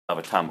Have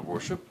a time of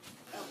worship.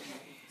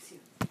 Okay.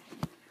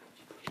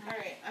 All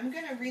right, I'm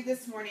going to read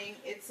this morning.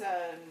 It's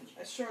a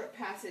short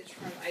passage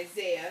from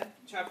Isaiah,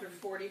 chapter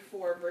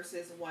 44,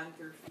 verses 1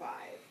 through 5.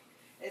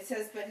 It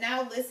says, "But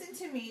now listen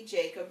to me,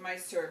 Jacob, my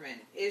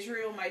servant,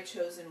 Israel, my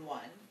chosen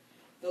one.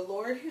 The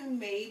Lord who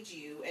made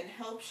you and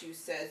helps you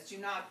says, do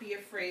not be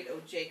afraid, O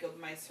Jacob,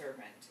 my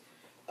servant.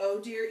 O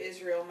dear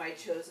Israel, my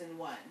chosen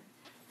one.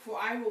 For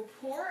I will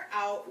pour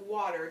out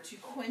water to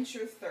quench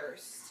your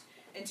thirst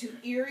and to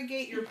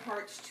irrigate your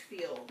parched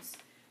fields.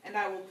 And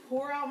I will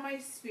pour out my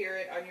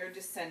spirit on your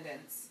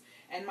descendants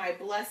and my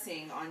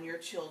blessing on your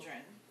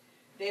children.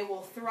 They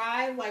will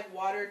thrive like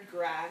watered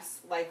grass,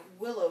 like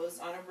willows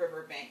on a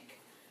riverbank.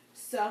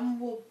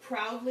 Some will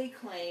proudly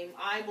claim,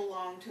 I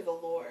belong to the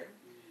Lord.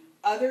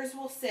 Others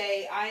will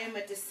say, I am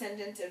a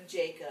descendant of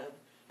Jacob.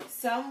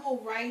 Some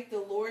will write the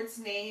Lord's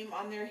name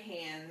on their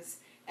hands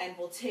and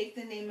will take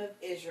the name of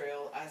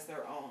Israel as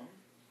their own."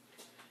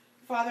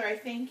 Father, I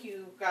thank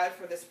you, God,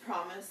 for this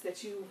promise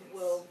that you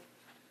will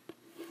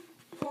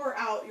pour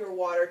out your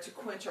water to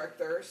quench our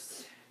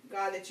thirst.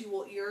 God, that you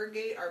will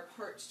irrigate our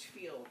parched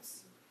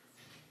fields.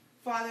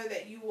 Father,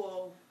 that you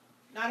will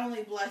not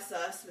only bless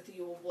us, but that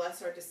you will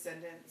bless our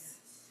descendants.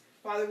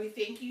 Father, we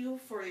thank you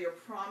for your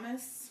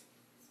promise.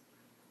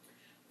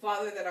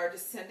 Father, that our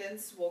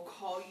descendants will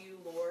call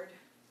you Lord,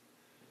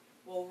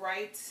 will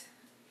write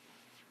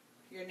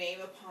your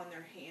name upon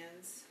their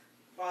hands.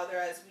 Father,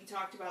 as we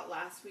talked about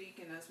last week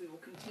and as we will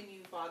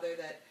continue, Father,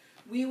 that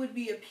we would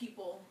be a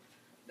people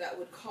that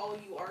would call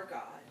you our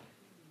God.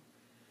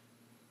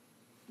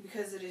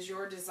 Because it is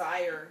your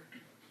desire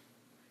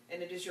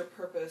and it is your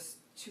purpose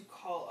to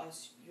call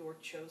us your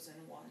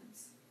chosen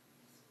ones.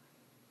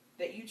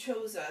 That you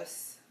chose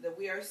us, that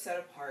we are set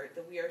apart,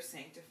 that we are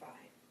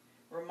sanctified.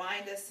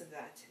 Remind us of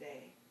that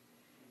today.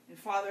 And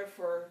Father,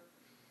 for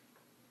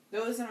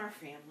those in our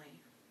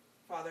family,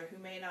 Father, who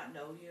may not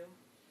know you,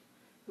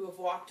 who have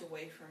walked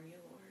away from you,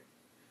 Lord.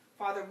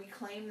 Father, we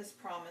claim this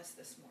promise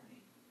this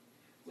morning.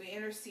 We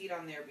intercede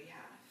on their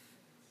behalf.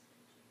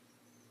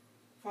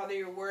 Father,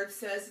 your word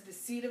says that the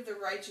seed of the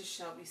righteous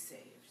shall be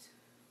saved.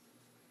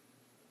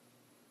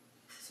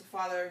 So,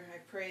 Father, I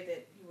pray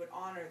that you would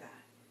honor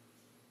that.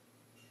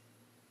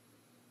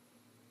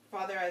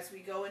 Father, as we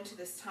go into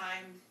this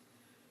time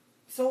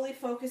solely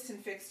focused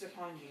and fixed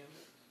upon you,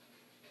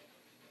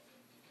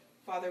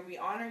 Father, we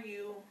honor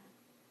you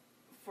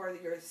for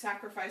your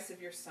sacrifice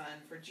of your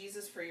Son, for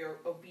Jesus, for your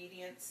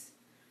obedience.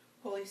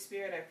 Holy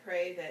Spirit, I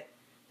pray that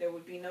there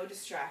would be no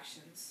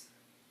distractions,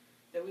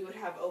 that we would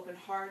have open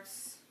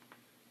hearts,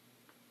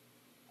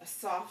 a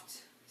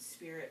soft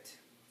spirit,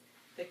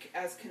 that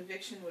as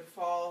conviction would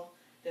fall,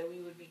 that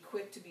we would be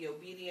quick to be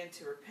obedient,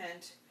 to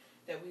repent,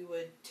 that we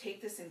would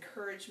take this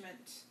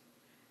encouragement,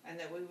 and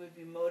that we would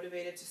be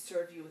motivated to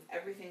serve you with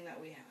everything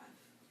that we have.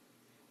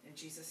 In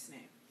Jesus'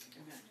 name,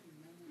 amen.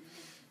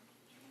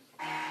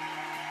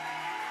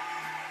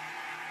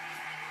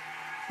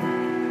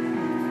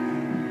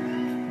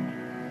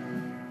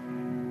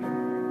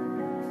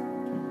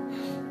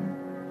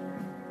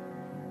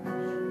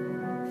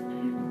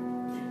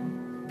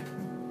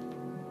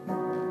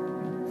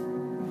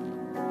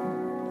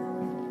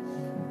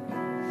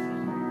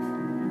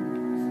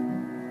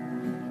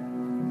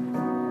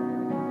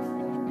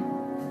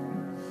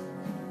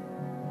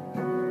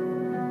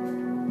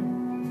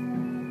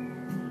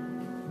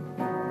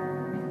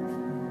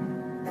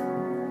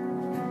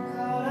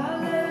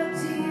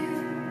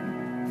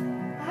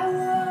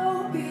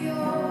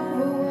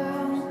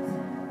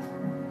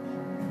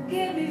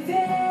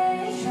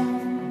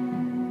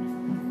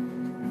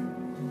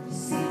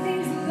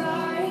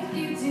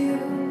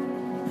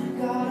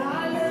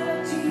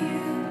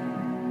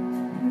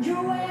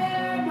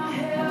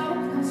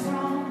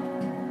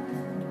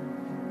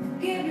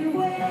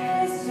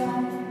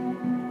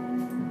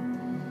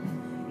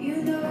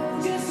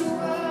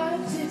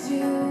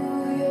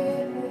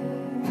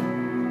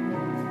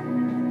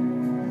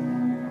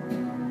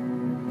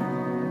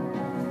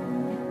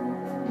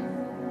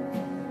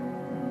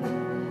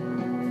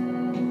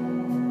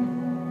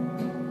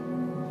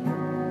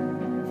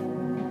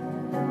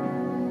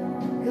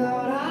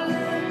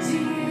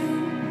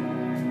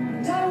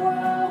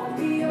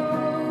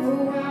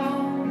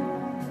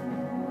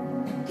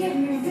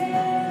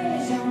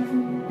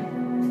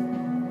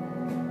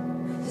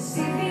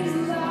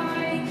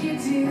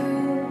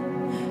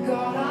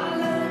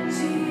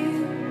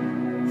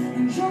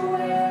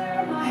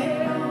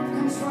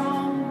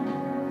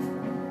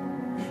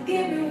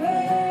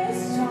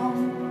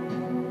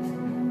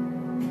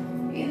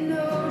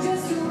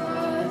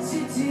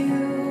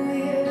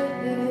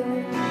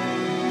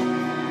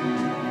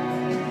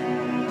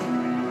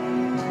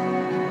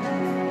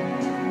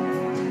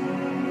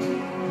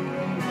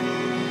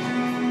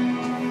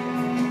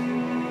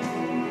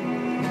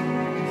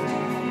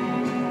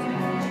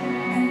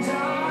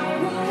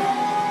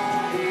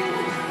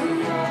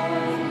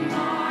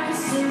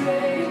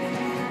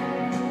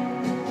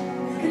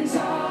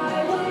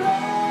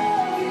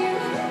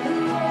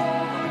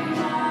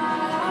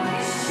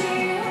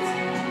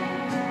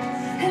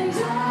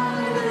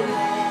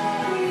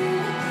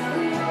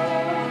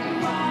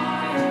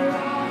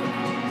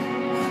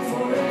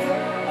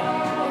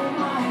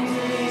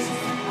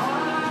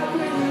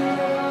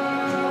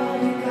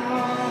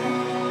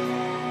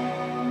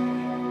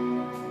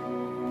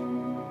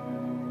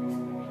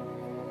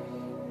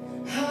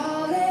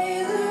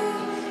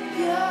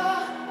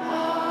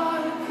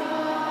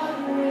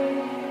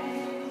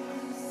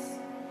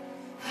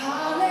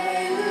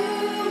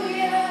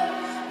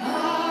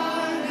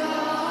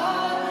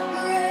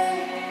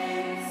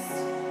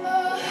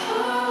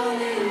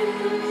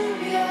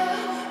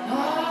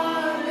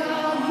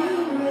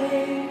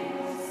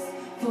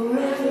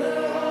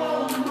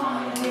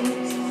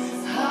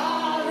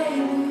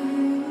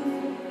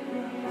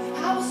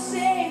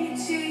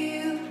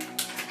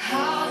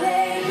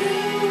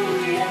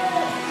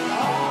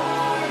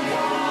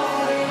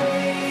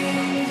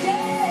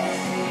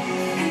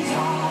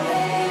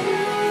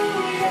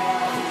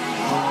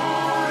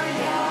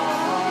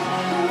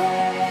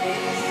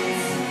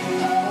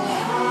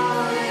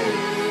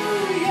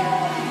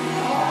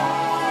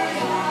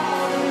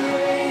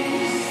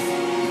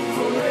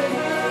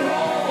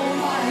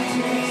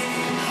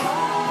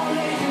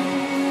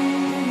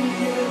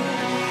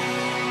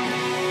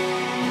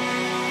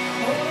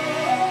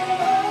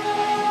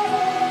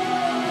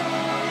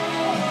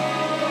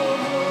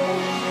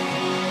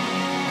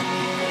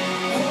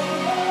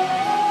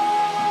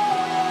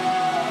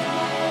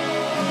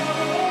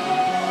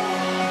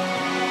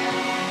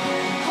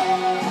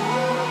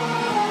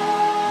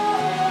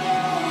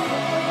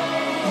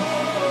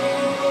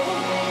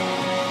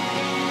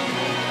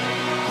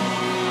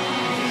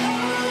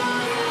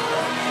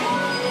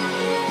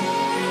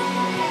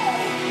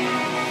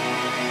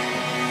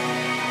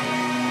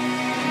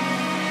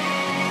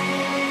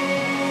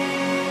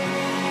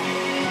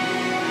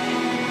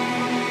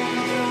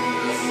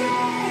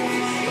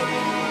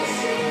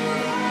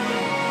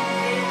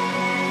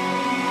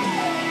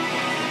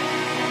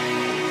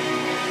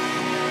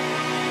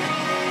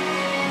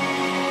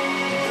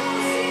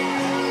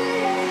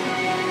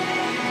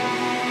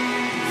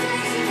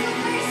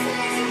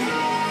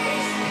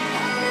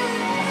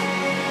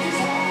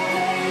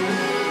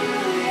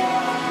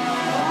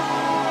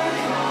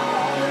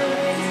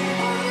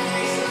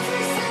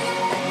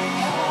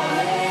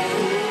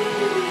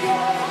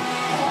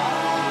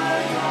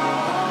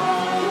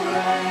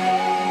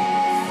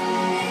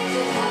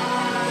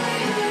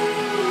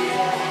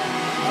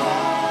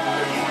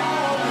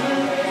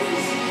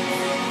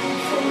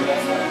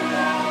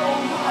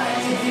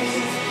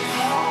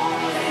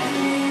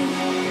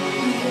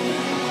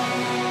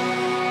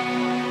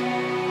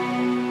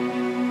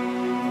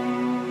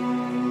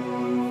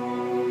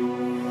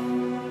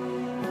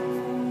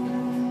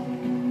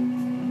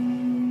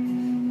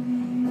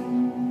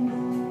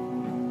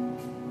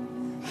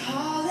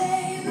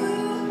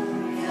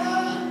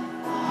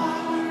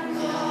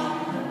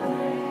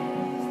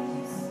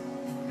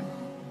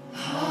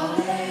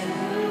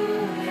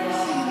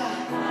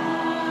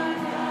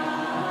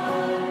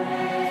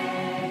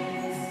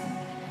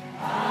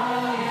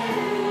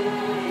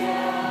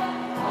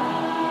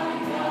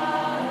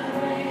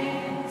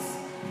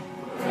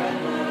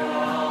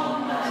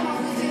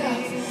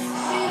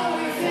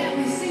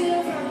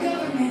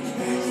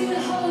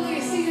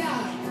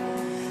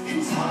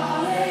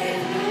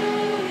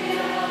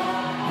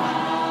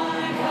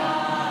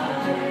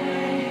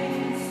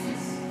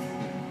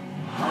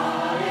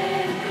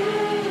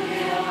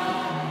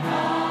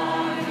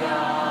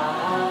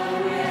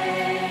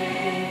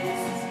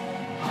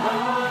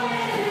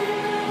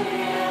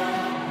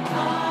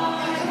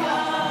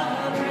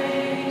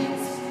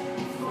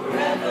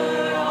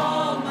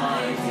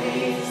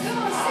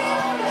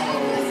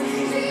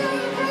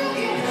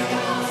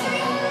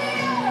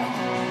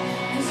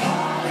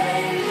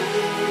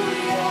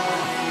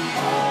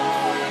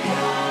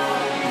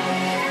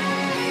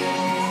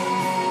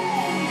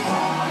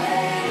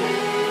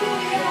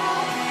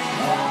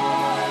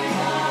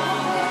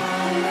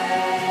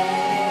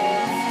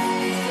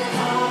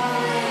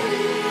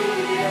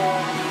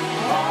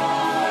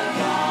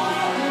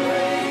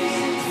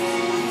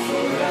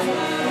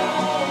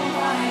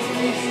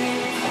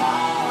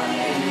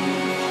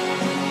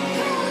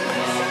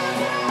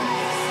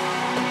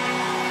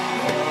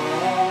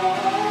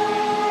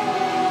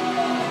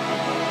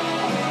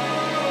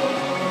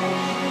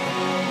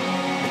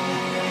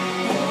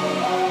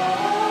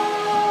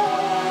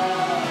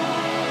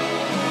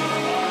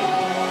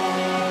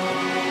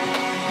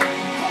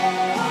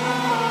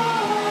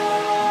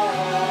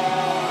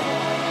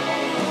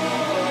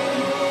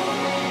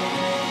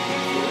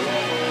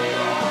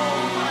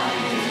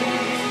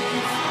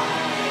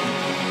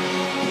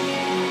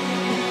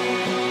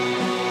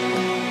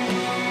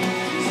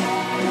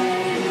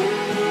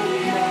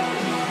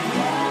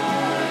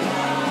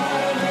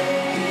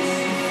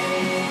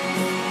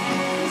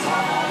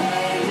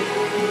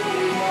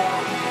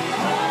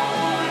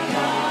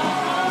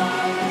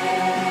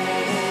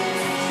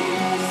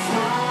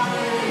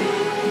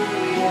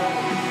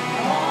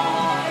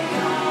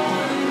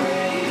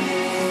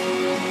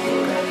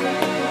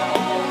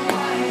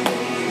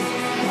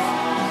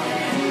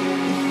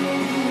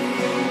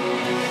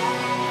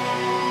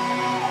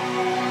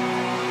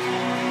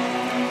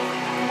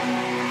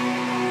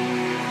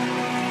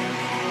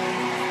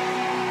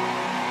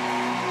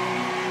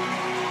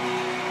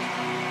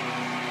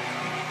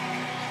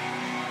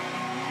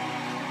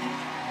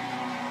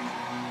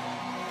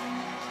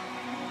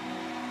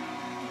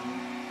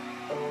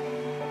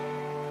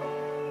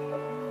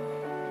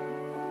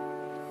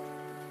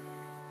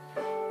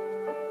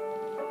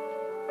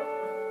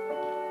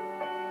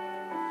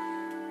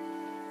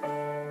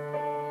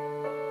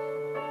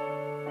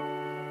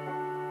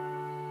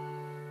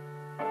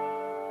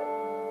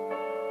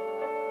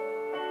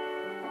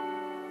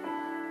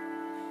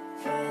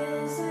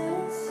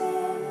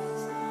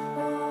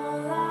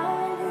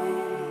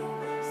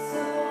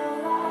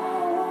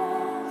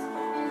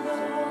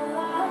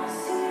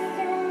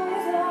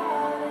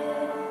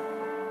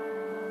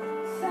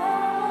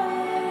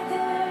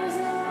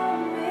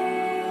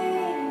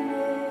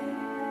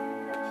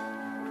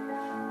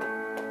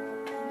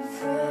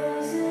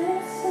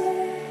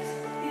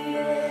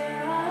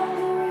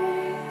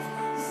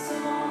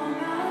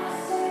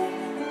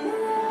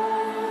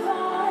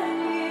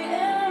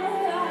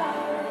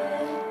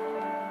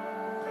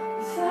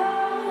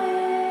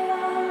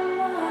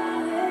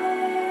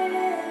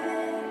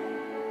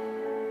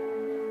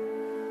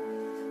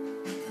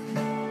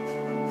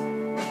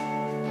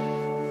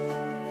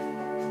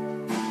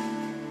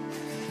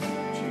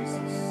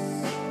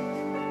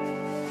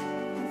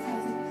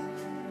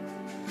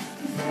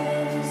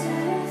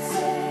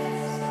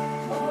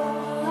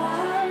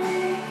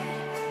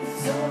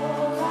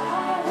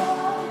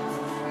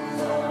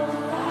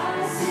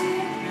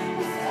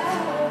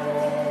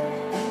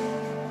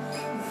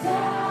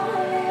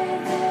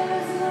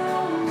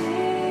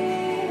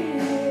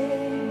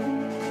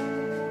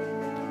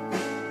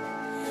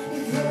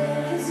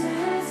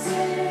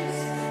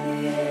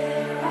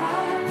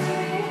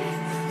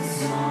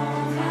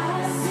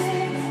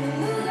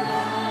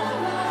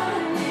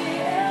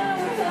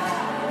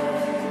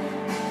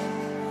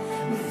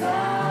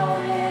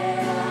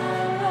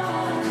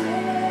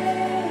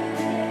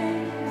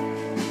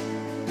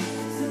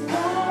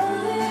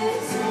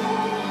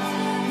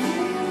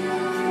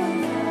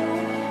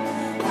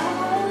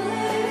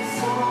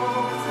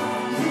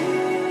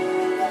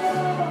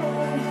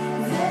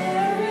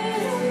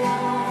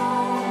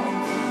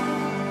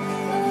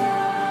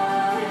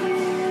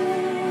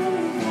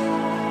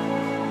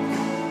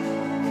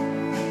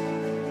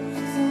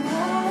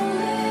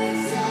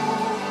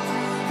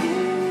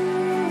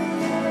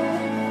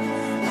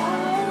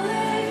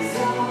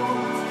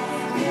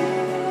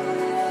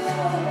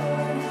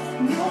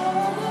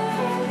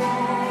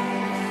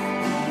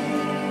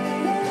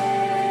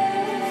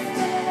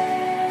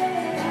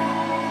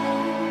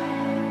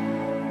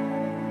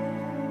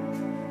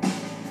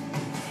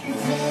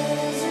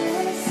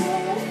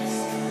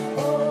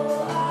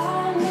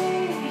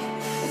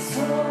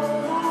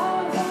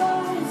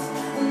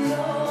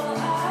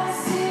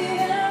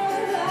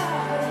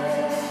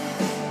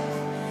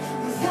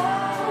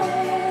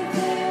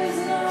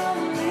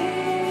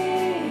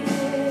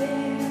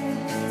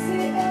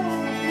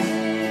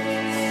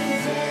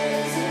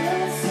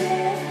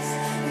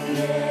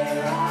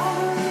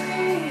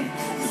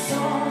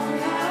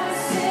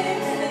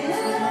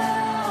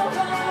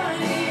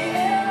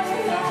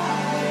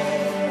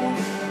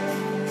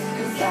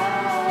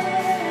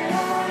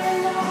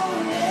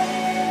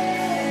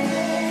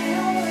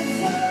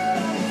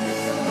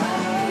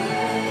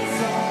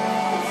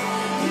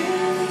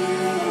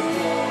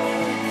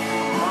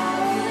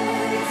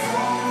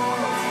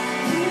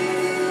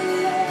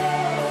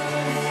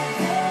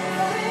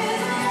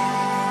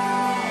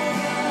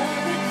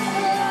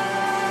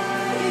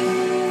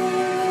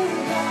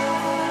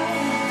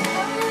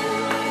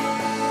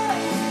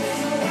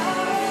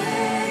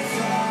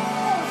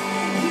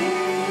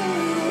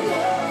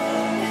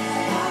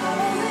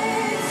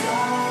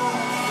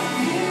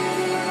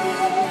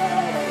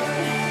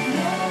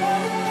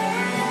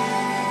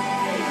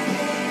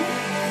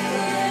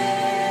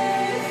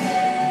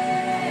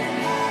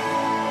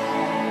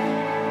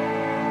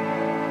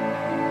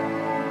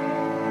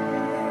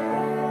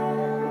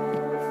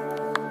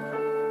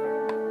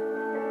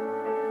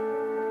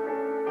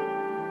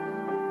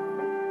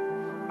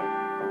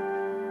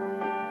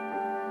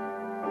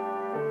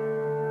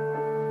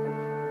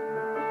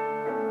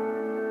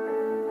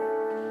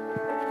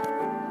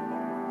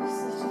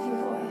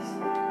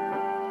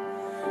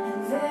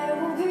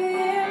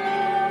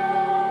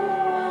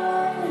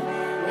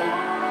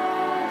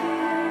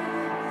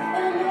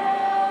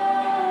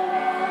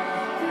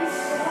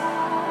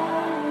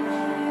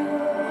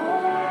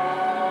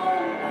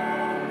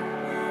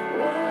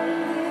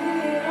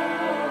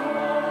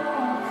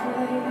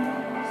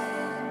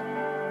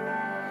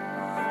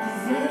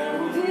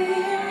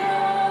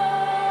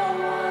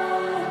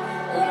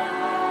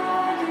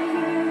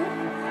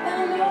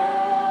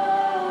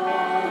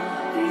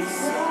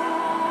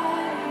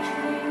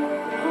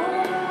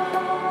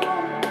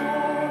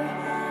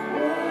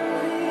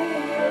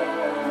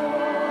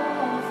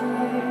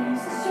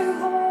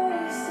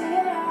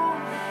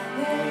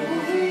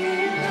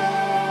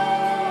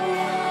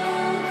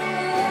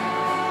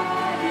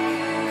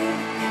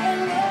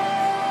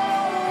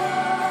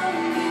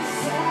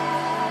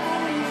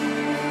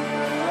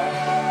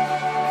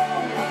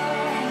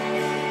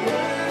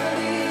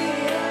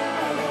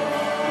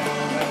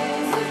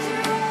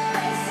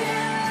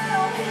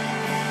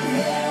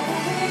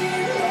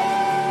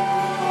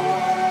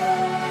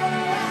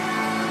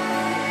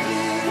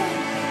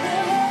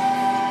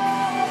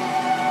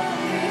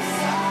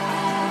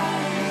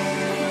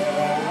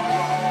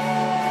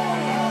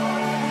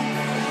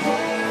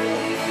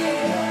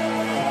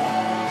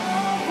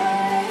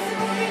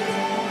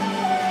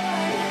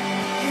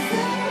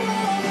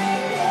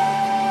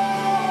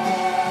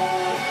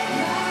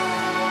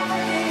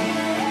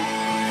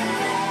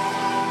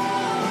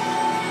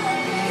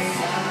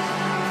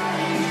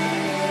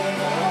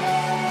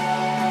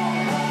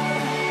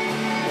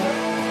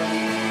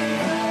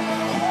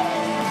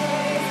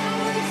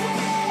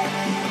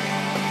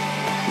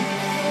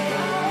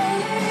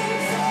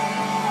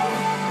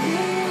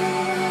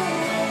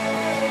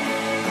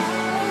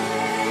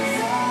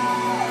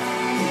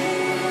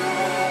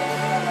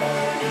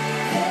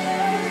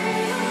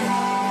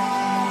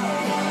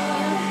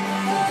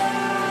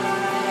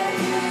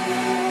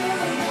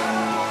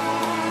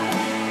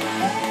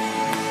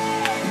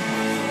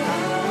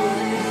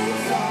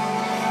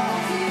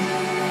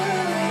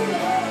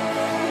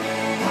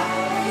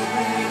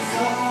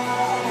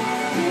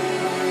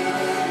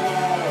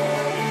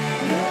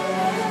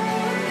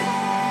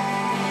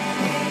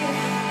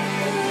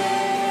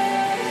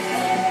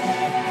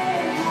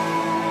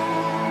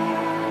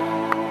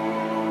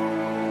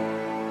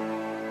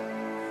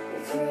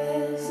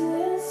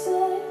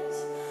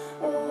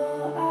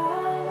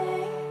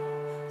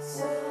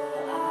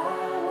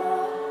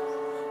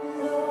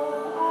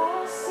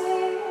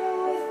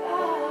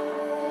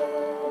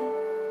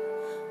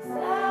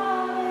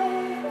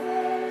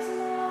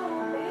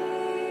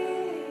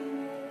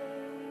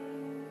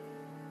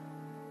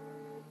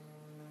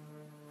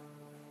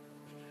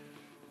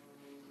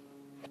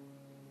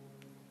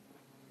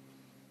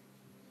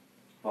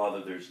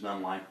 Father, there's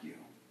none like you.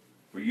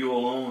 For you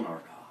alone are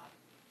God.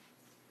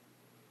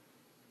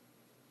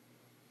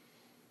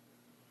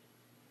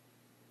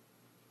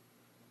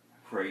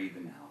 I pray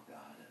even now,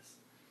 God, as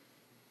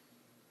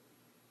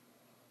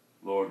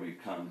Lord,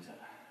 we've come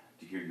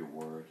to hear your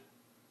word.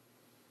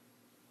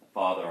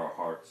 Father, our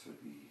hearts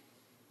would be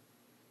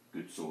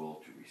good soil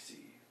to receive.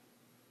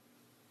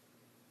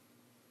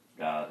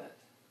 God, that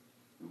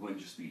we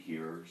wouldn't just be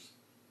hearers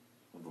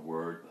of the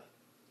word, but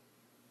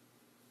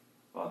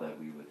Father, that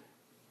we would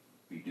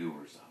be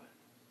doers of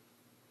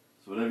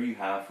it. So whatever you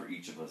have for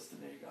each of us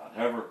today, God,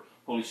 however,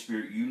 Holy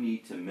Spirit, you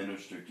need to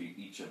minister to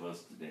each of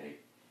us today,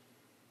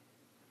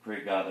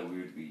 pray, God, that we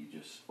would be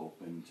just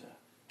open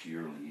to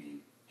your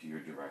leading, to your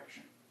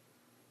direction.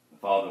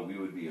 And Father, we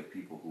would be a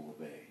people who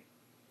obey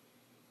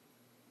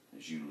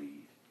as you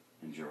lead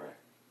and direct,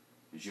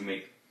 as you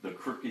make the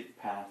crooked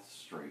path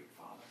straight,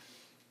 Father.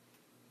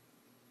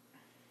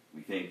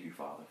 We thank you,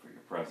 Father, for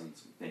your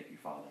presence. We thank you,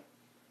 Father,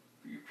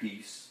 for your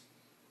peace.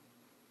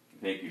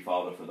 We thank you,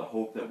 Father, for the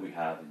hope that we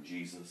have in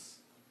Jesus.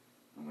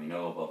 And we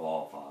know above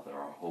all, Father,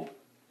 our hope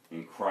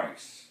in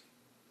Christ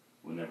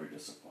will never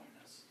disappoint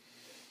us.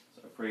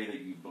 So I pray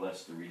that you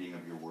bless the reading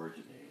of your word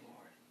today,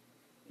 Lord.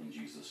 In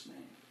Jesus'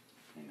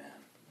 name, amen.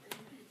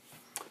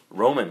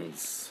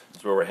 Romans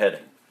is where we're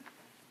heading.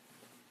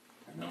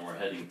 And then we're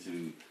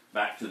heading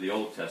back to the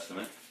Old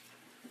Testament.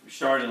 We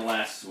started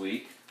last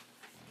week.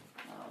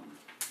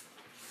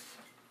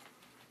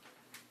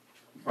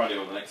 Probably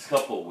over the next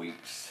couple of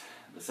weeks,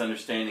 this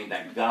understanding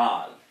that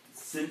God,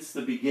 since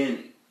the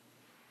beginning,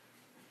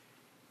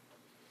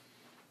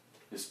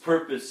 his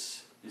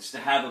purpose is to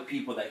have a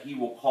people that he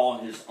will call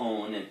his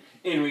own, and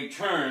in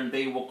return,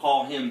 they will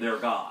call him their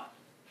God.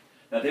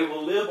 That they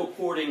will live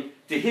according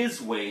to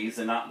his ways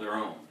and not their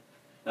own.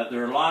 That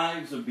their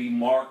lives would be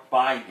marked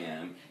by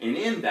him, and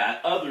in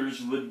that,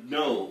 others would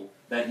know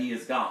that he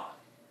is God.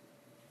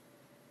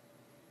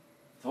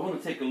 So I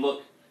want to take a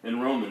look in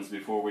Romans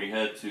before we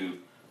head to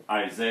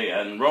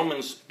Isaiah. And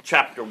Romans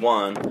chapter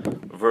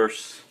 1,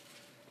 verse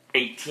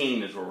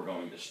 18 is where we're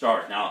going to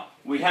start. Now,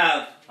 we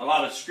have a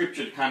lot of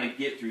scripture to kind of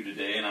get through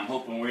today, and I'm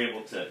hoping we're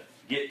able to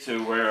get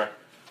to where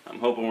I'm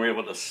hoping we're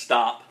able to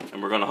stop,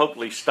 and we're going to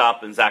hopefully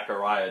stop in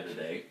Zechariah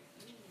today.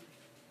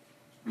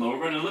 But we're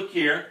going to look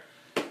here,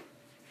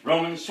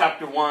 Romans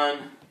chapter 1,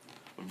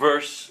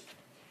 verse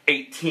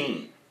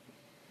 18.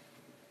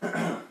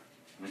 And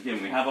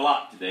again, we have a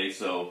lot today,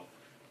 so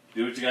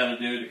do what you got to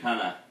do to kind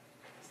of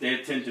stay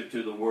attentive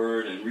to the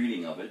word and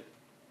reading of it.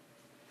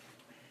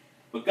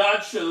 But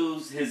God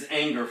shows his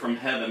anger from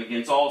heaven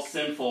against all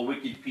sinful,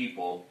 wicked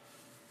people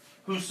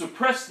who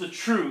suppress the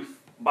truth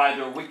by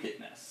their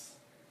wickedness.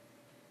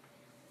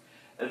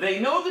 They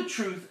know the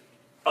truth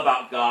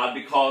about God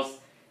because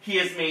he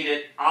has made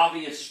it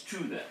obvious to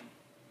them.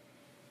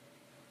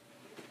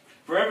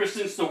 For ever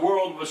since the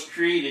world was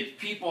created,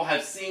 people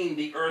have seen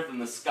the earth and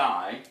the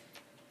sky.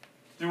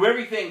 Through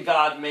everything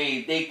God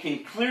made, they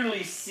can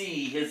clearly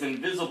see his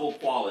invisible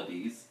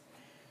qualities,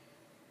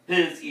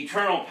 his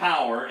eternal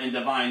power and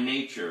divine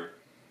nature,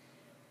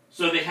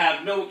 so they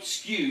have no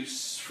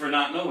excuse for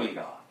not knowing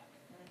God.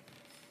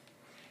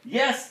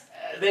 Yes,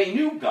 they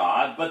knew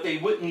God, but they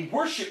wouldn't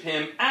worship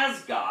him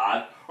as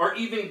God or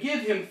even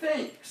give him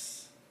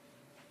thanks.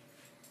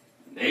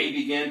 They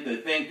began to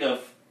think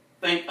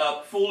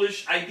up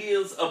foolish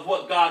ideas of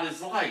what God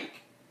is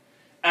like.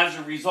 As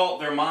a result,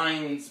 their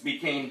minds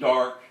became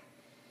dark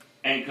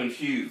and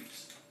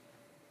confused.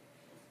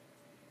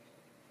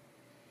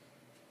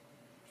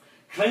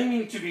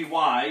 Claiming to be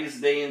wise,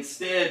 they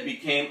instead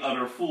became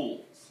utter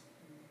fools.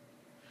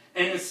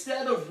 And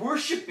instead of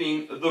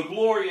worshiping the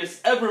glorious,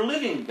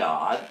 ever-living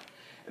God,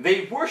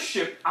 they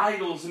worshiped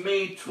idols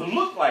made to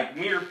look like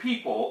mere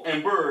people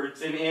and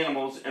birds and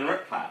animals and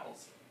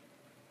reptiles.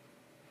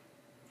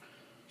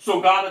 So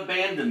God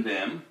abandoned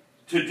them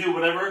to do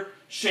whatever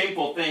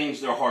shameful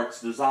things their hearts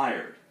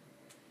desired.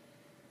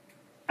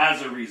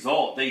 As a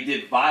result, they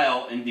did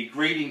vile and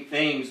degrading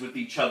things with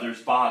each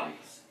other's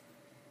bodies.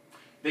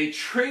 They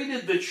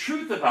traded the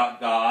truth about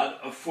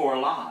God for a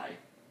lie.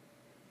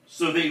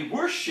 So they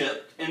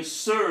worshipped and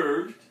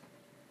served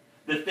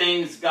the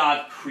things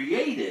God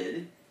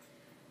created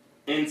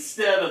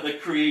instead of the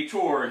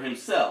Creator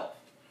himself,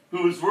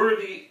 who is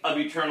worthy of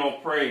eternal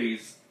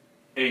praise.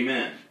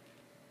 Amen.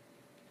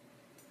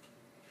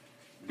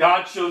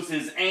 God shows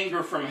his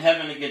anger from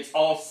heaven against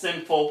all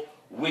sinful,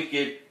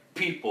 wicked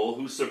people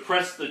who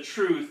suppress the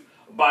truth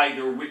by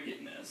their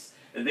wickedness.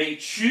 They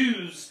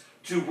choose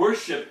to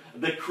worship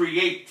the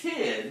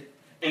created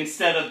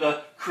instead of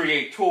the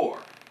Creator.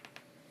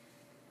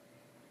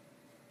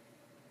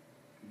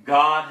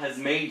 God has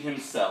made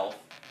himself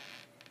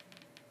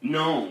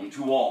known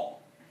to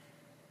all.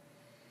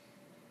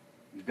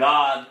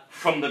 God,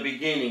 from the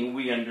beginning,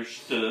 we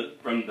understood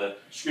from the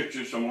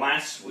scriptures from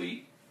last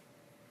week,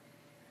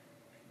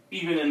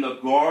 even in the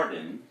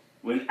garden,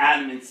 when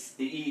Adam and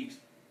Eve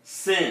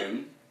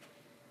sinned,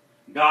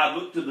 God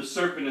looked to the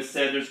serpent and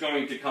said, there's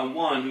going to come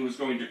one who is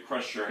going to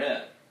crush your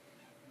head.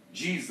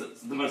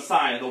 Jesus, the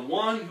Messiah, the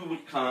one who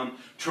would come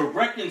to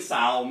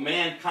reconcile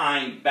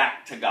mankind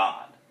back to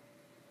God.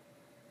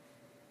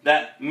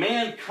 That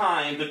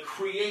mankind, the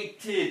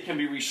created, can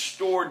be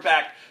restored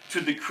back to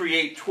the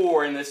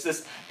Creator. And it's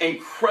this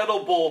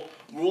incredible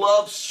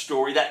love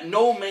story that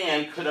no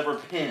man could ever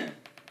pen.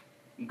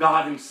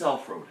 God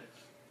himself wrote it.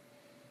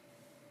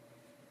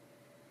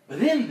 But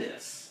in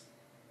this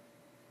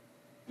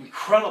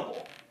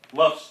incredible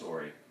love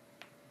story,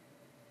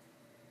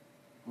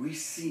 we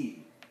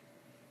see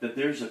that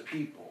there's a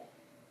people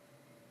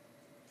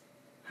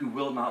who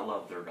will not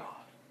love their God.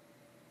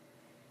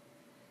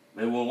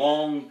 They will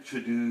long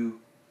to do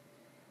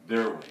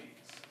their ways.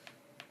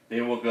 They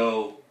will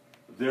go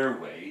their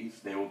ways.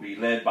 They will be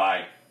led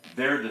by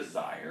their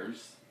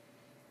desires.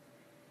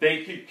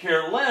 They could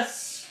care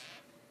less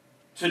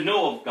to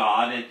know of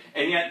God,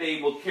 and yet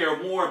they will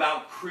care more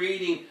about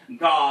creating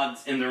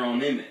gods in their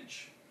own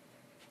image,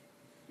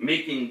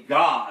 making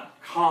God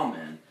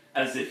common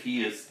as if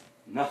he is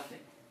nothing.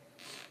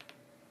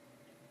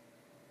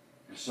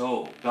 And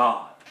so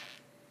God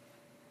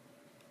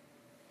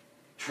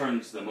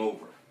turns them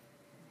over,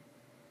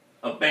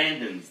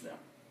 abandons them.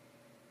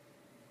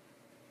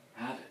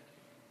 Have it.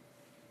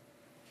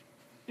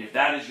 If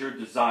that is your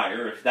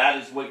desire, if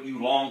that is what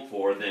you long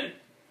for, then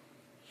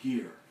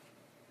here,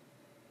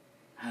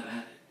 have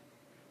at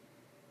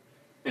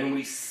it. And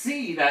we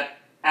see that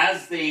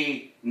as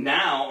they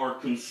now are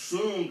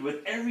consumed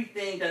with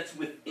everything that's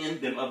within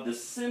them of the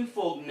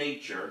sinful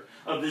nature,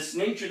 of this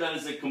nature that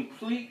is a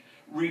complete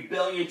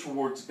rebellion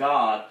towards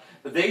God,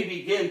 they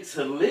begin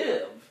to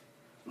live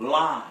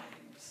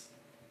lives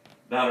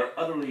that are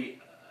utterly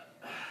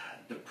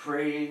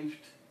depraved,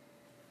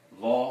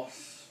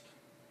 lost,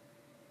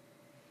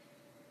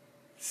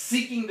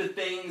 seeking the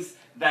things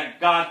that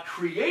God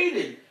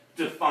created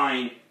to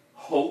find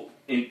hope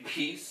and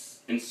peace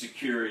and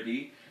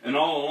security, and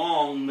all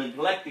along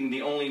neglecting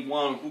the only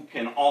one who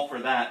can offer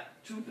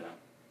that to them.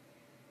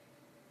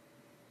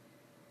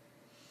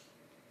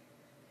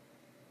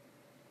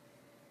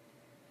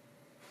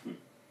 It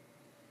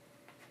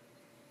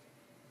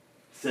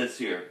says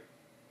here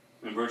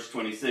in verse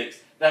 26,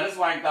 that is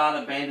why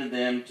God abandoned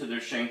them to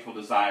their shameful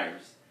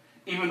desires.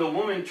 Even the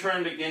woman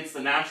turned against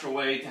the natural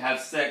way to have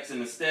sex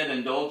and instead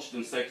indulged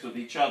in sex with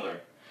each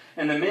other.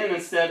 And the men,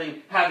 instead of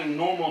having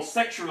normal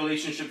sexual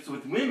relationships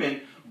with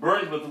women,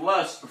 burned with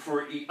lust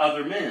for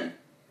other men.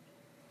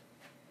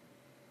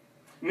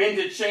 Men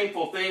did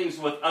shameful things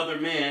with other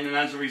men, and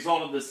as a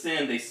result of the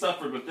sin, they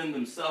suffered within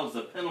themselves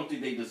the penalty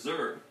they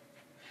deserved.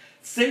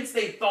 Since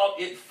they thought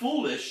it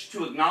foolish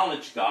to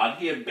acknowledge God,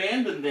 he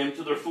abandoned them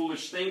to their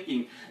foolish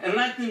thinking and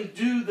let them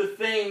do the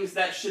things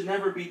that should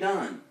never be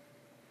done.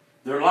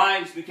 Their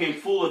lives became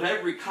full of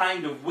every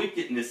kind of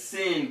wickedness,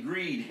 sin,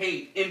 greed,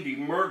 hate, envy,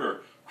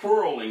 murder,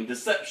 quarreling,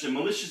 deception,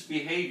 malicious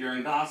behavior,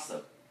 and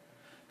gossip.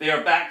 They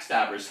are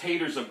backstabbers,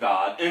 haters of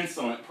God,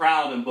 insolent,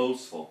 proud, and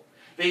boastful.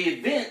 They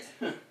invent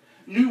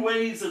new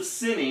ways of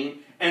sinning,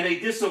 and they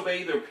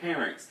disobey their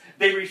parents.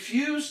 They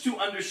refuse to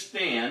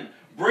understand,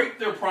 break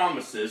their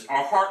promises,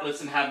 are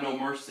heartless, and have no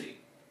mercy.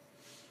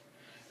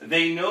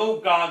 They know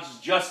God's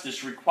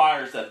justice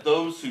requires that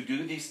those who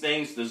do these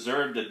things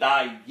deserve to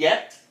die,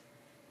 yet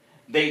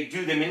they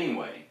do them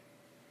anyway.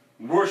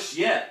 Worse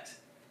yet,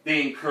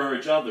 they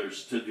encourage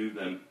others to do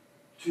them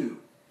too.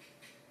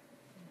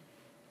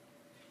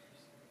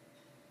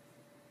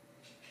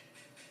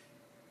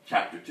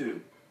 Chapter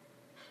 2.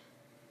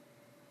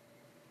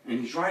 And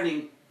he's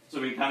writing, so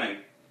we kind of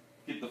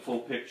get the full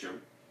picture.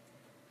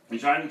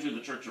 He's writing to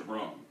the Church of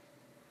Rome.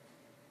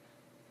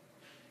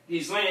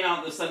 He's laying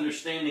out this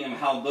understanding of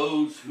how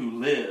those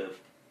who live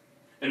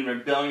in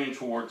rebellion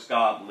towards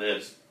God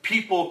lives.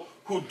 People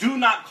who do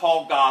not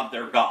call God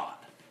their God.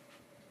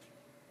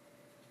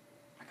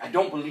 I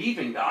don't believe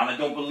in God. I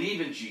don't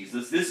believe in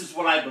Jesus. This is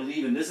what I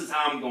believe in. This is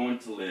how I'm going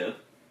to live.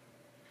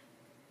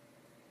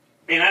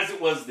 And as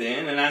it was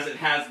then, and as it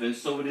has been,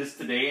 so it is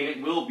today, and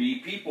it will be,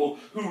 people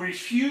who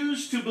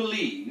refuse to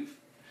believe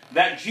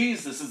that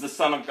Jesus is the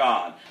Son of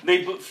God.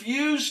 They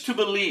refuse to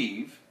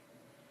believe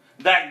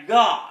that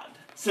God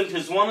sent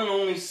his one and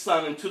only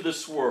Son into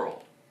this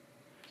world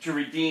to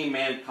redeem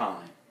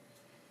mankind.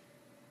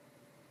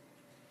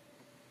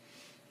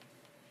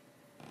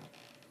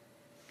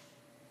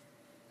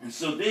 And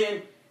so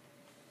then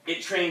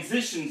it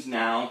transitions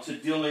now to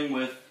dealing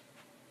with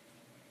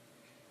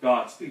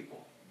God's people.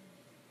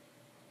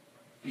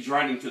 He's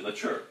writing to the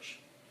church.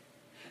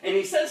 And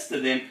he says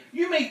to them,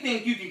 you may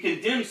think you can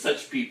condemn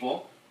such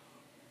people,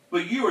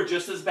 but you are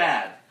just as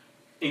bad,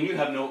 and you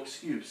have no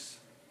excuse.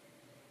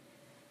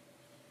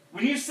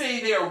 When you say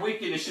they are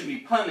wicked and should be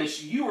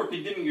punished, you are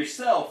condemning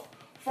yourself.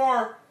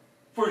 For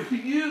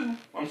you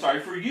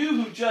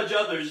who judge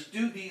others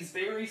do these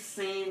very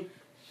same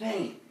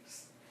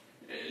things.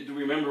 Do you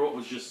remember what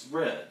was just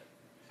read?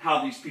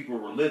 How these people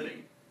were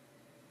living.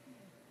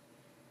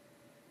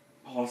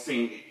 Paul's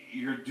saying,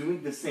 you're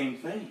doing the same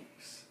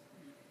things.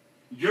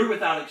 You're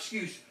without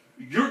excuse.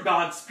 You're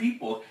God's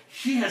people.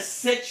 He has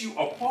set you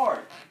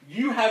apart.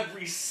 You have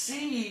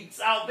received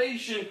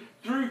salvation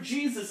through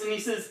Jesus. And he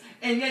says,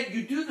 and yet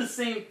you do the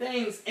same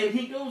things. And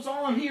he goes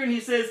on here and he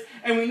says,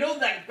 and we know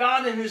that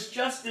God in his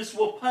justice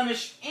will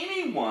punish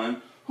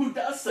anyone who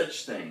does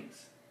such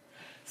things.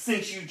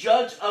 Since you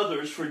judge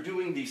others for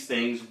doing these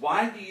things,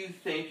 why do you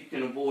think you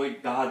can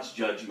avoid God's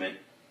judgment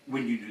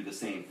when you do the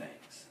same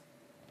things?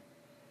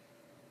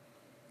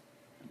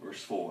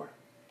 Verse 4.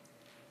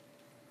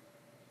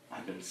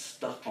 I've been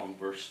stuck on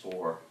verse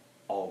 4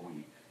 all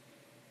week.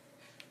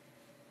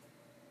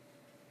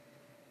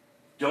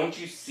 Don't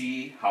you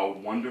see how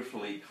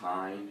wonderfully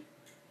kind,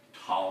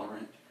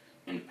 tolerant,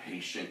 and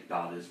patient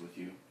God is with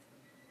you?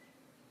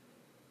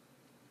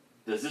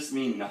 Does this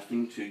mean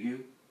nothing to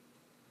you?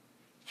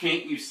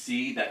 Can't you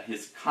see that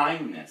his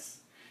kindness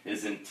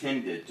is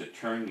intended to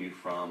turn you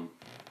from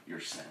your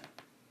sin?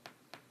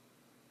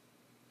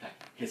 That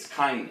his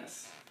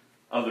kindness,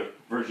 other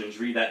versions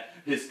read that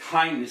his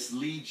kindness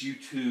leads you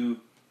to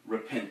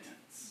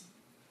repentance.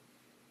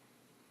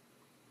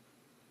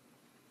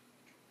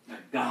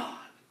 That God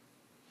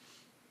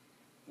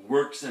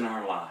works in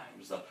our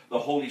lives. The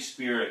Holy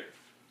Spirit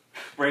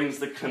brings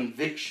the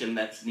conviction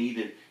that's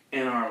needed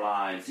in our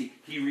lives.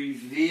 He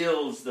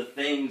reveals the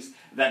things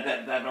that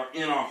are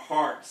in our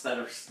hearts that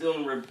are still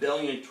in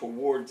rebellion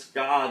towards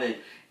God.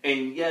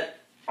 And yet,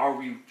 are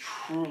we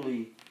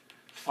truly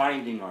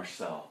finding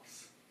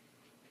ourselves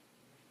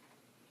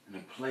in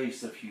a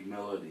place of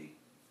humility,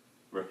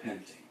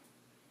 repenting?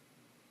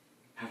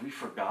 Have we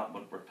forgot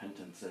what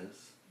repentance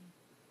is?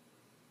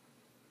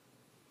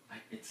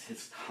 It's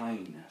his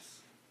kindness.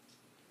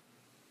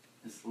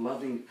 His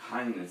loving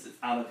kindness. It's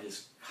out of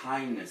his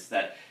kindness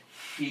that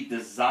he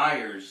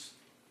desires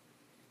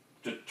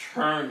to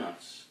turn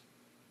us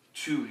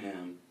to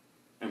him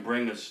and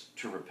bring us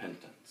to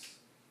repentance.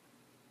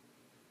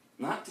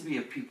 Not to be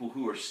a people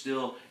who are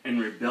still in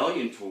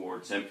rebellion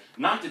towards him.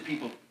 Not to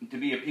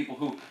be a people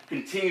who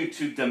continue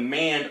to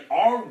demand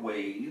our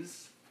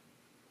ways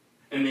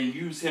and then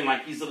use him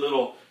like he's a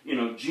little,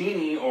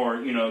 genie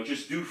or,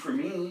 just do for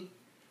me.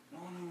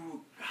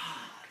 No,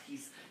 God.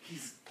 He's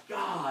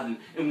God.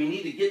 And we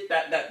need to get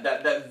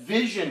that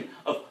vision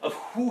of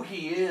who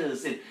he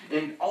is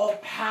and all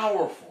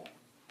powerful.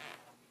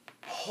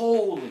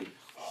 Holy,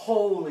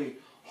 holy,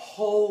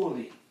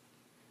 holy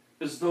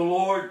is the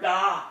Lord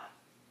God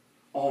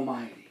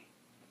Almighty.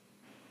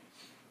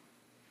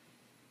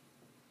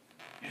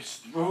 His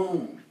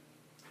throne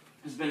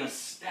has been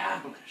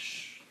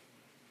established.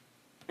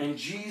 And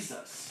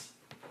Jesus,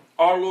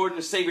 our Lord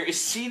and Savior, is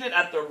seated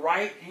at the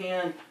right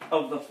hand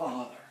of the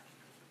Father.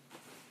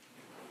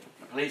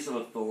 A place of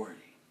authority.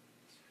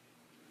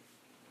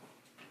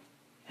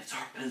 It's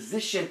our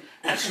position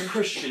as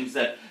Christians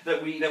that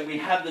we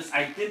have this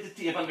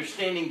identity of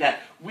understanding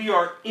that we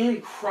are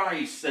in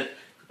Christ, that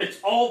it's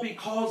all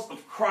because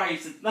of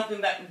Christ. It's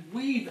nothing that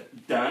we've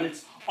done.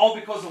 It's all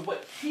because of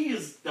what he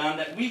has done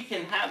that we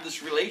can have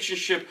this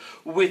relationship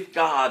with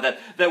God,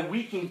 that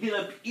we can get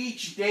up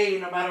each day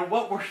no matter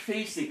what we're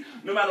facing,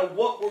 no matter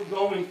what we're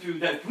going through,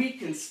 that we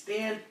can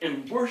stand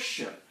and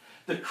worship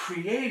the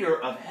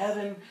Creator of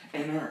heaven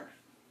and earth.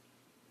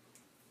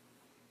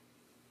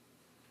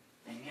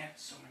 And yet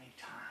so many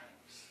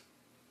times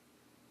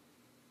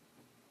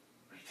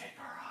we take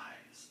our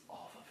eyes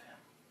off of him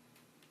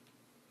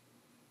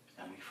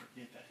and we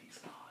forget that he's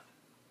God.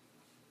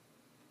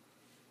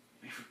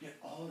 We forget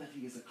all that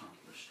he has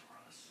accomplished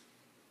for us.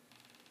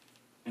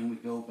 And we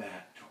go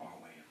back to our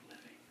way of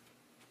living.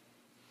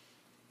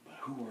 But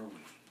who are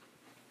we?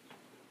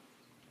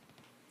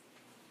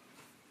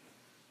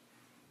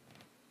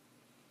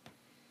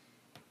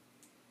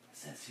 It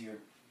says here,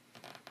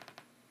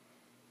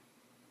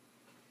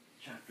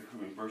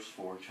 in verse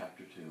 4,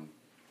 chapter 2,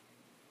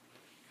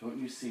 don't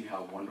you see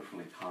how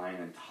wonderfully kind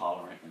and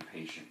tolerant and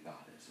patient God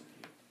is with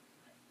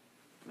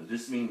you? Does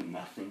this mean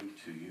nothing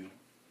to you?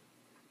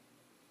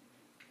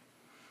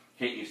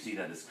 Can't you see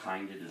that his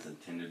kindness is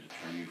intended to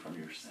turn you from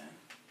your sin?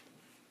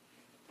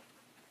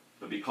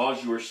 But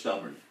because you are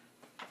stubborn,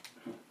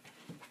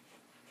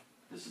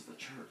 this is the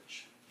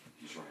church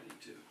he's writing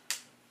to.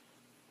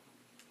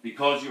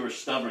 Because you are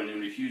stubborn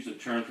and refuse to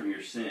turn from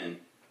your sin,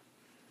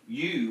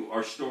 you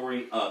are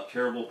storing up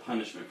terrible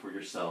punishment for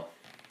yourself.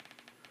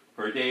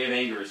 For a day of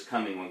anger is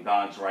coming when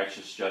God's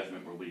righteous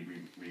judgment will be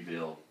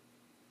revealed.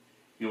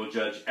 He will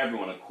judge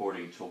everyone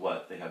according to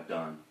what they have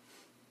done.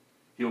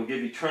 He will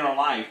give eternal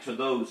life to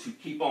those who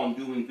keep on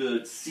doing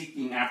good,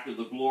 seeking after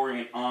the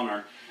glory and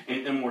honor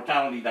and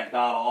immortality that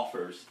God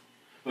offers.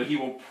 But he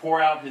will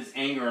pour out his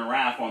anger and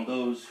wrath on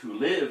those who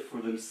live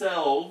for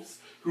themselves,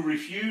 who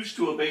refuse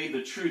to obey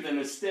the truth and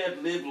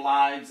instead live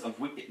lives of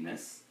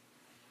wickedness.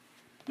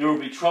 There will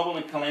be trouble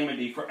and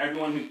calamity for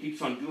everyone who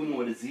keeps on doing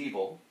what is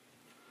evil.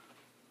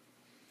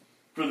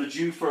 For the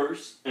Jew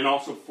first, and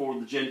also for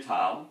the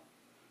Gentile.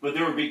 But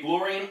there will be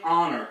glory and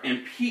honor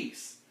and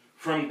peace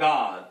from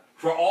God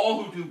for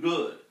all who do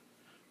good.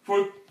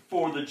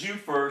 For the Jew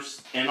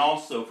first, and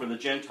also for the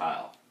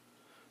Gentile.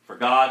 For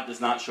God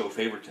does not show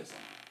favoritism.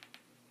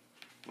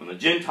 When the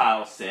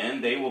Gentiles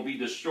sin, they will be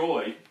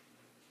destroyed,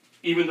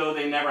 even though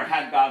they never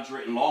had God's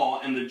written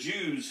law. And the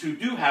Jews who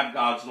do have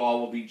God's law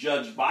will be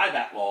judged by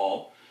that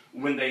law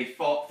when they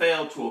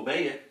fail to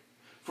obey it.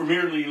 For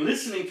merely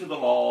listening to the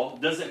law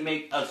doesn't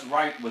make us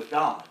right with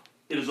God.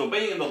 It is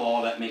obeying the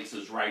law that makes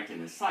us right in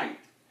His sight.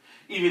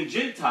 Even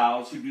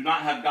Gentiles who do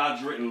not have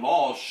God's written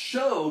law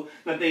show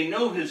that they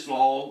know His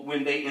law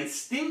when they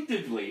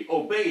instinctively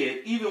obey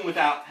it, even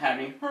without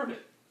having heard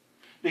it.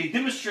 They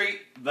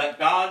demonstrate that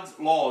God's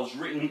law is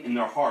written in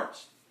their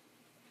hearts,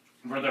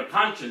 for their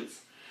conscience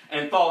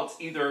and thoughts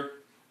either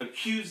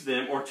accuse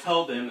them or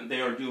tell them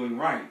they are doing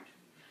right.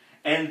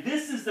 And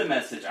this is the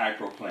message I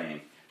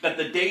proclaim, that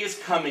the day is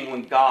coming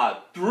when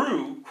God,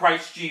 through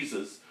Christ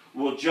Jesus,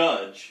 will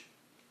judge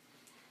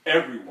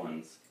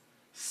everyone's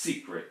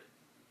secret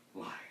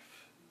life.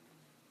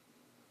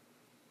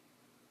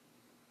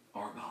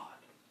 Our God,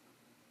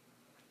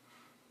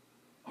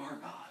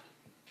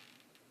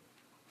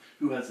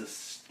 who has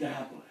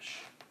established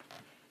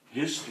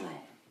His throne.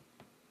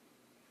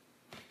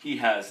 He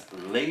has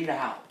laid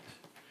out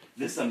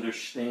this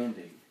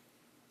understanding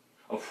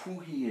of who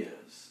He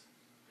is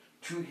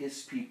to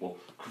His people.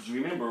 Because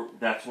remember,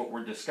 that's what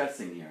we're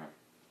discussing here.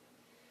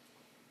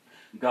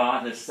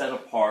 God has set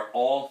apart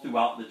all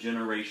throughout the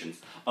generations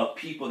a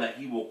people that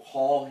He will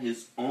call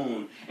His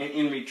own. And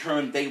in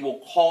return, they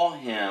will call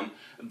Him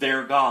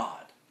their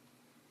God.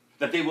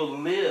 That they will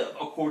live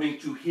according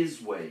to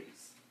His ways.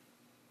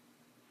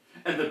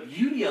 And the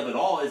beauty of it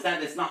all is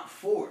that it's not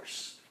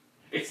forced.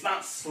 It's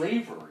not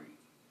slavery.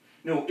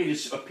 No, it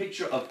is a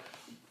picture of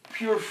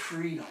pure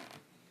freedom.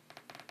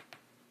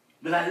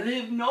 That I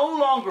live no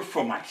longer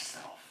for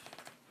myself,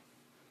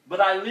 but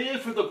I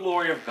live for the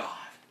glory of God.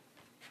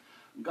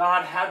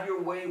 God, have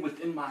your way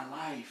within my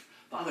life.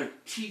 Father,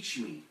 teach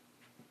me.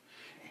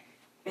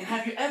 And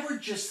have you ever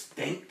just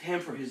thanked Him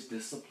for His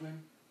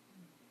discipline?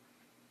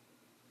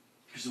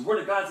 Because the Word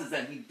of God says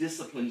that He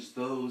disciplines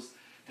those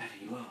that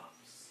He loves.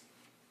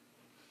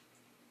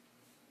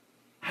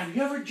 Have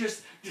you ever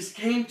just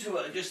came to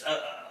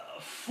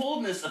a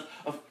fullness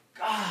of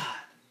God?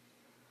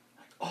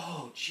 Like,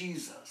 oh,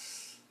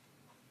 Jesus.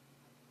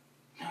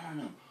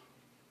 No.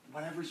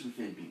 Whatever's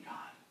within me,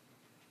 God,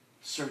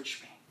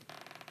 search me.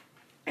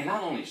 And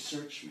not only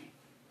search me,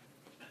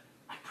 but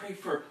I pray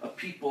for a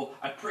people,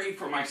 I pray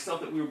for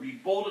myself that we will be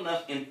bold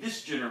enough in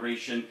this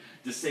generation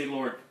to say,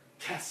 Lord,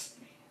 test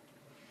me.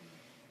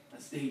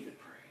 As David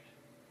prayed.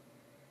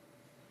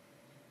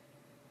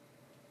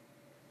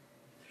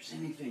 If there's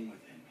anything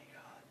within me,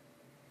 God,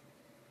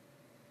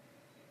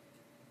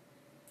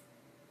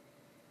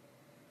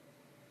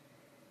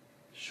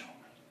 show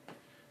me.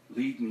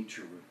 Lead me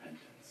to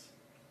repentance.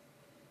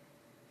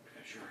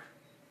 Because you're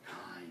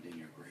kind and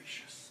you're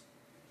gracious.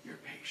 You're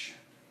patient.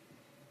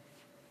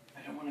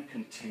 I don't want to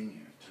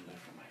continue to live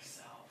for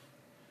myself.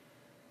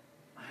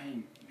 I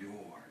am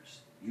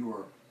yours. You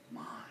are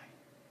mine.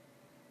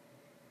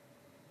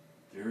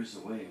 There is a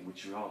way in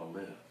which we ought to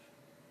live.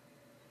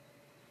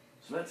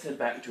 So let's head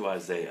back to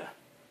Isaiah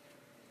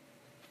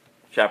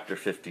chapter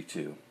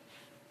 52.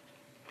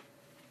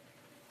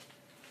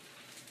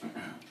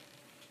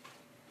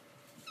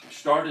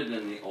 Started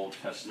in the Old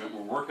Testament.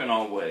 We're working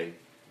our way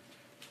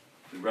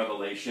through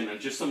Revelation, and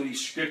just some of these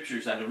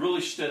scriptures that have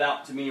really stood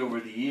out to me over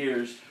the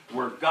years,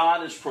 where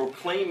God is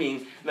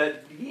proclaiming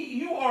that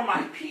you are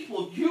my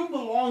people, you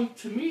belong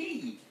to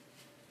me.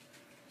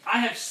 I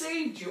have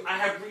saved you, I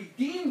have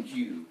redeemed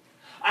you,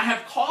 I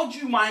have called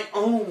you my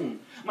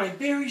own, my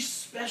very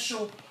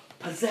special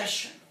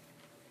possession.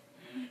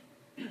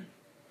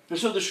 And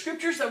so the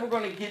scriptures that we're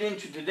going to get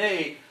into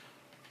today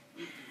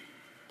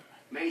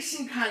may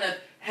seem kind of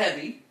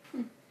heavy.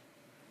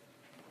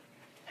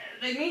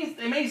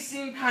 They may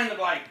seem kind of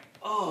like,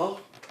 oh,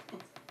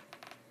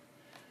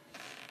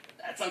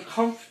 that's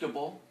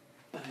uncomfortable,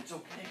 but it's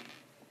okay.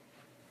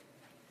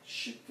 It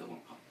should feel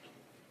uncomfortable.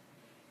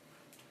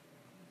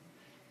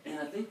 And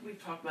I think we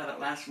talked about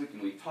it last week,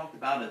 and we talked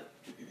about it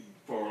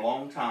for a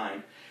long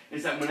time,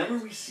 is that whenever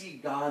we see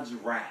God's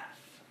wrath,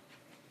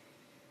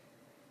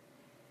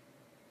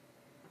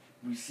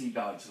 we see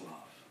God's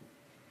love.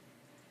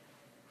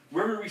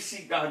 Wherever we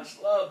see God's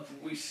love,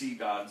 we see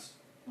God's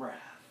wrath.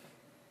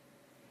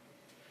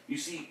 You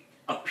see,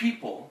 a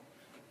people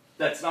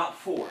that's not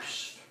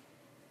forced,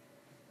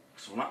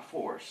 so not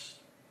forced,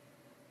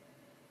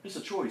 it's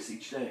a choice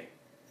each day,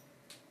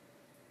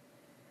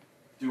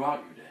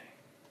 throughout your day,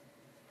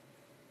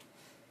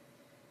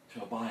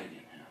 to abide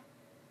in Him,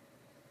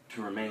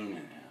 to remain in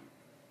Him,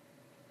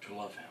 to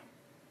love Him.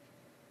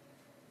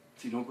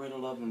 See, no greater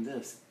love than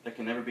this that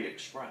can never be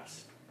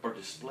expressed or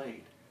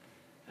displayed,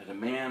 that a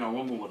man or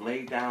woman would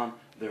lay down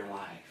their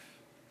life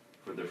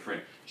for their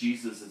friend.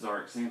 Jesus is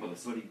our example.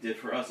 That's what He did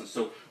for us. And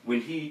so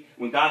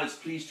when God is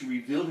pleased to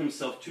reveal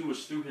Himself to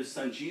us through His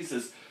Son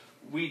Jesus,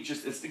 we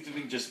just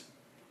instinctively just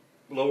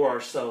lower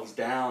ourselves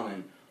down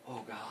and,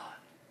 oh God,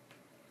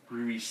 we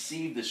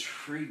receive this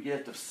free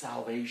gift of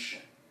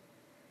salvation.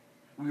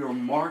 We are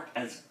marked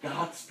as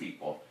God's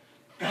people.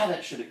 God,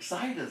 that should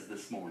excite us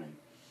this morning.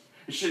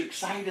 It should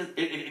excite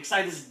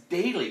us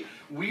daily.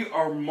 We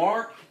are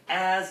marked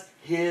as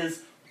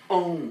His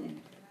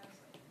own.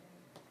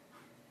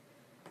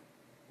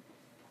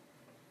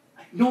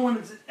 No one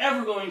is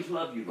ever going to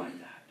love you like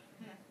that.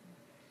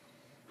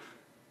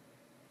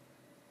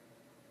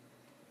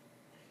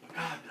 But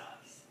God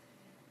does.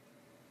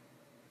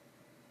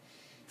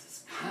 It's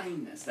His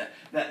kindness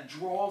that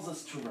draws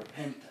us to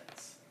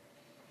repentance.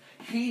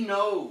 He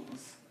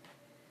knows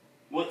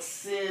what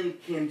sin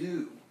can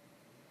do.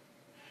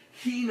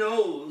 He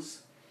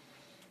knows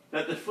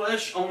that the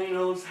flesh only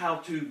knows how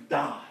to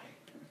die.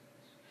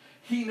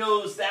 He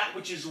knows that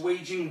which is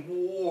waging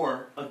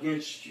war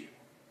against you.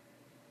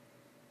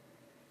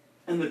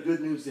 And the good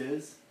news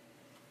is,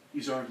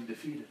 He's already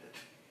defeated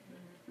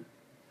it.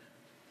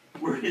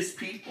 We're His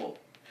people.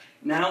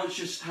 Now it's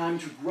just time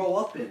to grow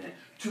up in it,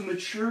 to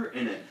mature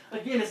in it.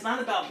 Again, it's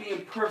not about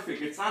being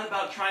perfect. It's not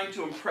about trying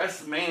to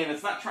impress man.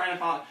 It's not trying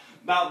to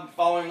about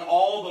following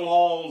all the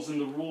laws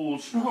and the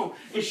rules. No,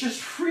 it's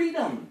just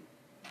freedom.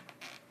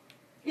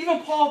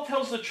 Even Paul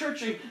tells the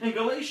church in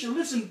Galatia,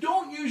 listen,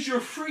 don't use your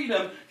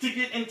freedom to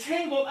get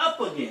entangled up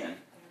again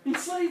in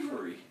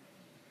slavery.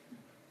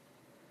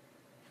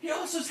 He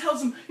also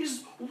tells them, he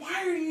says,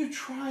 why are you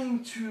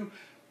trying to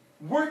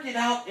work it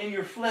out in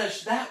your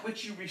flesh, that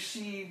which you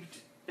received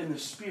in the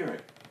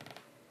Spirit?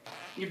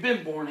 You've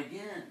been born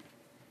again.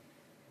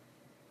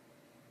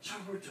 So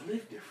we're to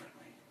live differently.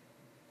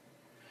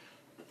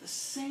 But the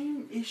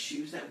same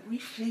issues that we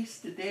face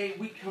today,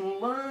 we can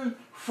learn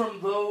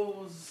from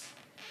those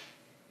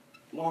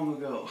long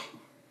ago.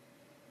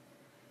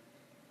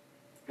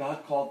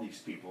 God called these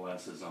people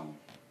as His own.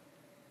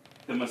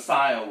 The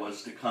Messiah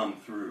was to come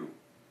through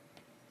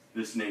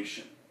this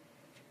nation.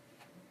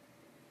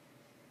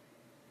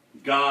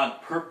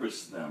 God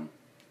purposed them,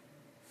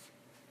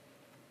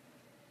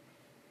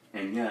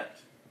 and yet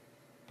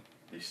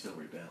they still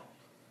rebelled.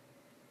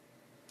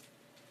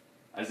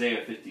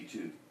 Isaiah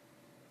 52.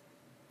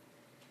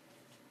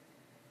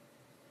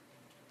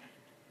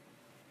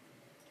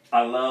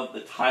 I love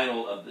the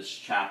title of this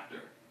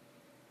chapter.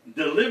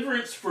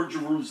 Deliverance for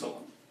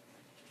Jerusalem.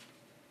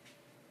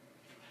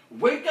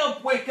 Wake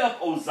up,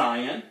 O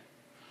Zion.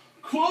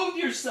 Clothe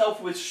yourself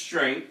with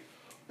strength.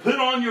 Put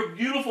on your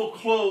beautiful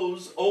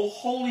clothes, O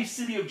holy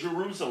city of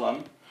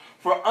Jerusalem.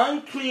 For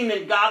unclean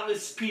and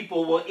godless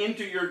people will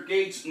enter your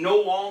gates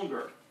no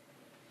longer.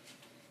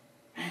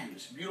 Man,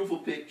 this beautiful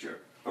picture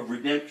of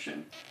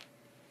redemption.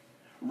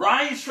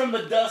 Rise from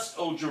the dust,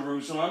 O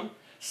Jerusalem.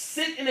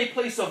 Sit in a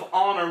place of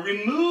honor.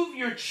 Remove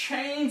your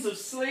chains of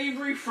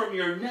slavery from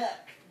your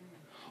neck.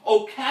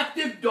 O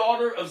captive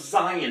daughter of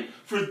Zion,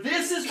 for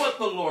this is what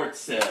the Lord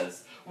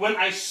says. When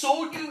I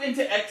sold you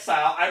into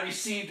exile, I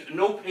received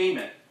no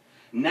payment.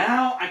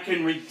 Now I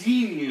can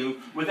redeem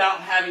you without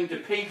having to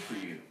pay for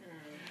you.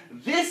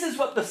 This is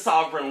what the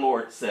sovereign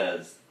Lord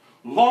says.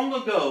 Long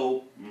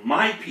ago,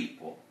 my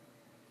people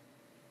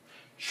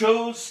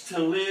chose to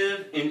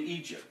live in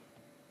Egypt.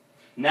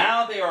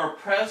 Now they are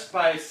oppressed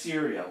by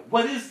Assyria.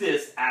 What is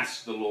this?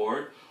 Asked the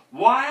Lord.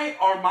 Why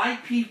are my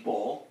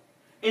people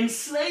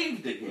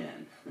enslaved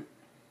again?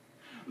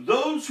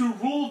 Those who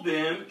ruled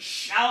them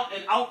shout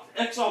in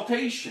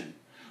exaltation.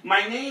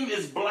 My name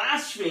is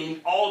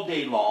blasphemed all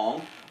day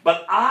long,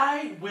 but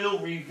I will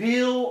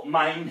reveal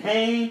my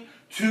name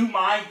to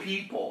my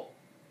people,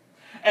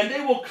 and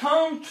they will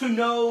come to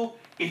know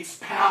its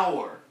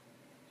power.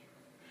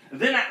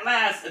 Then at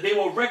last they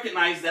will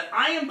recognize that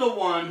I am the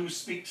one who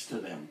speaks to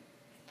them.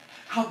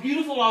 How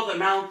beautiful are the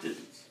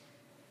mountains.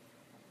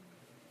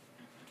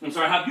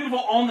 How beautiful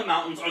on the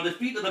mountains are the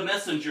feet of the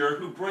messenger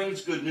who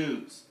brings good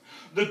news.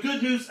 The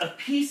good news of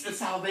peace and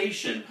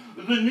salvation.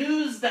 The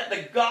news that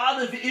the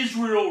God of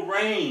Israel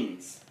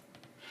reigns.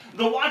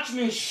 The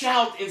watchmen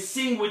shout and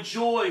sing with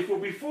joy, for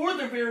before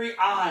their very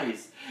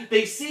eyes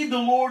they see the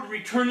Lord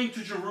returning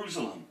to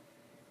Jerusalem.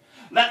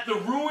 Let the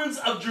ruins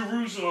of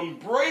Jerusalem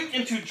break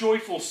into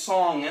joyful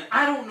song. And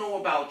I don't know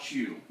about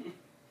you,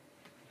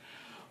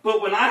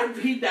 but when I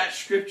read that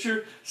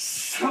scripture,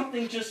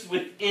 something just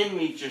within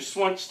me just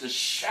wants to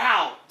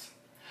shout.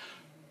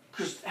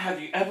 Because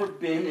have you ever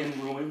been in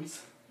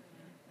ruins?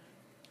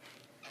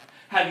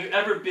 Have you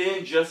ever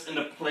been just in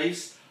a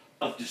place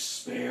of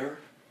despair?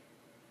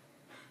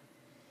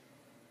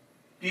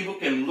 People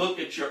can look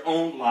at your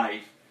own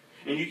life,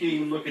 and you can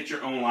even look at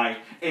your own life,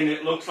 and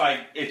it looks like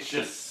it's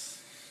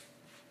just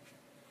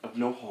of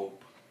no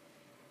hope.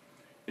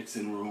 It's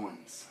in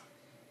ruins.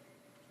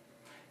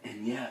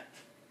 And yet,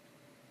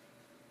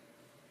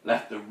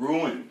 let the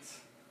ruins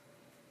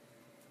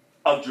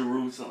of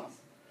Jerusalem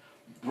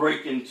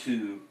break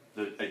into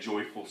a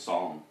joyful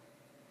song.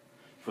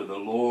 For the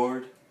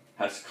Lord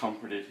has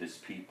comforted His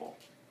people.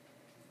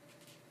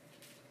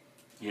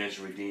 He has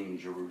redeemed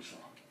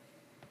Jerusalem.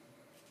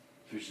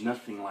 There's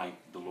nothing like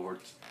the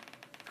Lord's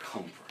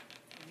comfort.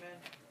 Amen.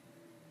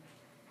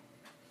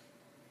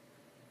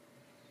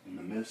 In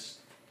the midst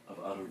of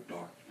utter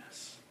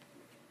darkness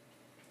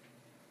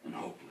and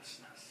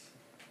hopelessness,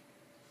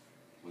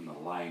 when the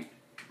light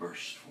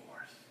bursts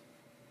forth,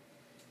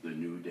 the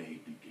new day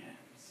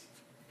begins.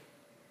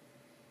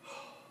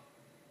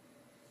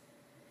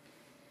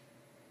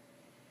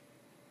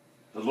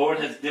 The Lord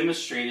has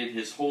demonstrated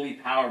his holy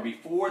power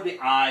before the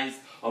eyes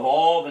of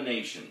all the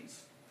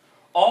nations.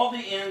 All the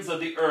ends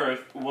of the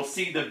earth will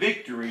see the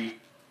victory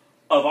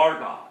of our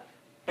God.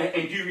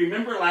 And do you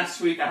remember last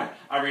week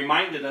I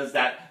reminded us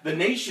that the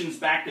nations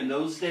back in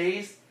those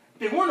days,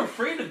 they weren't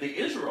afraid of the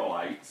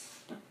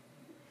Israelites.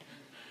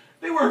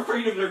 They were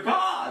afraid of their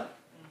God.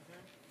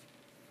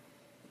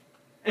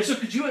 And so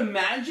could you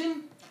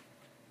imagine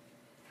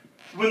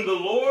when the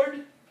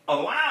Lord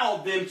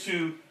allowed them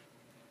to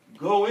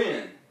go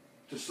in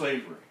to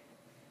slavery?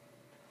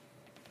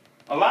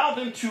 Allow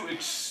them to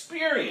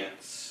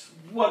experience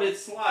what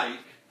it's like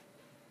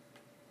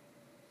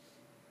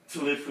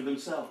to live for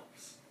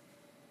themselves.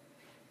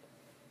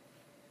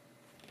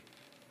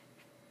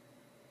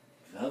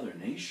 The other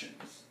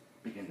nations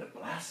begin to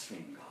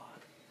blaspheme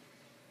God,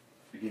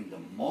 begin to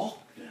mock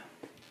them.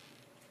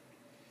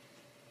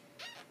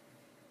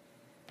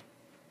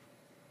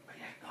 But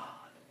yet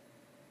God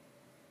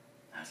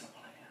has a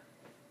plan.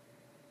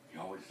 He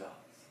always does.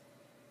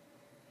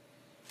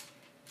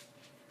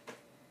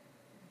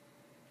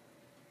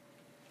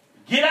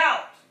 Get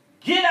out!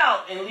 Get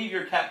out and leave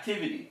your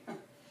captivity.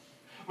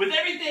 With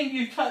everything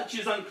you touch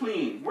is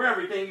unclean. Where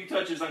everything you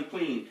touch is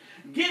unclean.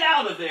 Get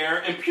out of there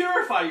and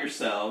purify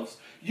yourselves,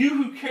 you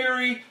who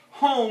carry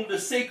home the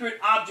sacred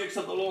objects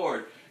of the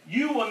Lord.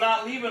 You will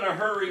not leave in a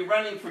hurry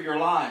running for your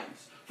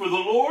lives. For the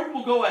Lord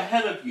will go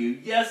ahead of you.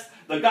 Yes,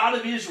 the God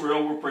of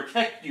Israel will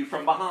protect you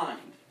from behind.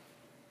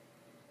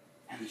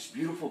 And this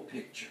beautiful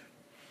picture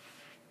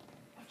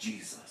of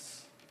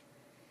Jesus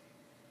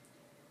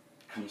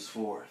comes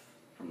forth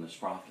from this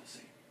prophecy.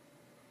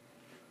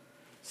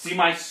 See,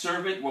 my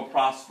servant will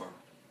prosper.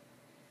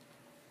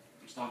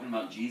 He's talking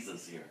about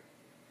Jesus here.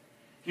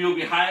 He will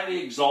be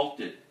highly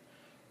exalted.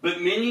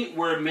 But many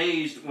were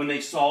amazed when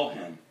they saw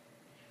him.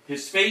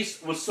 His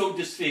face was so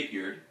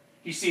disfigured,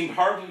 he seemed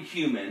hardly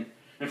human,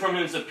 and from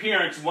his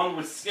appearance one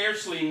would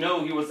scarcely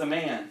know he was a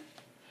man.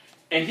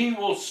 And he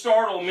will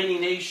startle many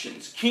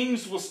nations.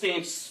 Kings will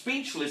stand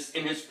speechless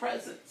in his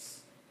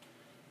presence.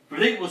 For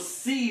they will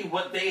see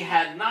what they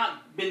had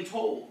not been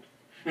told,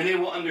 and they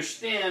will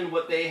understand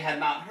what they had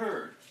not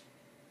heard.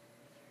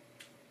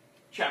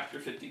 Chapter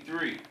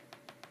 53.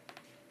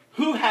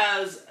 Who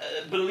has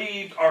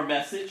believed our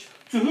message?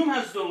 To whom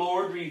has the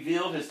Lord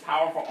revealed his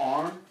powerful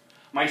arm?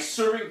 My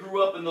servant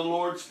grew up in the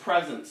Lord's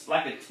presence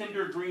like a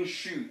tender green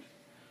shoot,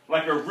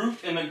 like a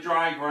root in a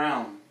dry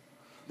ground.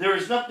 There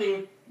is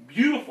nothing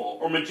beautiful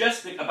or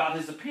majestic about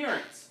his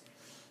appearance,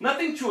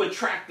 nothing to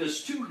attract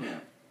us to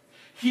him.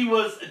 He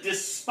was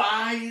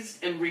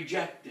despised and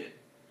rejected,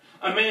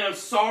 a man of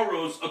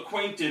sorrows,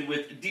 acquainted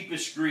with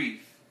deepest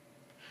grief.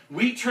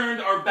 We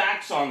turned our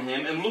backs on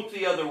him and looked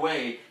the other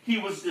way. He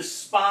was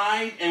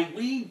despised and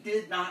we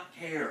did not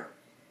care.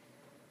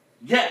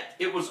 Yet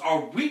it was our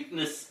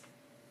weakness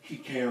he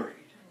carried.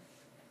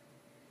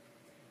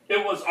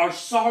 It was our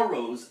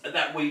sorrows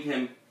that weighed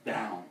him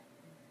down.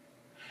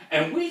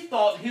 And we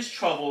thought his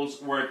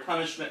troubles were a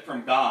punishment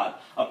from God,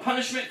 a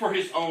punishment for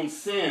his own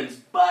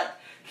sins. But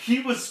he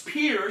was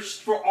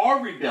pierced for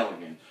our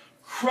rebellion,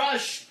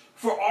 crushed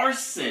for our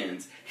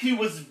sins. He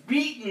was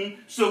beaten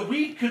so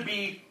we could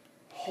be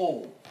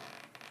whole.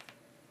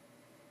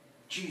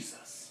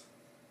 Jesus.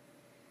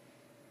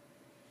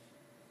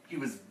 He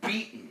was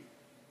beaten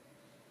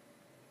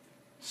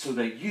so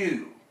that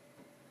you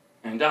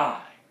and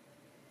I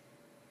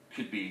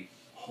could be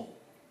whole.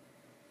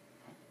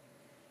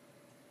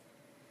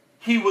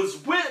 He was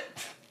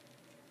whipped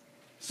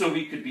so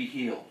we could be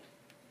healed.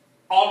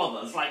 All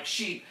of us, like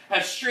sheep,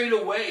 have strayed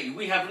away.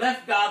 We have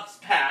left God's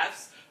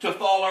paths to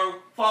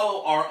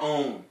follow our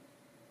own.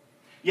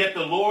 Yet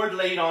the Lord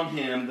laid on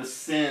him the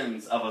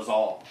sins of us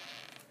all.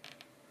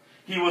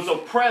 He was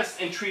oppressed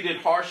and treated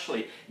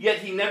harshly, yet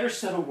he never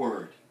said a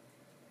word.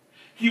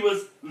 He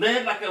was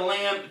led like a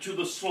lamb to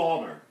the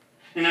slaughter,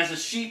 and as a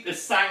sheep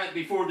is silent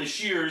before the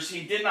shearers,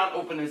 he did not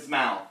open his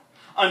mouth.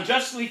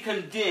 Unjustly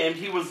condemned,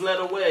 he was led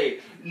away.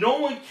 No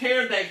one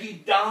cared that he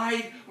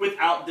died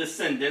without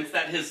descendants,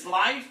 that his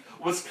life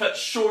was cut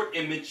short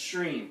in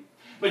midstream.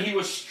 But he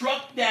was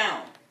struck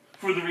down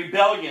for the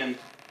rebellion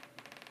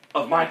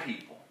of my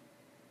people.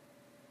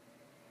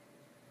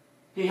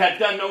 He had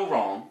done no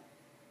wrong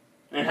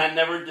and had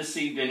never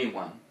deceived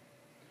anyone.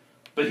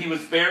 But he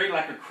was buried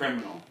like a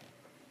criminal.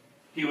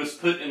 He was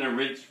put in a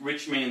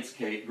rich man's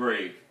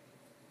grave.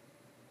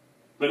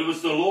 But it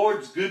was the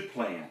Lord's good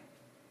plan.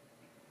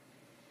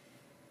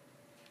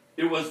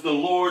 It was the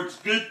Lord's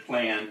good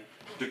plan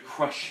to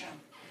crush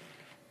him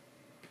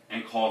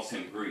and cause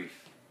him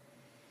grief.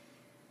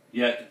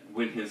 Yet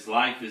when his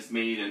life is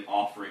made an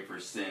offering for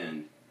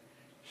sin,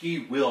 he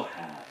will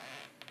have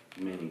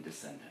many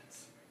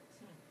descendants.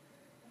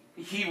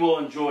 He will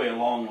enjoy a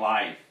long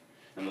life,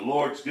 and the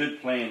Lord's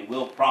good plan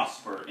will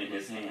prosper in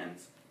his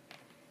hands.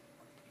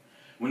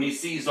 When he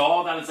sees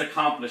all that is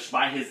accomplished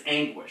by his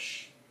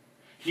anguish,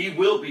 he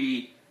will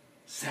be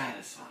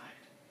satisfied.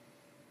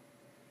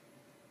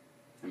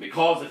 And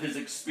because of his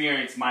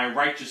experience, my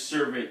righteous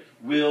servant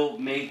will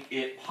make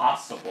it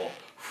possible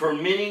for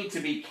many to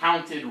be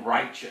counted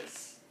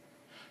righteous.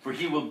 for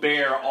he will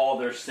bear all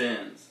their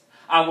sins.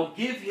 I will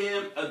give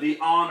him the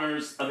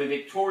honors of a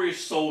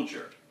victorious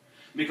soldier,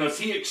 because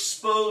he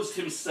exposed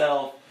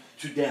himself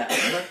to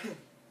death.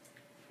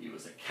 He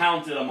was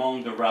accounted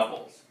among the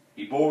rebels.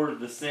 He bore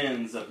the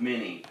sins of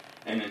many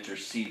and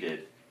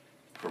interceded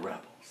for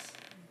rebels.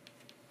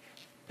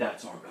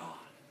 That's our God.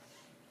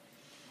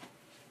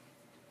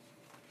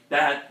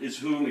 That is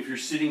whom, if you're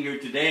sitting here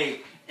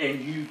today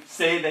and you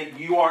say that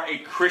you are a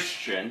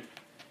Christian,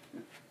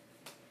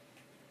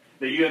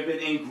 that you have been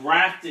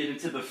engrafted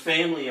into the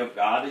family of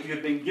God, that you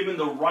have been given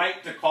the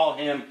right to call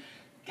him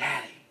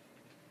Daddy.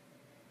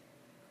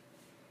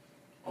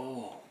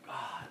 Oh,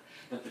 God,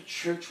 that the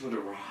church would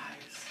arise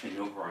and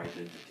know her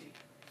identity.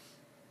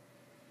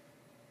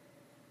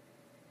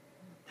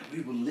 That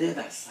we would live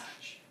as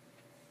such.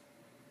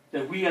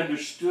 That we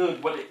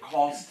understood what it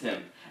cost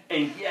him.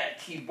 And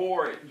yet he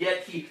bore it.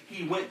 Yet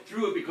he went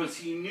through it because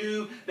he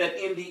knew that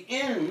in the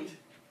end,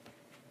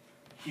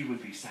 he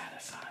would be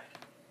satisfied.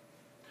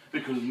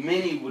 Because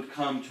many would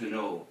come to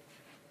know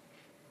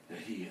that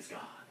he is God.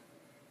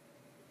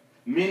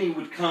 Many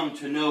would come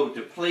to know,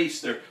 to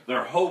place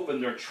their hope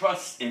and their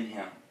trust in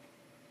him.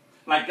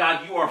 Like,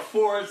 God, you are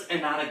for us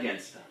and not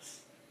against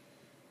us.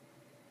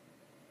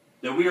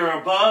 That we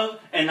are above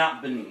and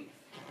not beneath.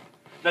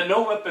 That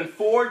no weapon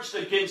forged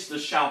against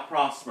us shall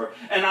prosper.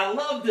 And I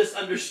love this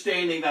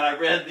understanding that I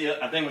read,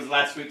 I think it was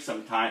last week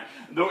sometime.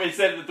 Though it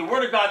said that the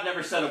Word of God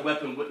never said a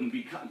weapon wouldn't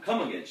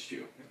come against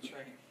you. That's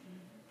right.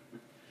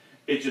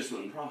 It just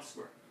wouldn't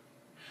prosper.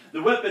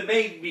 The weapon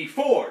may be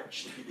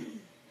forged,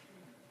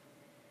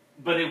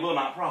 but it will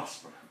not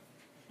prosper.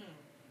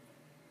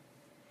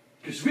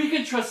 Because we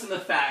can trust in the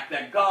fact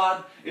that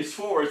God is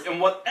for us,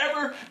 and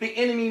whatever the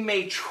enemy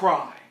may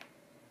try,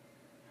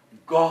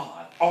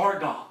 God, our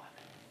God,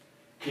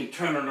 can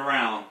turn it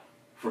around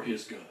for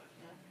his good.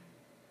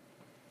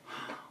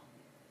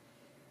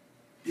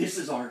 This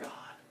is our God.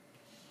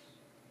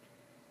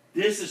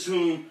 This is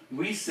whom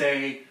we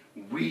say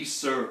we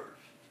serve.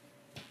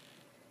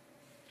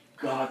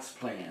 God's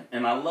plan.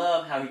 And I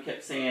love how he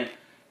kept saying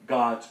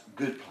God's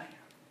good plan.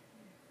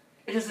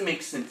 It doesn't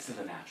make sense to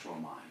the natural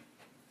mind.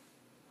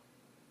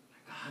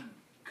 God,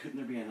 couldn't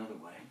there be another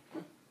way?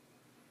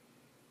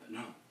 But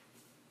no.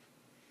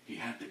 He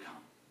had to come.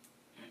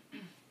 He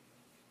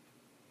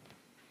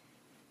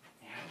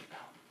had to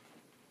come.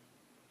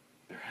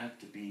 There had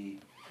to be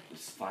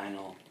this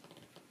final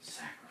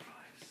sacrifice.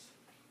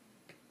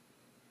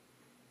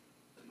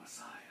 The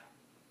Messiah.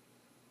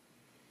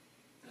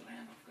 The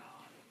Lamb of God.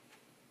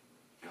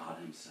 God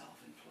himself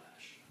in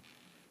flesh.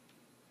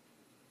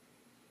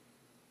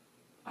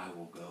 I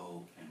will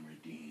go and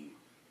redeem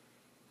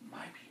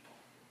my people.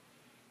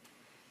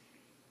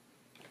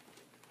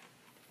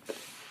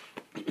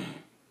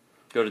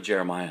 Go to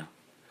Jeremiah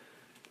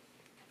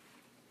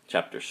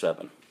chapter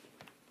 7.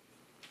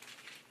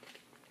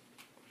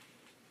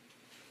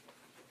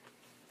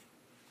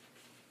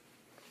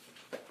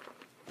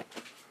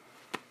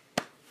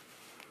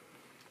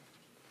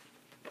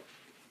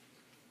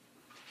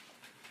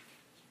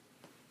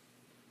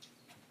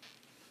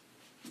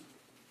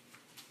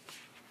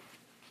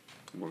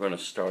 We're going to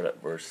start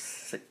at verse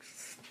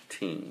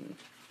 16.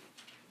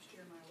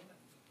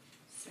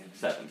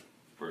 7,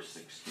 verse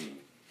 16.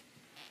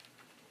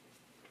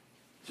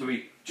 So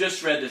we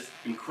just read this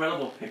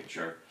incredible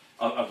picture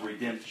of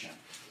redemption.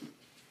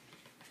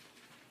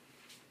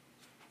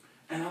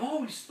 And I've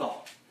always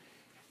thought,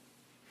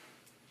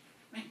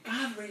 man,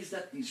 God raised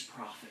up these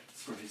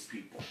prophets for his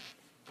people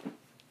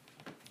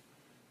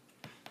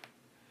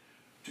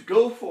to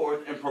go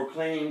forth and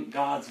proclaim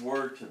God's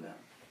word to them.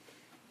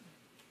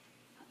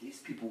 These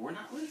people were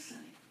not listening.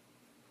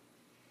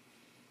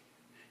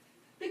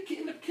 They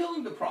ended up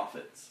killing the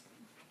prophets.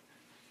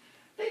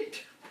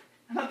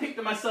 And I think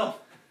to myself,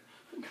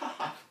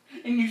 God,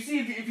 and you see,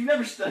 if you've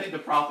never studied the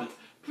prophets,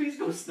 please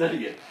go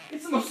study it.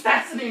 It's the most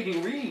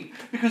fascinating read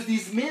because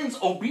these men's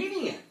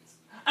obedience.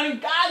 I mean,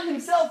 God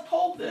himself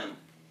told them,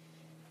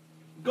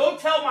 go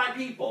tell my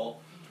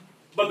people,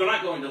 but they're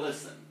not going to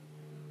listen.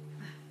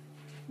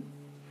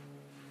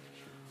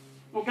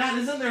 Well, God,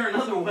 isn't there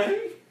another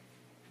way?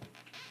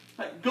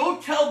 Like, go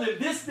tell them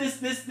this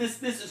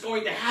is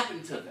going to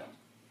happen to them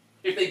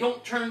if they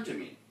don't turn to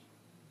me.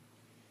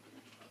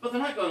 But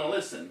they're not going to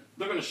listen.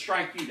 They're going to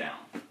strike you down.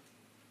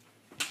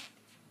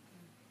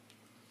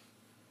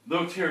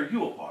 They'll tear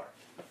you apart.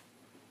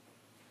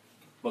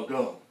 But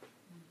go.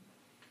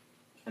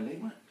 And they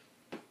went.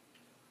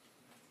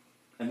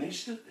 And they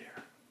stood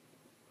there.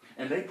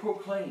 And they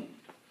proclaimed,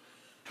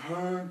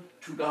 turn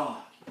to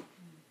God.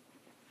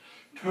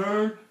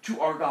 Turn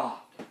to our God.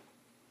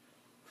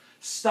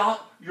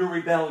 Stop your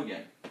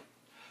rebellion.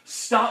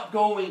 Stop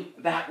going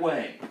that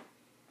way.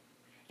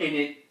 And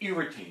it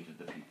irritated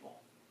the people.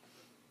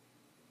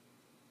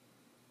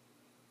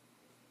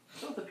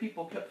 So the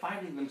people kept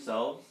finding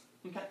themselves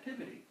in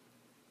captivity.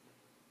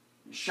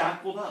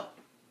 Shackled up.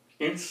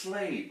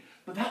 Enslaved.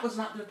 But that was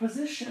not their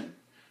position.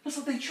 That's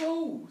what they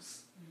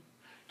chose.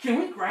 Can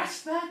we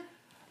grasp that?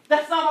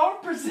 That's not our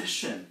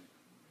position.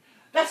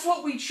 That's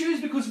what we choose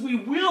because we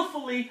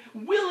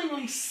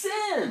willingly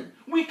sin.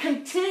 We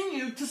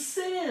continue to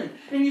sin.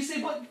 And you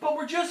say, but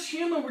we're just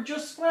human, we're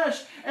just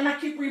flesh. And I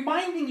keep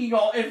reminding you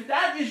all, if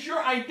that is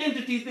your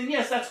identity, then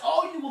yes, that's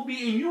all you will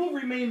be, and you will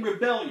remain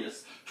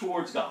rebellious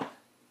towards God.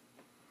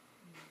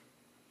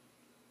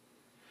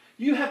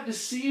 You have to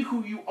see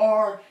who you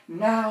are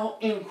now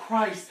in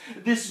Christ,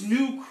 this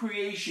new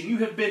creation. You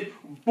have been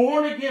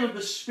born again of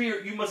the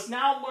Spirit. You must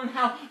now learn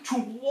how to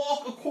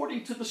walk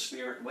according to the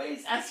Spirit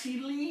ways as He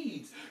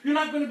leads. You're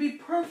not going to be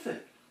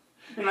perfect.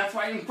 And that's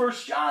why in 1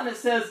 John it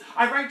says,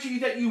 I write to you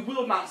that you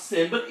will not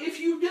sin. But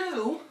if you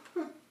do,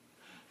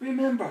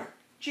 remember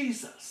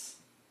Jesus.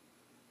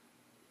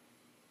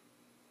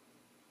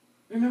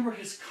 Remember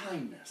His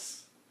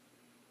kindness.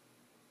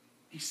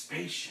 He's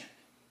patient.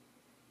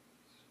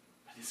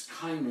 His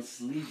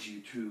kindness leads you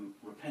to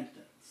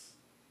repentance.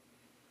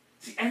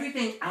 See,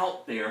 everything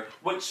out there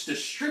wants to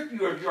strip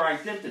you of your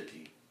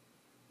identity,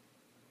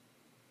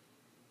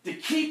 to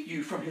keep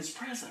you from His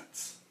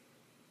presence,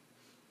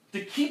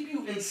 to keep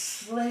you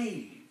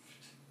enslaved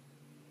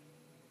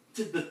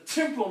to the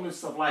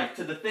temporalness of life,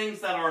 to the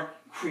things that are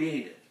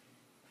created,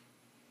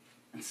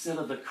 instead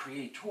of the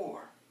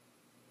Creator.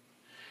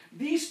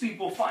 These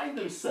people find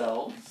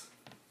themselves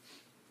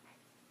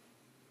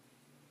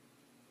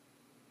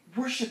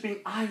worshiping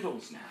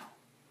idols now.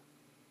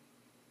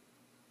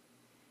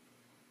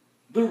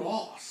 They're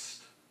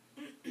lost,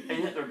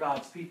 and yet they're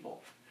God's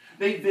people.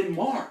 They've been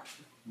marked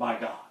by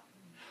God.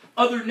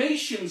 Other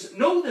nations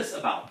know this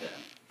about them,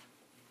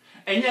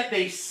 and yet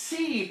they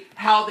see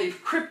how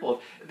they've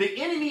crippled. The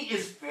enemy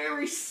is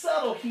very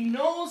subtle. He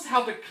knows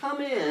how to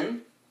come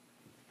in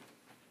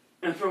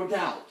and throw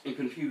doubt and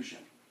confusion.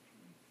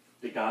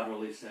 Did God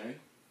really say?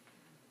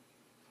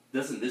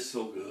 Doesn't this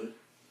feel good?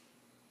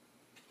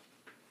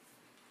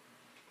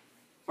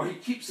 Or he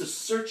keeps us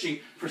searching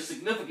for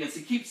significance.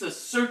 He keeps us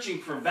searching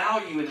for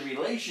value in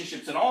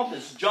relationships and all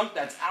this junk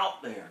that's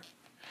out there.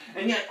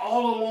 And yet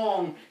all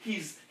along,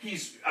 he's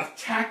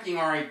attacking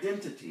our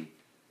identity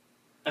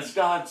as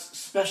God's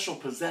special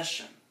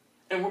possession.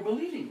 And we're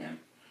believing him.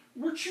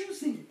 We're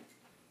choosing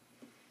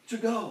to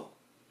go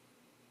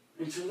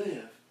and to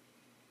live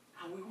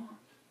how we want.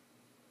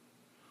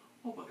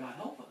 Oh, but God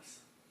help us.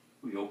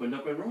 We opened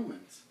up in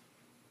Romans.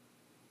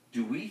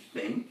 Do we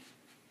think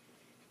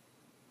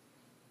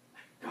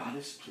God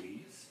is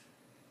pleased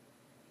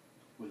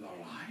with our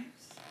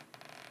lives?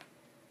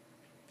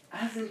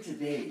 As in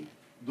today,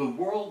 the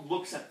world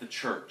looks at the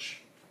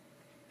church.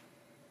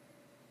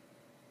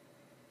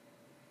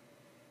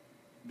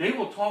 They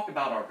will talk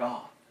about our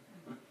God.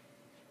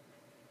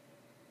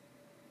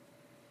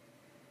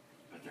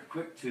 But they're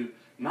quick to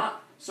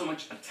not so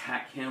much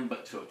attack him,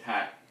 but to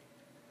attack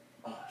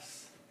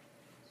us,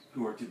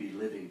 who are to be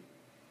living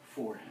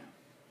for him.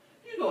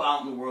 You go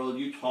out in the world,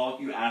 you talk,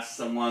 you ask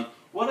someone,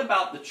 what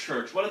about the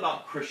church? What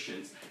about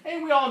Christians?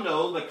 And we all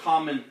know the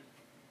common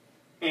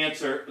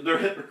answer, they're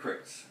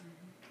hypocrites.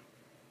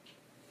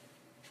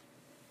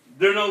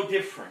 They're no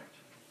different.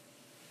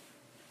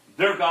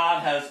 Their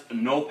God has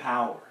no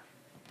power.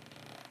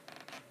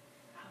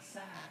 How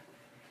sad.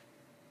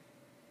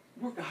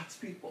 We're God's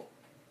people.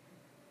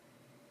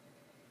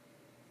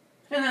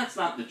 And that's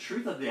not the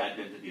truth of the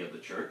identity of the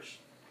church.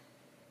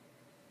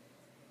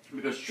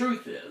 Because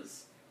truth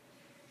is,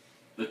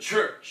 the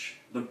church,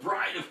 the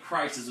bride of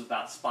Christ, is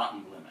without spot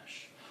and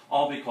blemish.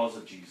 All because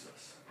of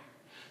Jesus.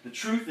 The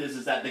truth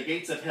is that the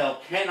gates of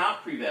hell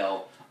cannot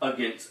prevail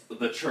against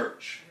the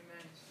church.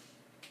 Amen.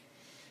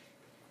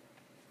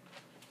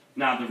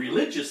 Now, the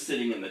religious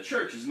sitting in the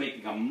church is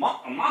making a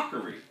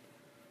mockery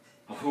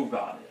of who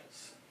God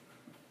is.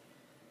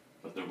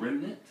 But the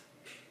remnant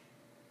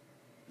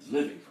is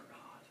living for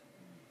God.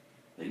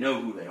 They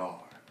know who they are.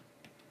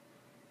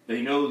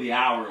 They know the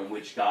hour in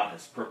which God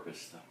has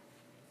purposed them.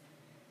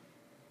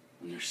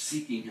 And they're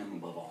seeking him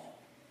above all.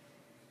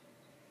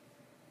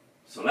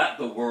 So let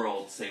the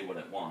world say what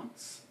it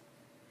wants.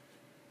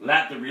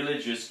 Let the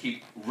religious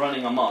keep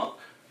running amok.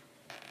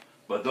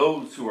 But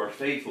those who are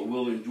faithful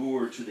will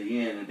endure to the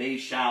end, and they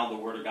shall, the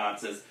word of God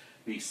says,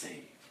 be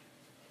saved.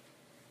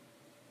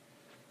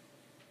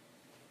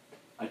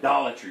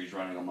 Idolatry is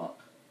running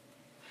amok.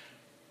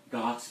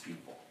 God's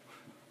people.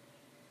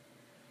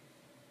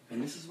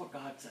 And this is what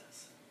God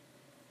says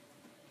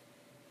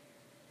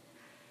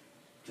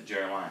to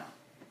Jeremiah.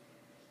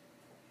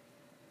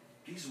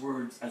 These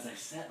words, as I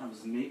sat and I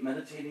was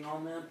meditating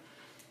on them,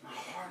 my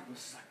heart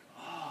was like,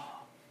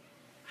 oh,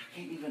 I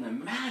can't even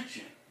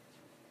imagine.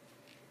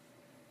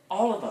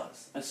 All of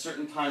us, at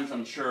certain times,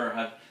 I'm sure,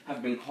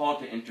 have been called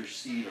to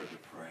intercede or to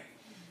pray.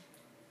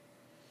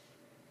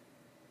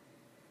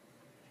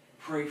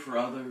 Pray for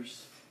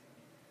others.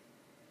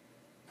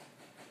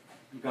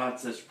 And God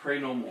says, pray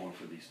no more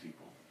for these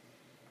people.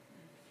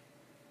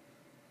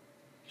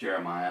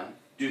 Jeremiah,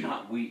 do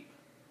not weep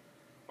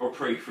or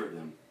pray for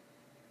them.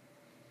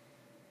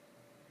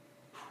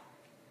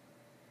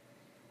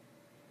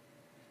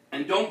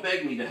 And don't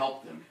beg me to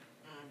help them,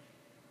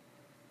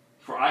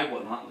 for I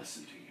will not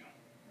listen to you.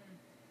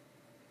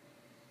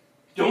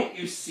 Don't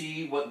you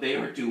see what they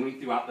are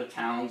doing throughout the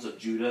towns of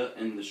Judah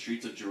and the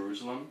streets of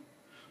Jerusalem?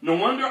 No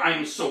wonder I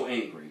am so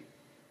angry.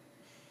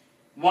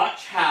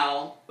 Watch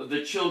how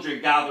the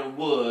children gather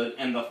wood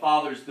and the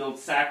fathers build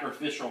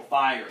sacrificial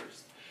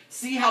fires.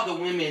 See how the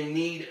women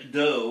knead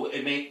dough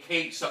and make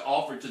cakes to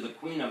offer to the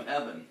Queen of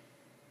Heaven.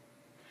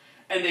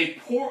 And they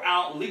pour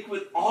out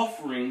liquid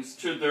offerings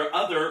to their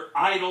other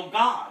idol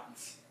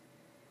gods.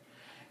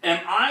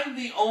 Am I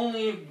the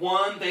only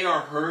one they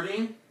are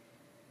hurting?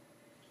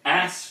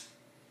 Ask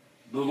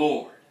the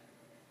Lord.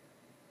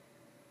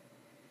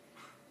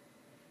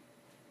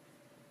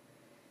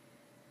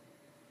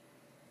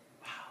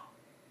 Wow.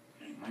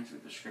 It reminds me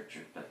of the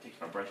scripture that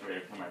takes my breath away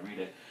every time I read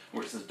it,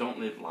 where it says, don't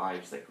live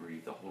lives that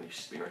grieve the Holy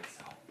Spirit.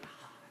 So,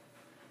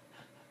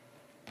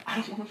 I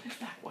don't want to live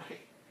that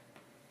way.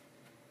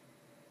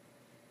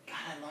 God,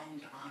 I long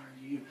to honor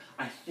you.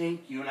 I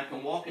thank you, and I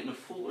can walk in the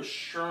full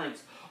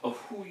assurance of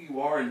who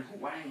you are and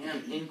who I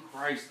am in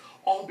Christ,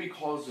 all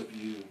because of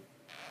you.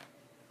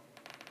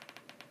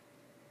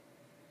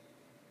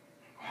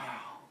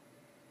 Wow.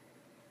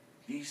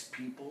 These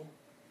people,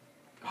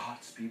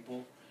 God's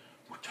people,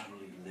 were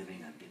totally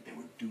living on it. They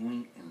were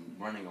doing and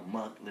running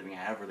amok, living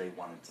however they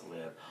wanted to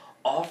live,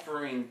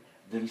 offering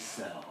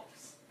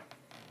themselves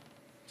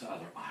to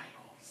other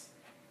idols.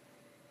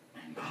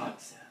 And God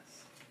says,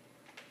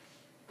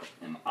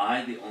 am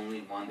I the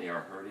only one they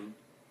are hurting?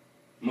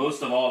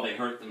 Most of all, they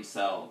hurt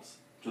themselves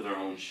to their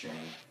own shame.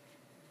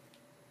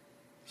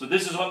 So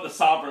this is what the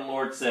sovereign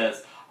Lord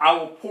says. I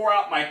will pour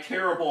out my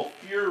terrible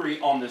fury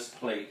on this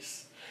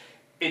place.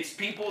 Its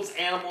peoples,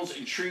 animals,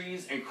 and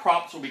trees and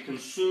crops will be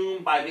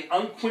consumed by the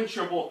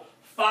unquenchable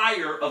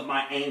fire of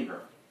my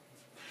anger.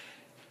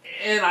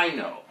 And I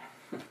know.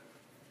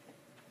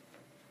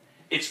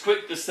 It's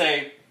quick to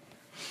say,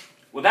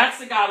 well, that's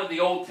the God of the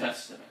Old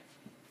Testament.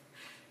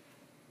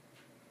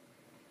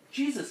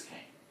 Jesus came.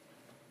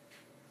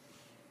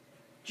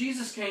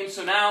 Jesus came,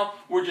 so now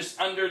we're just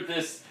under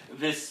this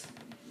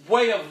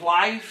way of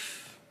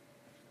life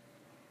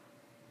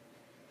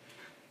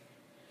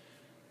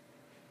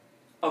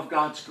of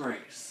God's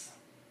grace.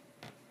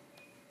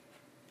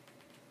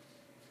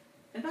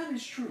 And that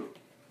is true.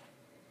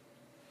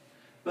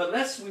 But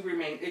lest we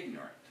remain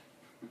ignorant,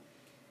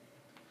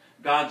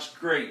 God's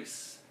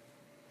grace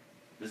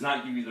does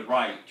not give you the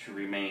right to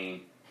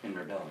remain in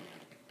rebellion.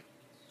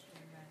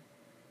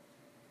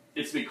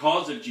 It's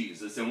because of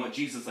Jesus and what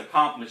Jesus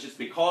accomplished. It's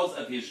because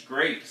of his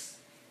grace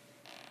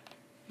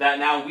that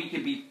now we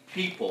can be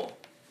people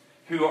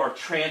who are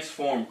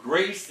transformed.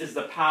 Grace is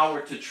the power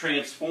to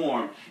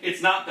transform.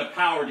 It's not the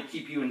power to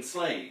keep you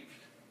enslaved.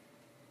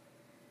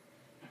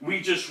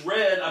 We just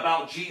read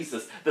about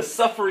Jesus, the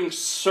suffering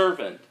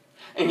servant.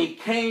 And he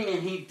came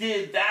and he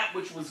did that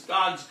which was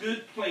God's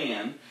good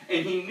plan.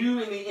 And he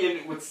knew in the end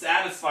it would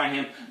satisfy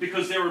him,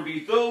 because there would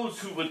be those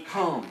who would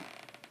come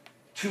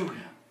to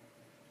him.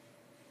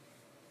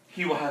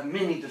 He will have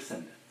many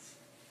descendants.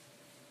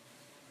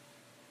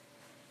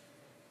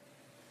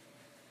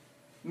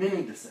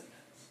 Many descendants.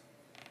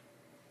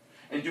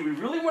 And do we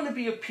really want to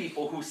be a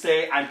people who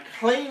say, I'm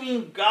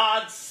claiming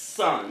God's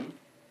Son,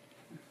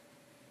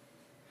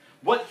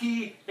 what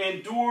he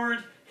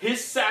endured,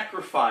 his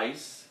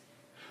sacrifice,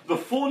 the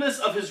fullness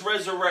of his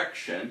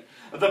resurrection,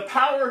 the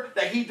power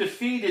that he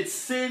defeated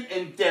sin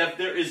and death,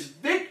 there is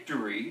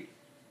victory.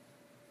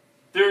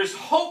 There is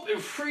hope and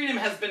freedom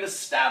has been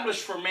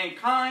established for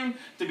mankind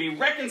to be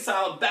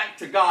reconciled back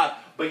to God,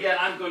 but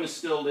yet I'm going to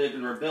still live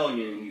in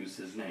rebellion and use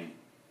his name.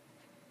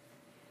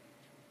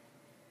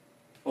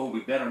 Oh,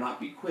 we better not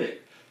be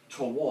quick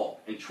to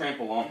walk and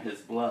trample on his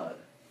blood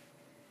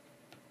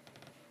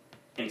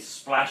and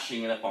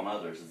splashing it up on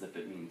others as if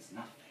it means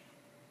nothing.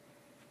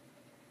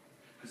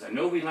 Because I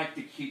know we like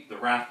to keep the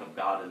wrath of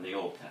God in the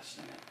Old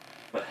Testament,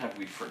 but have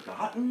we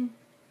forgotten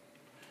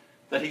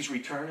that he's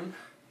returning?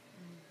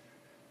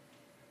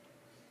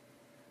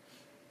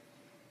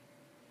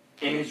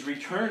 And he's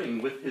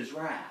returning with his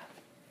wrath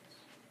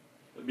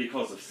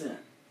because of sin.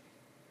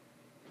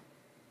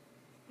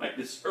 Like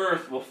this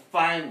earth will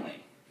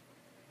finally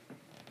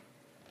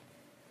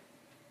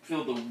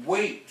feel the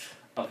weight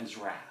of his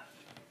wrath.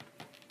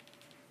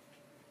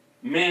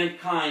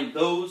 Mankind,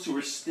 those who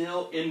are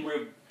still in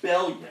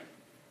rebellion,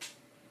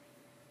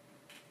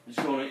 is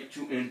going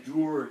to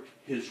endure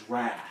his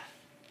wrath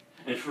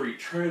and for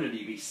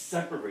eternity be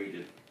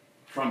separated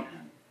from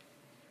him.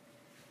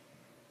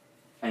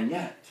 And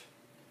yet,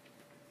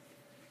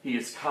 he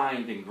is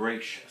kind and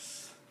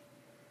gracious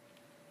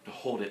to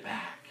hold it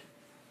back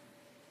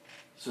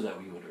so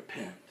that we would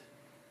repent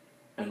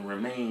and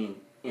remain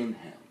in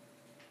him.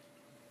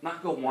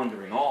 Not go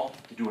wandering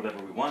off to do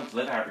whatever we want, to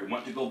live however we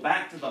want, to go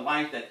back to the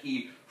life that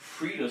he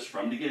freed us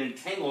from, to get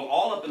entangled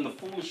all up in the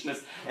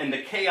foolishness and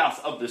the chaos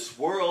of this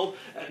world,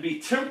 and be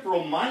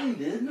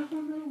temporal-minded.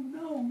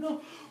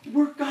 No.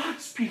 We're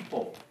God's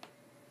people.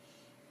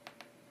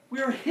 We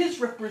are his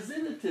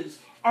representatives.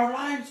 Our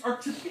lives are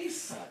to be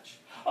such.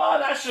 Oh,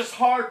 that's just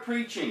hard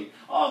preaching.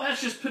 Oh,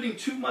 that's just putting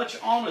too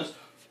much on us.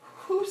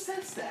 Who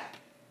says that?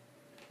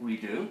 We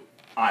do.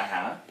 I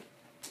have.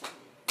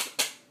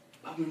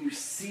 when you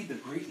see the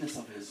greatness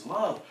of his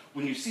love,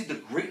 when you see the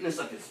greatness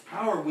of his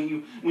power, when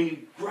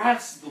you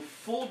grasp the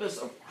fullness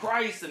of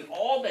Christ and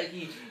all that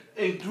he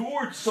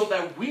endured so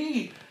that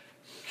we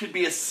could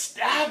be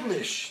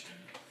established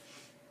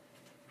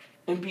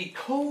and be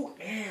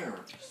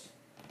co-heirs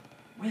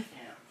with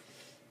him.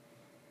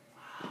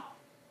 Wow.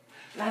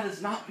 That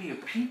is not be a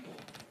people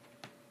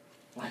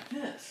like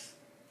this.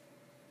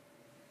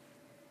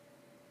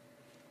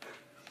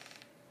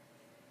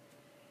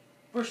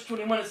 Verse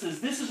 21, it says,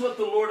 "This is what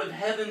the Lord of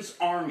heaven's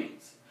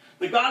armies,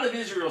 the God of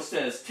Israel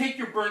says, take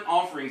your burnt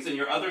offerings and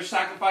your other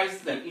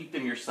sacrifices and eat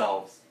them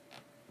yourselves.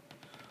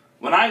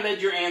 When I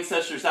led your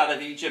ancestors out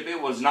of Egypt, it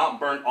was not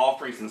burnt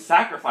offerings and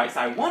sacrifice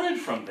I wanted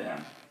from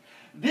them.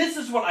 This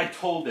is what I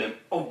told them,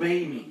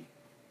 obey me,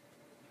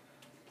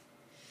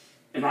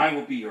 and I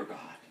will be your God,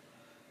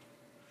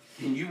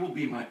 and you will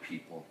be my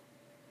people.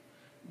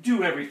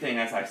 Do everything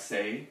as I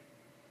say,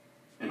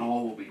 and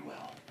all will be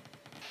well.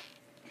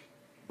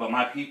 But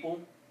my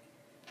people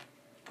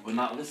would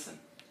not listen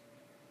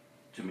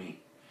to me.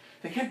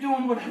 They kept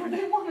doing whatever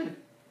they wanted,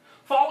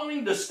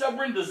 following the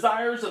stubborn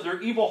desires of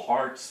their evil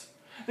hearts.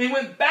 They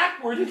went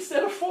backward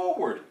instead of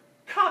forward.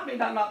 God may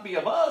not be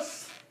of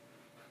us.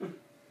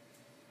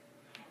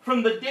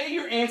 From the day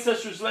your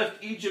ancestors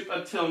left Egypt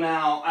until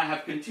now, I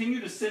have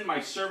continued to send my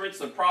servants,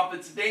 the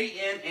prophets, day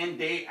in and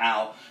day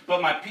out.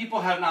 But my people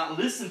have not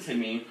listened to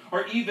me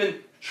or even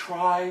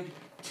tried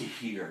to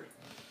hear.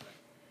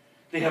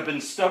 They have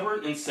been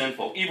stubborn and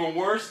sinful, even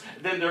worse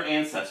than their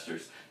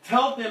ancestors.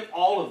 Tell them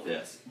all of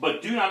this,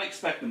 but do not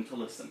expect them to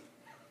listen.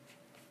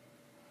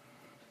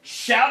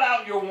 Shout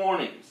out your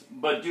warnings,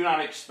 but do not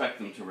expect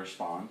them to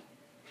respond.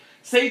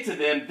 Say to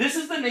them, this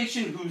is the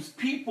nation whose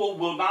people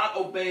will not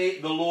obey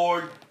the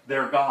Lord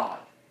their God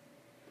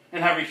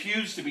and have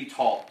refused to be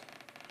taught.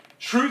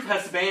 Truth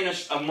has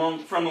vanished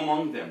from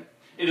among them.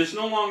 It is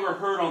no longer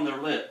heard on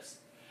their lips.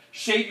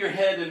 Shave your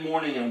head in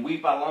mourning and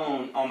weep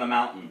alone on the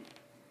mountain.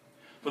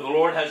 For the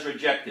Lord has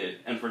rejected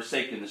and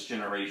forsaken this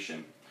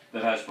generation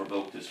that has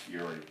provoked his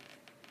fury."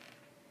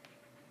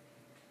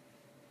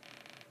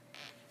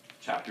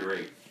 Chapter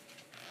 8.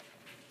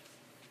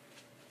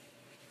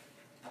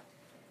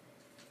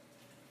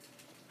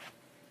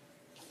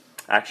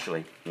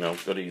 Actually, no,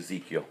 go to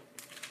Ezekiel,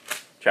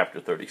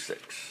 chapter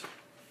 36.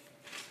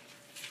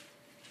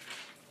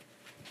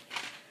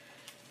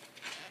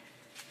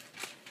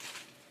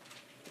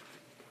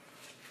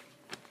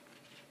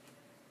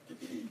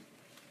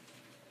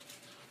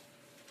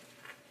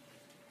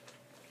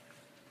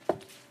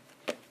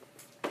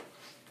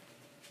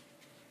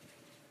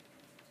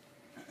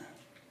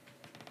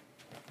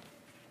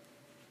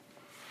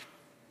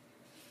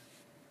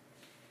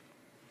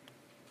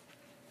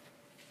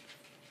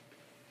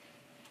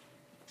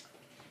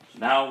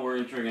 Now we're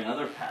entering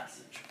another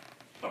passage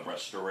of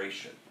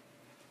restoration,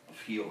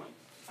 of healing.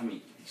 I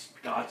mean,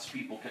 God's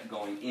people kept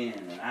going in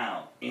and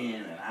out, in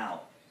and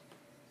out.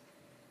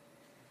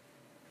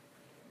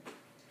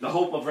 The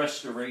hope of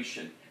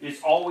restoration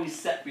is always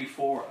set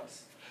before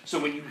us. So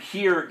when you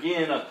hear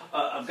again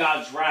of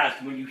God's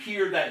wrath, when you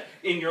hear that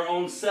in your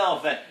own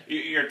self, that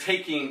you're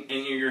taking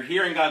and you're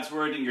hearing God's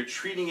word and you're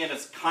treating it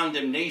as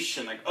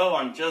condemnation, like, oh,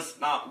 I'm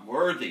just not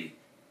worthy.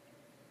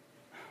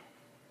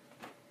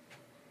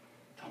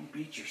 Don't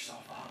beat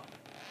yourself up.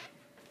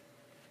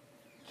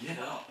 Get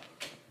up.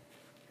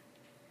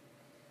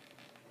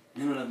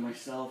 In and of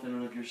myself, in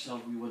and of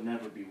yourself, we would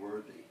never be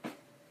worthy.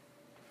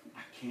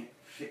 I can't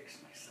fix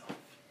myself.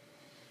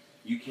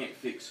 You can't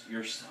fix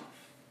yourself.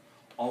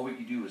 All we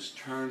can do is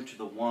turn to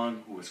the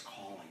one who is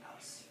calling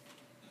us.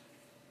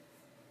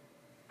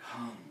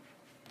 Come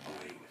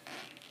away with me.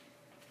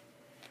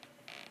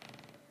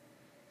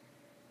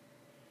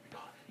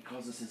 He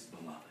calls us his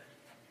beloved.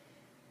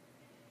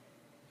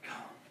 Come.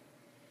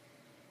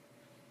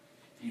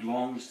 He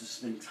longs to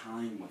spend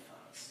time with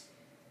us.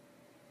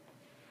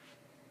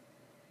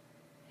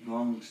 He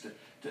longs to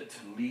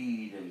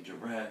lead and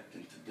direct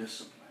and to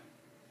discipline.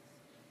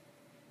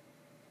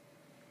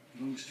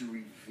 He longs to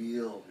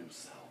reveal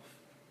himself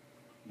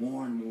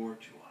more and more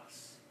to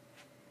us.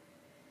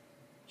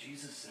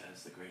 Jesus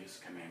says the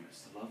greatest commandment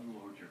is to love the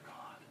Lord your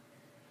God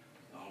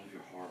with all of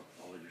your heart,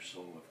 with all of your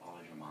soul, with all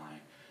of your mind,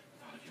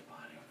 with all of your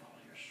body, with all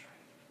of your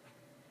strength.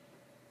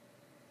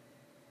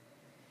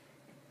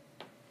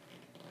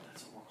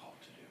 That's what we're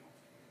called to do.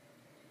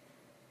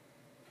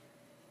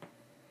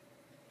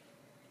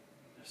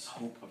 There's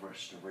hope of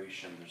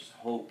restoration. There's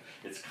hope.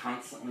 It's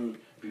constantly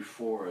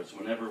before us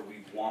whenever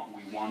we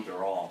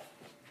wander off.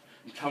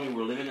 I'm telling you,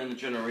 we're living in a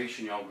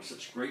generation, y'all, where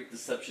such great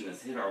deception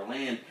has hit our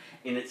land,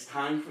 and it's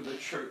time for the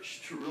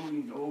church to really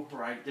know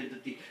her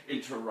identity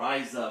and to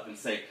rise up and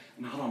say,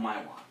 not on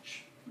my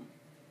watch.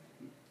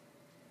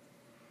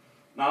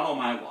 Not on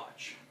my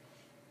watch.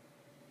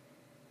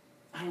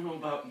 I don't know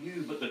about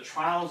you, but the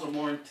trials are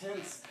more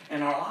intense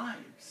in our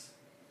lives.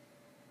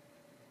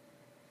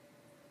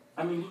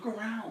 I mean, look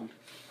around.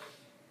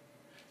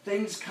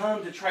 things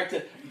come to try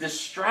to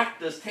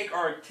distract us, take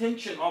our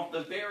attention off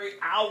the very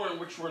hour in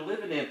which we're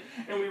living in.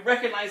 And we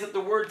recognize that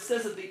the word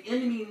says that the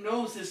enemy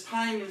knows his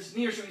time is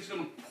near, so he's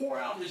going to pour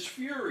out his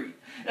fury.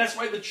 That's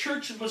why the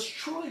church must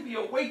truly be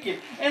awakened.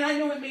 And I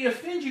know it may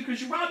offend you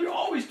because, Rob, you're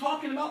always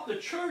talking about the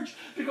church,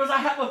 because I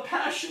have a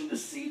passion to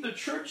see the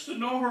church to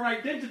know her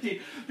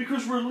identity,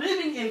 because we're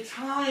living in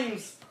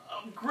times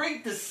of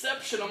great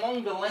deception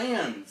among the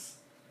lands.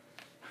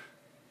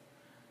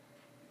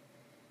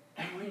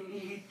 And we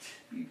need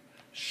to be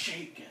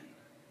shaken.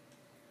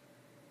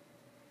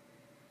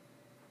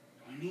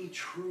 We need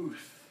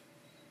truth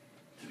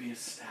to be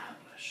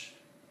established.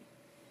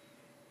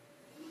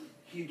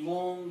 He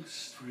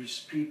longs for his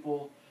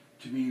people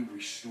to be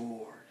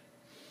restored,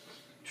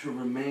 to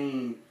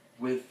remain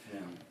with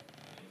him.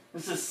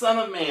 This is Son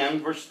of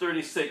Man, verse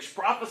 36,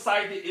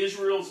 prophesy to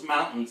Israel's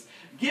mountains.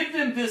 Give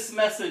them this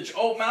message,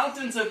 O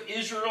mountains of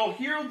Israel,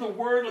 hear the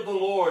word of the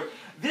Lord.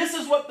 This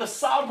is what the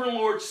sovereign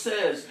Lord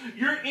says.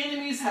 Your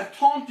enemies have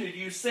taunted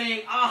you,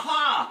 saying,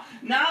 aha,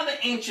 now the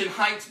ancient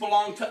heights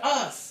belong to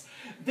us.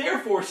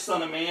 Therefore,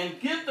 Son of Man,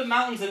 give the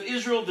mountains of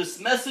Israel this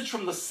message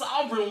from the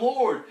sovereign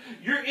Lord.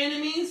 Your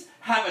enemies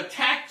have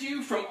attacked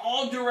you from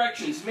all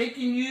directions,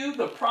 making you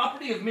the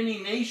property of many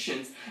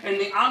nations and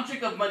the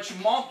object of much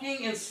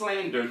mocking and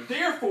slander.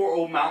 Therefore,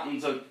 O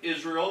mountains of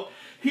Israel,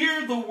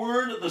 hear the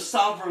word of the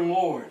sovereign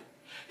Lord.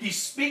 He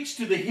speaks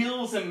to the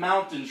hills and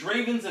mountains,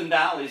 ravens and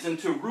valleys, and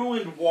to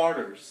ruined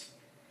waters,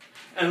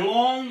 and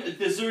long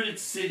deserted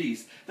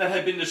cities that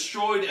have been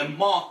destroyed and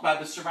mocked by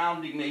the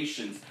surrounding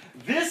nations.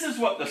 This is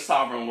what the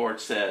sovereign Lord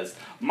says.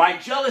 My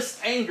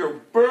jealous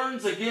anger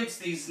burns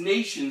against these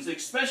nations,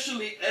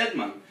 especially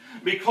Edom,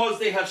 because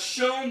they have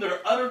shown their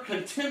utter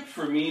contempt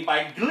for me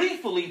by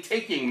gleefully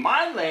taking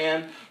my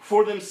land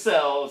for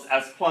themselves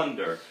as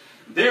plunder.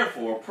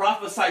 Therefore,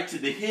 prophesy to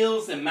the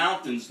hills and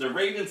mountains, the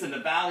ravens and the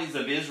valleys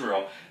of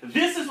Israel.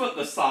 This is what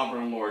the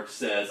sovereign Lord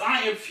says.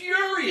 I am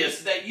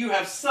furious that you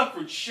have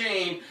suffered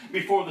shame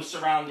before the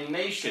surrounding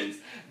nations.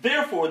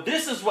 Therefore,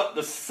 this is what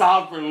the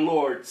sovereign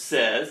Lord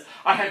says.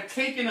 I have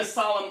taken a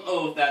solemn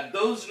oath that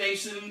those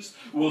nations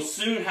will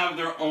soon have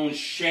their own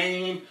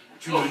shame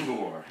to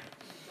endure.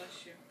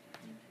 Bless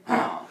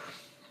you.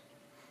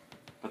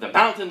 But the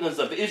mountains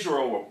of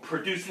Israel will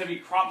produce heavy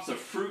crops of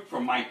fruit for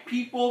my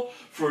people,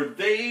 for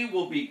they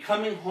will be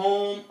coming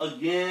home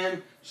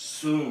again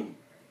soon.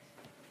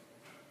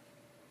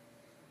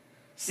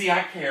 See,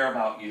 I care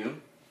about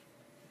you.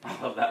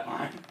 I love that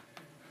line.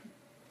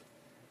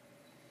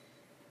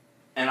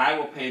 And I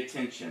will pay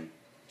attention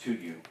to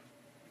you.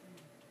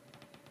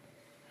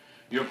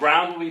 Your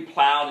ground will be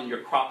plowed and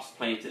your crops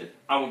planted.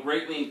 I will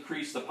greatly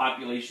increase the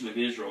population of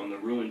Israel, and the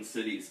ruined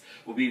cities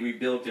will be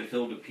rebuilt and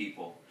filled with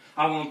people.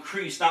 I will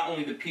increase not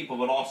only the people,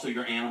 but also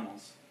your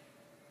animals.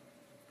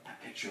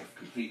 That picture of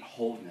complete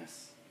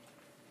wholeness.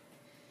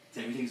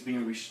 Everything's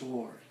being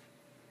restored.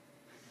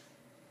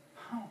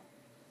 How?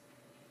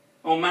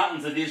 O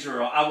mountains of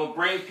Israel, I will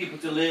bring people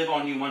to live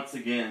on you once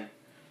again.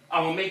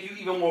 I will make you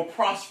even more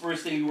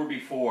prosperous than you were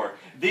before.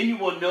 Then you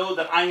will know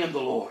that I am the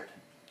Lord.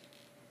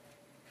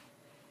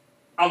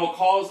 I will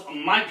cause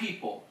my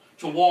people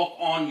to walk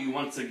on you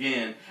once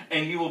again,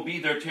 and you will be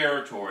their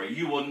territory.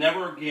 You will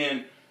never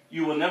again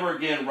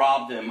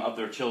rob them of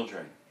their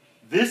children.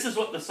 This is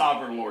what the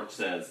sovereign Lord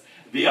says.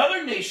 The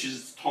other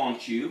nations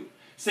taunt you,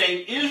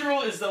 saying,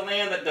 Israel is the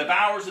land that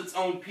devours its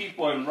own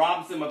people and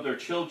robs them of their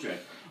children.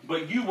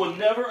 But you will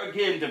never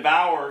again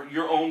devour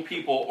your own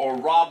people or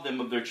rob them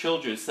of their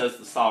children, says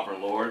the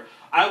sovereign Lord.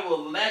 I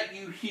will let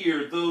you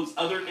hear those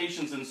other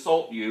nations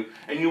insult you,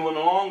 and you will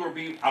no longer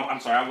be,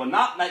 I will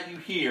not let you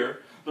hear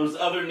those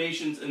other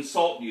nations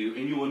insult you,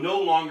 and you will no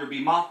longer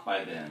be mocked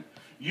by them.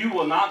 You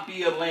will not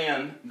be a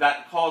land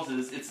that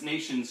causes its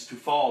nations to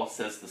fall,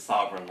 says the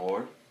sovereign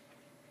Lord.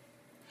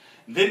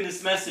 Then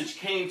this message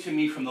came to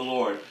me from the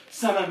Lord.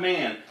 Son of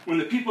man, when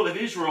the people of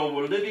Israel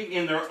were living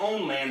in their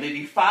own land, they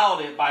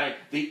defiled it by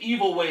the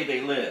evil way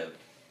they lived.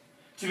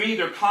 To me,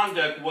 their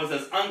conduct was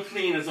as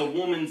unclean as a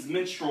woman's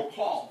menstrual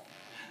cloth.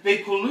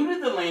 They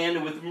polluted the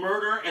land with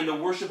murder and the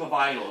worship of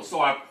idols.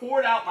 So I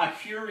poured out my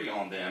fury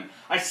on them.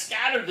 I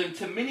scattered them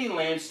to many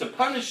lands to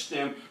punish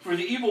them for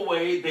the evil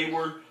way they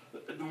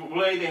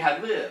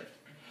had lived.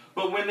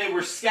 But when they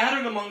were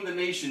scattered among the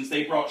nations,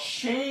 they brought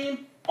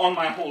shame on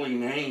my holy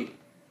name.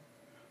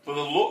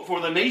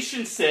 For the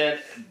nation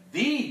said,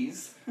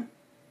 these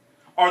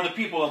are the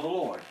people of the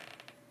Lord.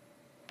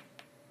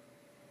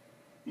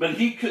 But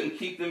he couldn't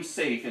keep them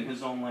safe in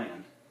his own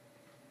land.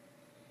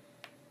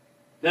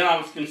 Then I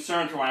was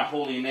concerned for my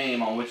holy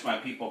name, on which my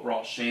people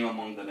brought shame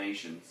among the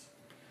nations.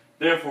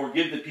 Therefore,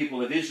 give the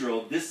people of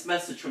Israel this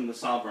message from the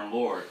sovereign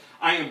Lord.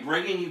 I am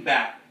bringing you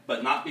back,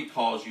 but not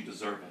because you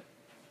deserve it.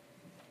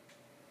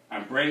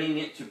 I'm bringing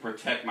it to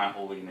protect my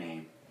holy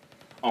name,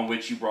 on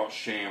which you brought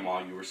shame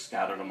while you were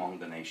scattered among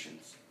the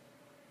nations.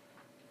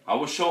 I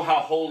will show how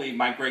holy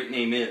my great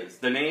name is,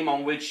 the name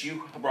on which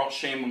you brought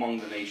shame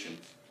among the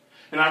nations.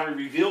 And I will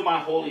reveal my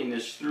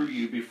holiness through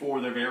you before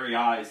their very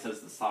eyes,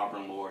 says the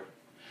sovereign Lord.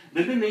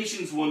 Then the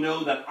nations will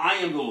know that I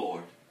am the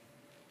Lord,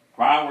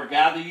 For I will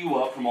gather you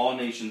up from all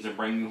nations and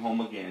bring you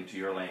home again to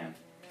your land.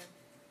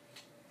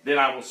 Then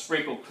I will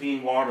sprinkle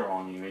clean water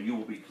on you, and you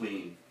will be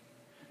clean.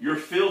 Your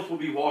filth will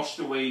be washed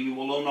away, and you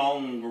will no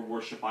longer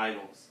worship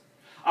idols.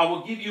 I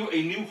will give you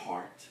a new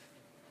heart,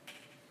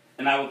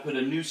 and I will put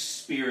a new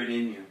spirit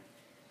in you.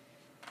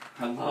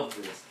 I love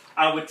this.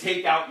 I would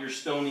take out your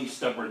stony,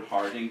 stubborn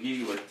heart and give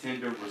you a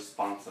tender,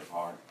 responsive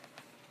heart.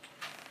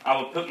 I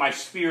will put my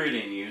spirit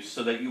in you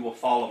so that you will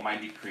follow my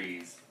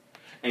decrees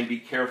and be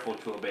careful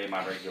to obey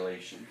my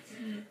regulations.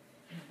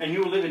 And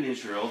you will live in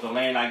Israel, the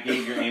land I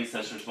gave your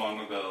ancestors long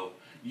ago.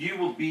 You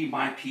will be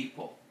my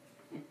people,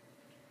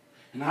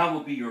 and I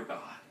will be your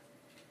God.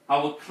 I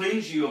will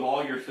cleanse you of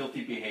all your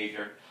filthy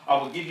behavior. I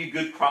will give you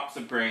good crops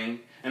of grain,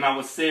 and I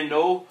will send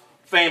no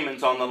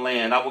famines on the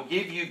land. I will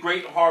give you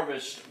great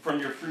harvest from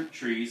your fruit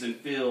trees and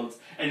fields,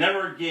 and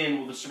never again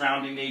will the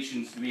surrounding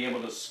nations be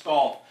able to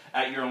scoff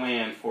at your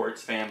land for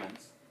its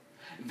famines.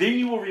 Then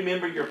you will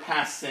remember your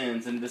past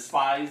sins and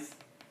despise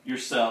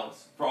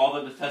yourselves for all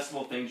the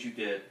detestable things you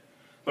did.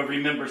 But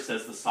remember,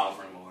 says the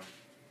sovereign Lord,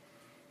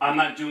 I'm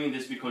not doing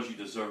this because you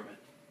deserve it.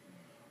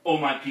 O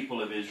my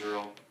people of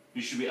Israel,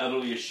 you should be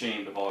utterly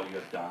ashamed of all you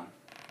have done.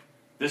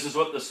 This is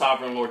what the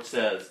sovereign Lord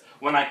says.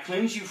 When I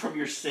cleanse you from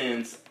your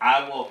sins,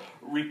 I will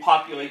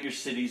repopulate your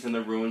cities and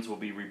the ruins will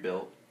be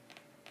rebuilt.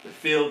 The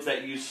fields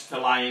that used to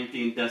lie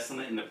empty and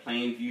desolate in the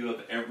plain view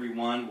of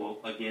everyone will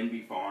again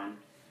be farmed.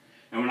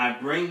 And when I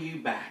bring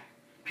you back,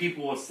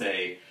 people will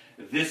say,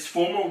 this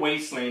former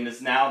wasteland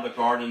is now the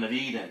Garden of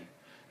Eden.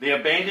 The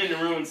abandoned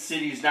and ruined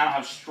cities now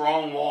have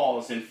strong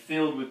walls and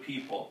filled with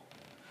people.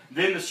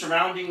 Then the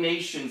surrounding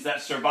nations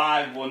that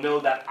survive will know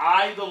that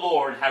I, the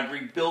Lord, have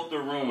rebuilt the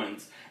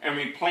ruins and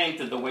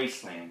replanted the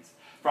wastelands.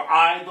 For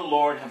I, the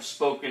Lord, have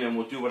spoken and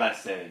will do what I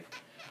say.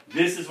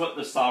 This is what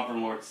the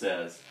sovereign Lord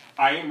says.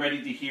 I am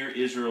ready to hear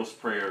Israel's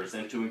prayers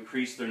and to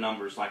increase their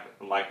numbers like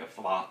a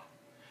flock.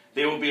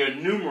 They will be as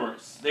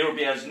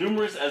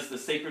numerous as the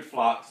sacred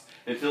flocks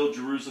and fill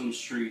Jerusalem's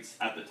streets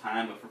at the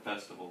time of her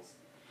festivals.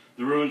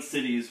 The ruined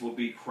cities will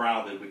be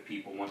crowded with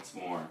people once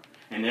more,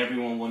 and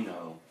everyone will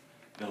know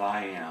that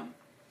I am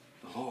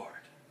the Lord.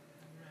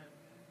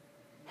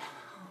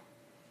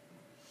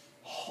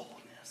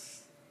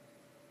 Wholeness.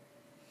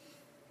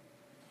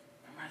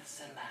 Remember I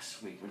said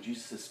last week when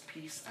Jesus says,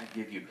 peace I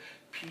give you,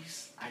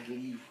 peace I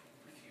leave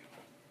with you.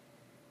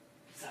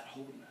 It's that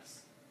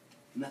wholeness.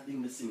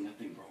 Nothing missing,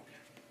 nothing broken.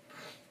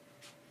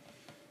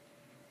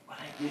 What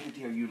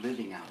identity are you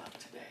living out of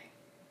today?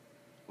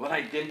 What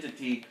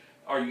identity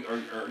are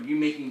you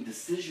making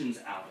decisions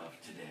out of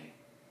today?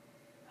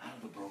 Out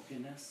of the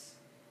brokenness?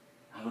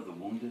 Out of the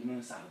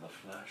woundedness? Out of the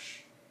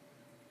flesh?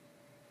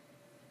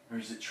 Or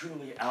is it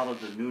truly out of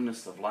the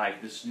newness of life,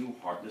 this new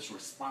heart, this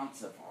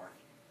responsive heart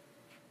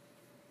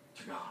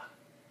to God?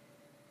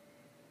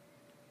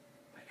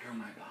 Like, you're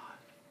my God.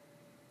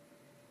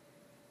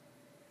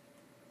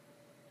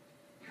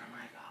 You're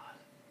my God.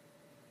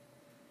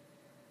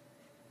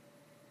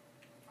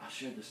 I'll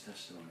share this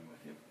testimony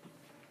with you.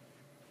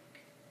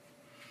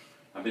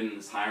 I've been in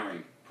this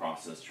hiring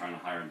process, trying to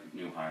hire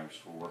new hires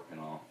for work and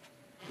all.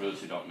 For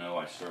those who don't know,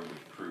 I serve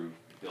with Crew,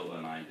 Hilda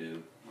and I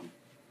do.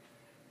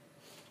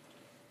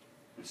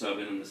 And so I've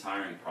been in this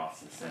hiring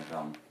process,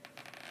 and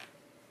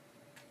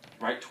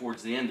right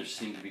towards the end, there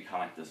seemed to be kind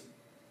of like this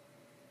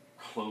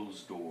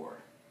closed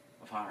door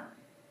of hiring.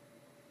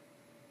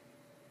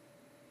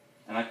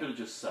 And I could have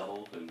just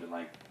settled and been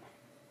like,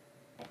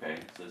 okay,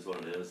 this is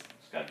what it is.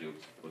 Just got to do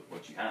with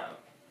what you have.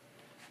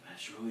 But I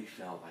just really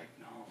felt like,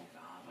 no,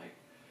 God, like,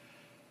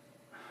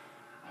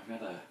 I've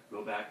got to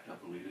go back to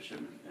upper leadership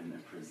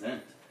and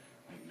present.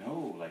 Like,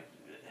 no, like,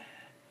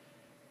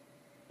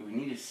 we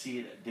need to see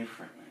it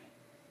differently.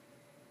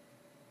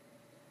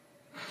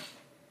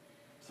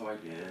 So I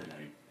did.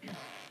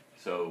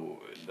 So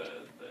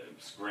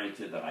it's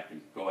granted that I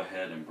can go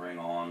ahead and bring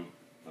on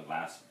the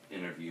last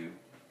interview.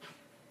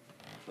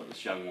 So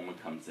this young woman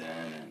comes in,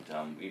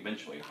 and we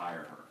eventually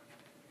hire her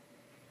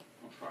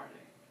on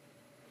Friday.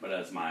 But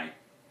as my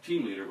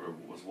team leader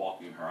was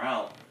walking her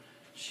out,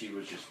 she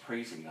was just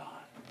praising God.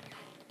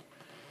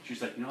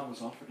 She's like, I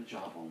was offered a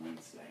job on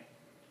Wednesday.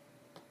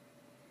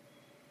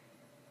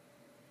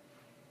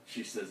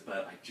 She says,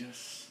 but I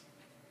just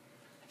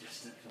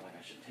didn't feel like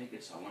I should take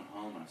it, so I went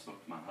home and I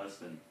spoke to my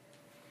husband.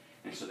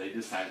 And so they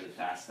decided to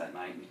fast that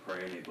night and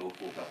pray, and they both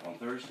woke up on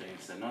Thursday and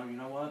said, no, you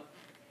know what?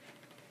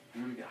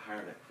 You're going to get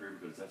hired at Career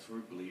because that's where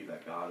we believe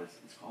that God is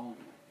calling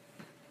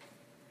you.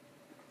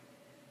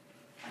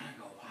 And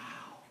I go,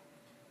 wow.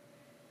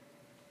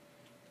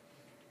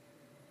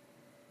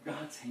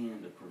 God's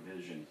hand of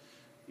provision,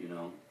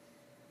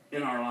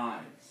 in our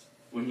lives.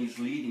 When He's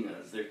leading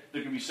us,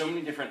 there can be so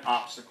many different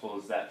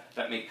obstacles that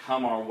may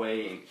come our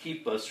way and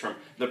keep us from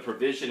the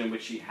provision in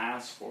which He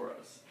has for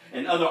us.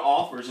 And other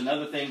offers and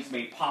other things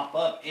may pop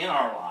up in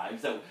our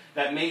lives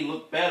that may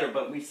look better,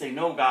 but we say,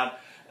 no, God,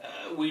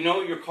 we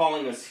know You're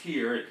calling us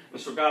here,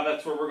 and so God,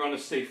 that's where we're going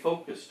to stay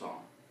focused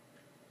on.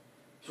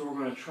 So we're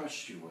going to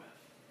trust You with.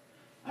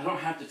 I don't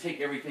have to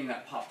take everything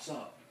that pops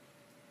up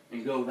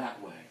and go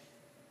that way.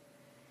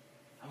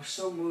 I was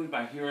so moved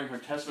by hearing her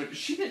testimony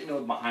because she didn't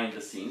know behind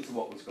the scenes of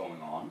what was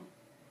going on.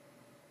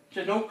 She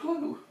had no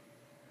clue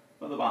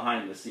of the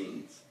behind the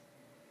scenes.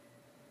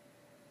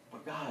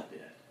 But God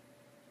did.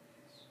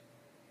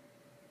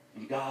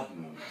 And God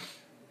moved.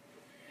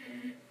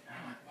 And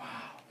I'm like,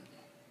 wow.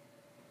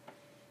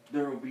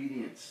 Their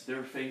obedience,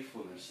 their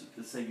faithfulness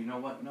to say, you know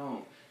what?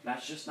 No,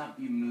 let's just not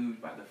be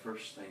moved by the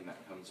first thing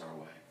that comes our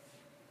way.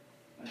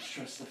 Let's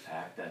trust the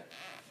fact that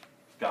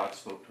God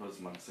spoke to us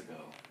months ago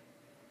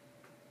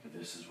that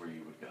this is where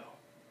you would go.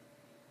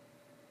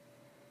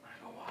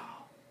 I go,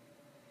 wow.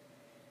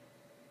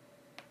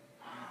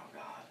 Wow,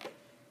 God.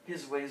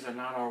 His ways are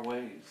not our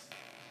ways.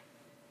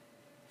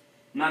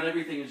 Not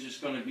everything is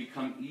just going to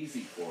become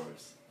easy for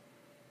us.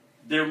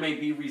 There may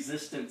be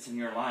resistance in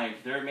your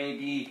life. There may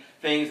be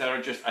things that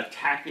are just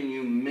attacking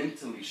you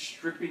mentally,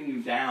 stripping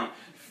you down,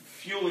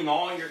 fueling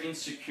all your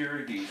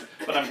insecurities.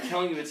 But I'm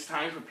telling you, it's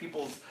time for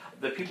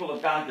the people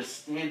of God to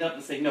stand up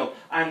and say, no,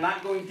 I'm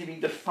not going to be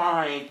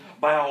defined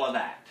by all of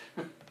that.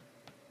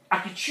 I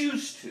could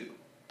choose to,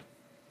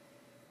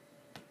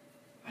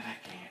 but I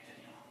can't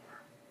any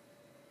longer.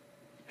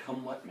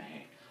 Come what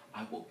may,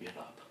 I will get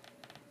up.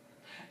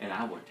 And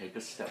I will take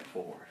a step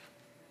forward.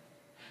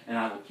 And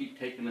I will keep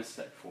taking a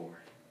step forward.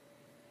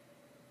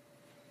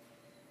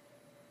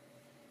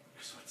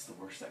 Because what's the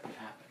worst that could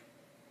happen?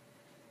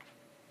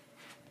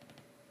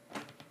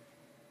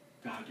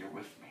 God, you're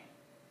with me.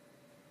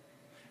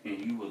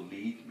 And you will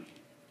lead me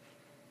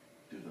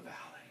through the valley.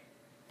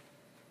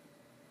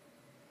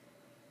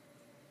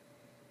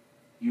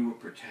 You will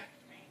protect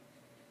me.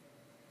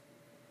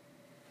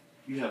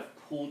 You have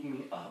pulled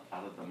me up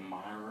out of the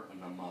mire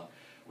and the mud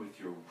with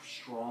your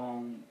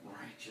strong,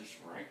 righteous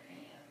right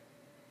hand.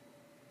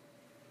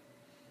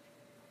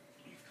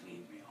 You've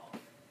cleaned me off.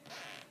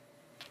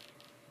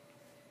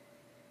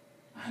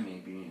 I may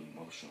be an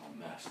emotional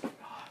mess, but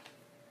God,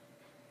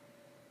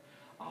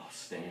 I'll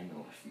stand and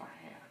lift my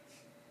hands,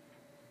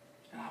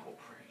 and I will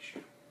praise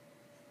you.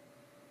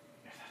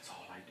 If that's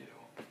all I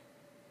do,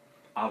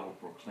 I will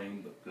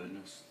proclaim the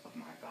goodness of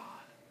my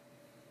God.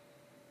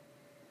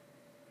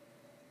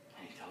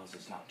 And he tells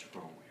us not to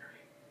grow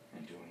weary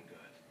in doing good.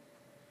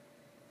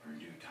 For in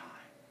due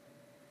time,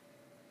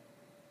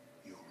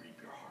 you'll reap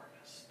your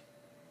harvest.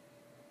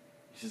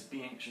 He says,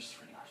 be anxious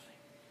for nothing,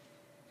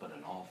 but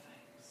in all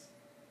things,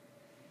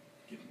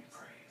 give me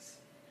praise.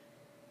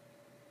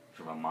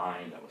 From a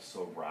mind that was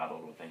so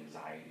rattled with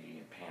anxiety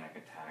and panic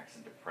attacks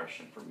and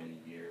depression for many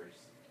years,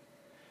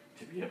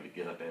 to be able to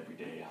get up every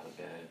day out of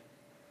bed,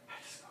 I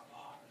just go,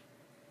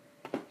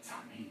 Lord, it's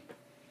not me.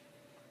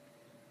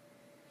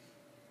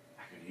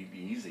 It'd be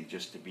easy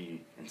just to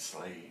be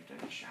enslaved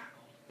and shackled.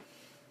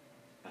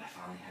 But I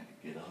finally had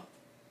to get up,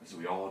 as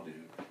we all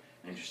do,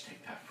 and just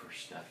take that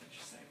first step and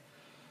just say,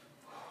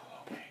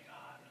 oh, okay,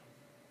 God,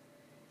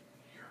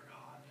 you're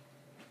God.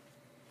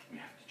 We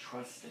have to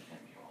trust in him,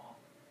 you all.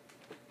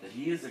 That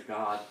he is a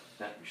God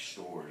that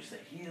restores.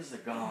 That he is a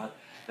God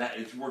that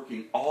is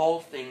working all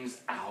things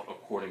out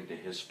according to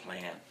his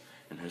plan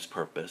and his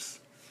purpose.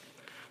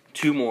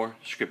 2 more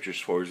scriptures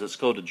for us. Let's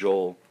go to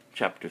Joel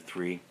chapter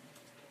 3.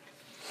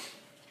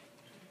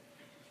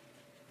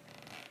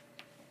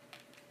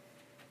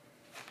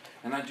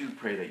 And I do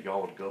pray that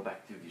y'all would go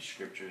back through these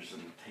scriptures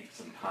and take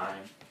some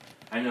time.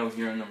 I know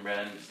hearing them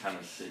read and just kind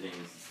of sitting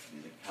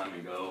and come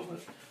and go,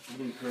 but I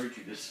would encourage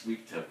you this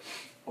week to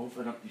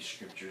open up these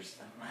scriptures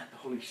and let the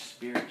Holy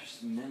Spirit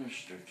just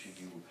minister to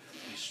you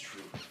his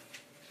truth.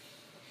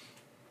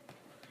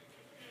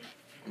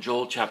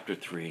 Joel chapter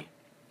 3,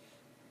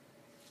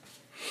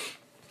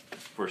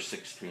 verse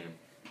 16.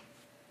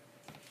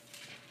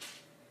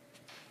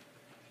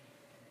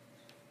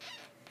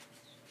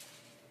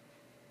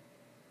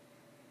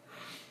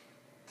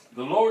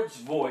 The Lord's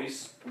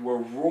voice will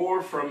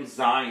roar from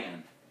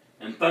Zion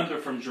and thunder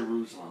from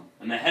Jerusalem,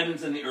 and the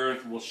heavens and the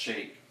earth will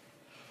shake.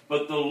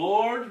 But the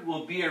Lord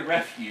will be a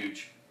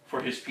refuge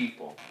for his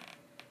people,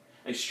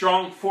 a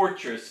strong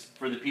fortress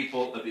for the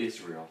people of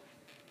Israel.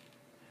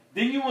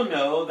 Then you will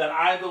know that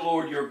I, the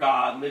Lord your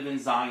God, live in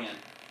Zion.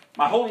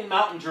 My holy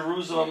mountain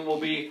Jerusalem will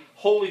be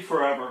holy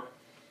forever.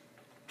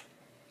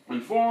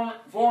 And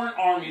foreign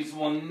armies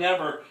will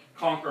never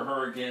conquer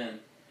her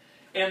again.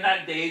 In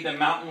that day the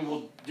mountain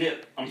will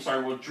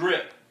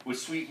drip with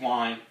sweet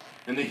wine,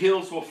 and the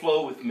hills will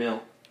flow with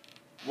milk.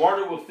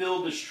 Water will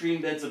fill the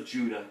stream beds of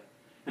Judah,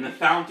 and a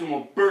fountain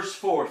will burst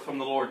forth from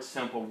the Lord's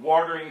temple,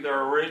 watering the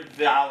arid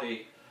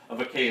valley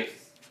of Achaia.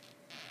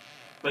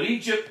 But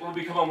Egypt will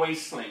become a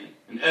wasteland,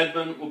 and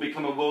Edom will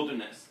become a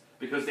wilderness,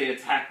 because they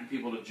attacked the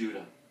people of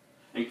Judah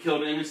and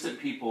killed innocent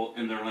people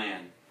in their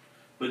land.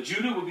 But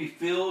Judah will be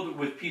filled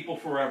with people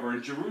forever,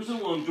 and Jerusalem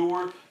will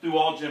endure through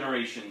all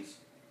generations.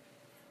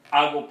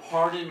 I will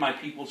pardon my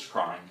people's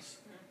crimes,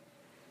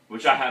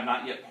 which I have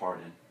not yet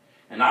pardoned.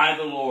 And I,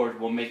 the Lord,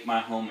 will make my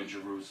home in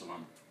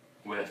Jerusalem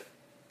with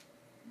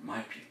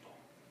my people.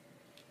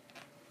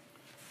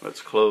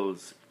 Let's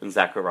close in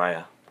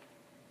Zechariah.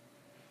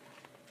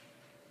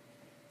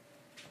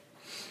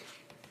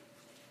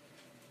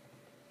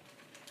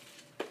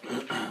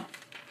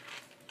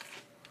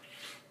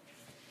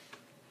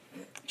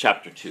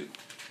 chapter 2.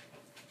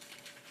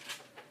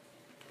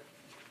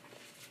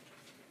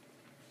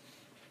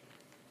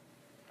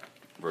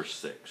 Verse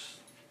 6.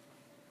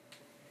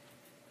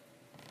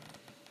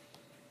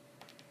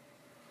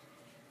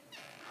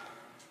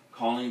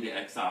 Calling the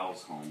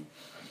exiles home.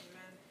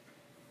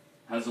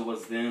 As it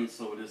was then,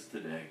 so it is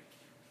today.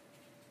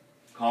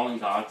 Calling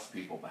God's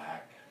people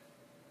back.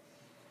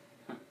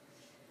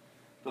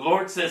 The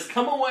Lord says,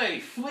 come away,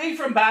 flee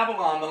from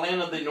Babylon, the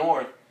land of the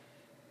north.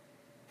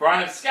 For I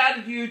have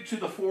scattered you to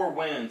the four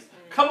winds.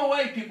 Come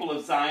away, people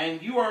of Zion,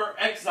 you are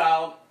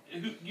exiled,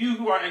 you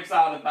who are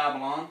exiled in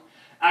Babylon.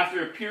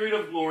 After a period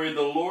of glory,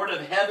 the Lord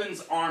of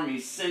heaven's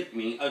armies sent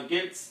me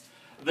against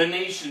the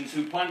nations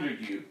who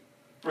plundered you.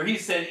 For he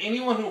said,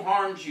 anyone who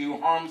harms you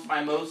harms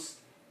my most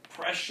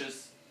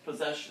precious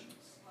possessions.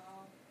 Wow.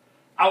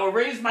 I will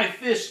raise my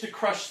fist to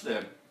crush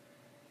them,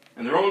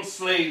 and their own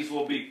slaves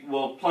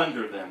will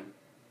plunder them.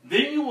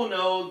 Then you will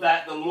know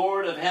that the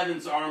Lord of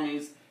heaven's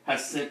armies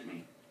has sent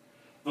me.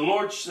 The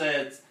Lord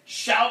says,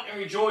 shout and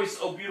rejoice,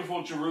 O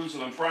beautiful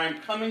Jerusalem, for I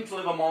am coming to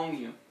live among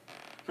you.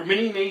 For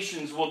many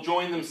nations will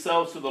join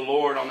themselves to the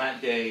Lord on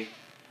that day,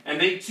 and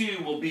they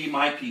too will be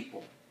my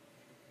people.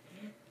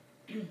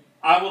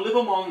 I will live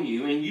among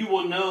you, and you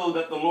will know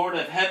that the Lord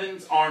of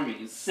heaven's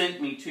armies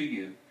sent me to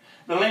you.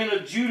 The land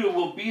of Judah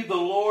will be the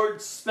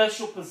Lord's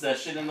special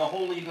possession in the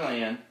Holy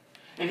Land,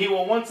 and he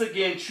will once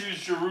again choose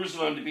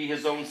Jerusalem to be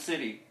his own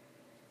city.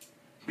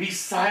 Be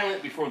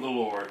silent before the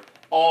Lord,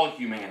 all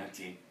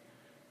humanity,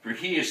 for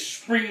he is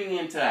springing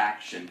into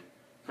action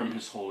from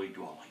his holy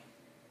dwelling.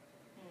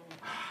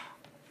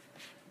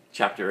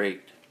 Chapter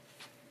 8.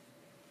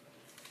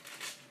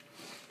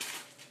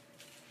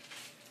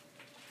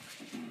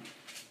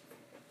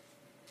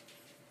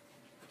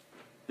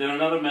 Then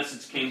another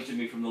message came to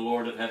me from the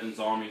Lord of heaven's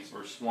armies,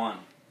 verse 1.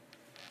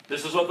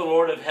 This is what the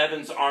Lord of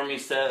heaven's army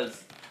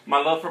says.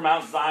 My love for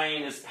Mount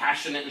Zion is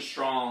passionate and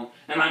strong,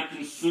 and I'm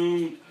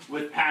consumed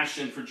with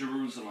passion for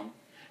Jerusalem.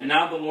 And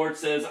now the Lord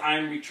says, I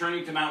am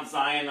returning to Mount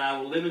Zion, and I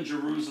will live in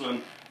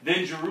Jerusalem.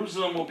 Then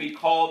Jerusalem will be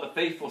called the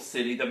faithful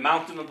city. The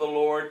mountain of the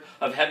Lord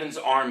of heaven's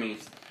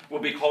armies will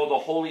be called the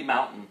holy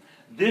mountain.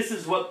 This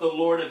is what the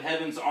Lord of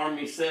heaven's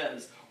army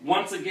says.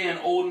 Once again,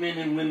 old men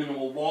and women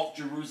will walk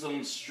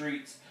Jerusalem's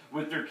streets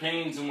with their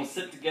canes and will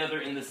sit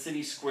together in the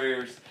city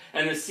squares.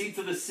 And the seats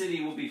of the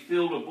city will be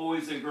filled with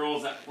boys and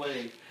girls at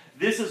play.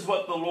 This is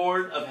what the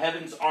Lord of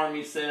heaven's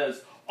army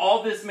says.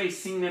 All this may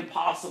seem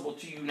impossible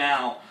to you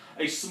now,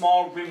 a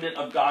small remnant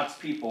of God's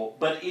people,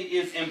 but it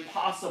is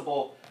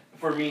impossible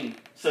for me,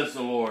 says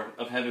the Lord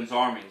of heaven's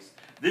armies.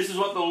 This is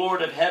what the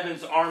Lord of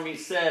heaven's army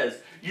says.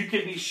 You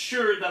can be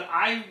sure that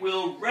I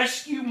will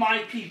rescue my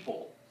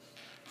people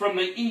from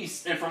the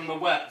east and from the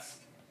west.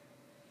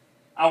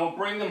 I will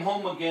bring them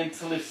home again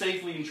to live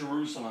safely in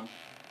Jerusalem.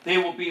 They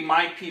will be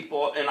my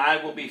people, and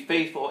I will be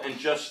faithful and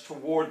just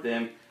toward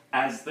them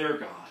as their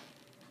God.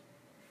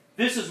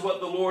 This is what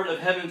the Lord of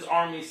heaven's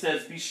army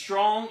says. Be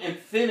strong and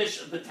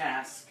finish the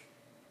task.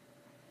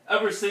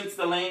 Ever since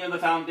the laying of the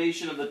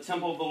foundation of the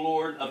temple of the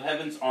Lord of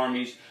heaven's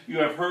armies, you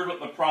have heard what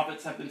the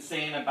prophets have been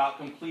saying about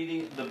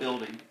completing the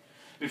building.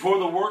 Before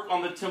the work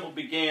on the temple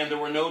began, there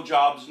were no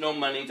jobs, no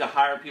money to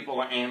hire people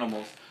or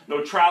animals.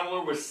 No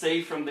traveler was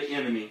safe from the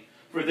enemy,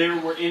 for there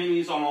were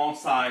enemies on all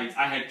sides.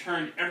 I had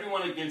turned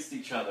everyone against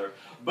each other.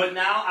 But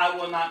now I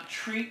will not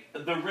treat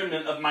the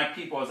remnant of my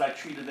people as I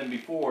treated them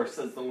before,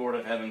 says the Lord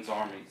of heaven's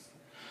armies.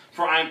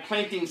 For I am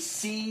planting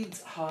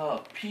seeds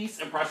of peace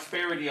and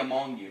prosperity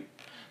among you.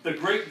 The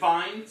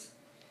grapevines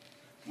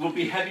will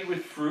be heavy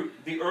with fruit.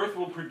 The earth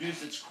will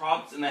produce its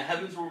crops, and the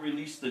heavens will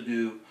release the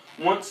dew.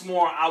 Once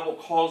more I will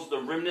cause the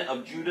remnant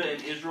of Judah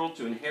and Israel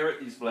to inherit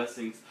these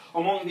blessings.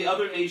 Among the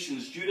other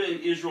nations, Judah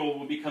and Israel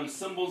will become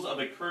symbols of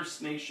a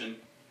cursed nation.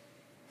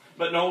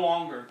 But no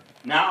longer.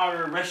 Now I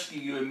will rescue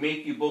you and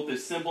make you both a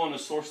symbol and a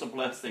source of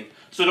blessing.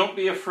 So don't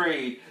be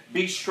afraid.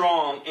 Be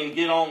strong and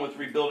get on with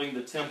rebuilding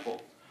the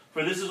temple.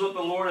 For this is what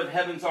the Lord of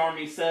heaven's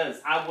army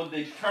says. I was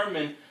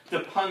determined to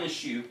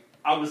punish you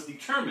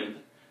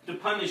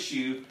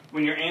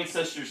when your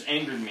ancestors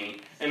angered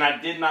me, and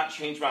I did not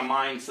change my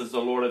mind, says the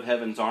Lord of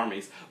heaven's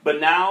armies. But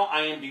now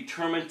I am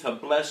determined to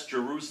bless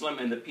Jerusalem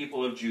and the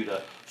people of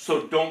Judah,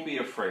 so don't be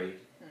afraid.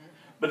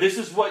 But this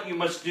is what you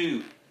must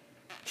do.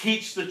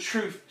 Teach the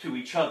truth to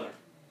each other.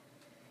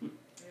 Amen.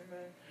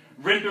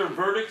 Render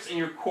verdicts in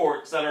your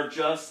courts that are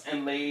just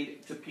and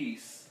lead to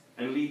peace.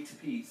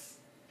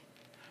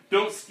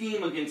 Don't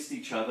scheme against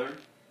each other.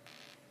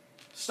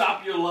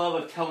 Stop your love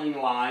of telling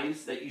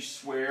lies that you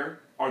swear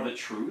are the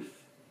truth.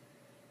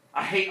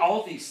 I hate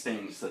all these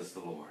things, says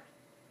the Lord.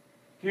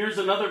 Here's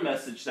another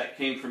message that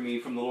came from me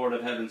from the Lord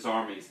of heaven's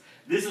armies.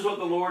 This is what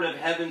the Lord of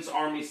heaven's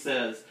army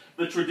says.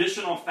 The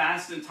traditional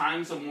fast and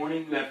times of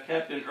mourning you have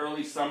kept in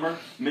early summer,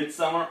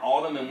 midsummer,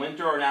 autumn, and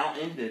winter are now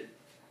ended.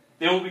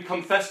 They will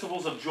become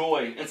festivals of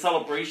joy and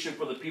celebration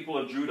for the people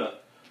of Judah.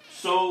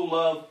 So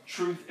love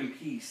truth and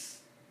peace.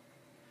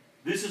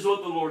 This is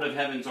what the Lord of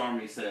heaven's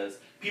army says.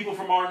 People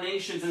from our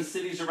nations and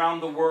cities around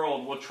the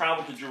world will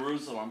travel to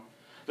Jerusalem.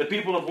 The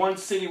people of one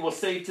city will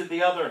say to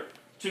the other,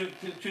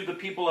 to the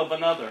people of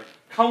another.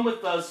 Come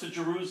with us to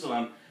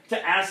Jerusalem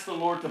to ask the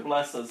Lord to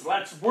bless us.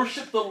 Let's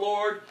worship the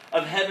Lord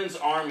of heaven's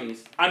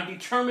armies. I'm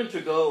determined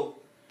to go.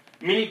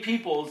 Many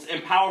peoples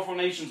and powerful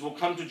nations will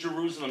come to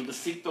Jerusalem to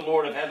seek the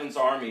Lord of heaven's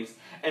armies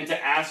and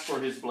to ask for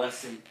his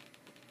blessing.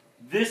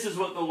 This is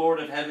what the Lord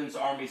of heaven's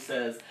army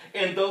says.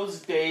 In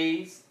those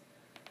days,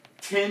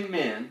 10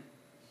 men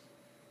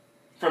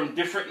from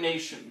different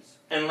nations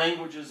and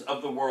languages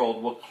of the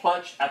world will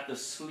clutch at the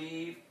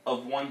sleeve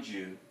of one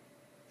Jew,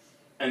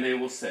 and they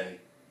will say,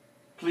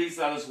 please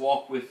let us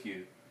walk with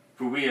you,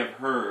 for we have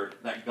heard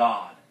that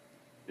God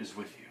is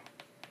with you.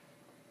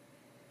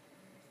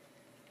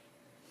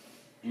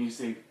 And you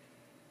say,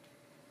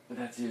 but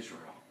that's Israel.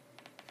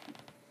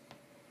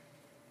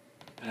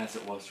 But as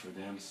it was for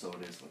them, so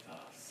it is with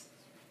us.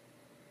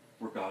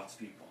 We're God's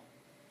people.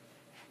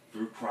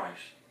 Through Christ,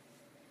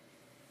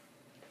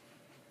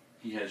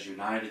 he has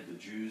united the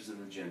Jews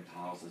and the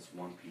Gentiles as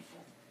one people.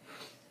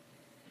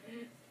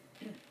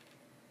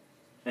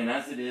 And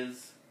as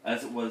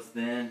it was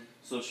then,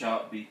 so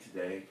shall it be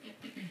today.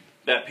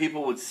 That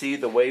people would see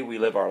the way we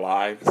live our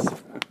lives.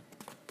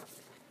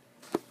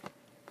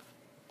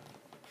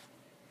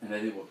 And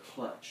that they will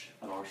clutch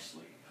at our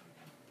sleeve.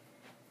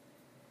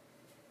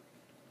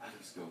 Let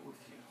us go with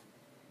you.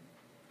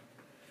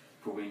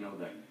 For we know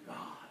that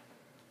God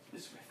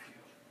is with you.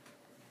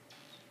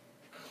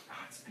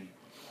 God's people.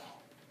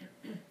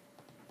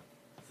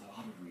 It's a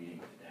lot of reading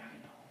today, I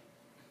know.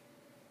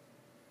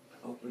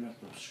 But open up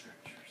those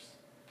scriptures.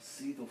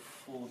 See the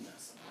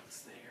fullness of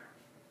what's there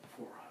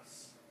for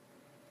us.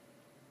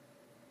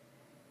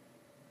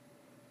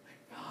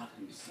 That God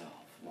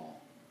himself longs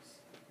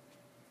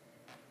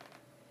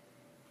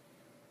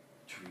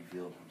to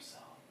reveal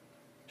himself,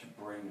 to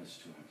bring us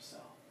to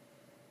himself.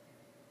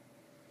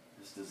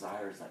 His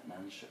desire is that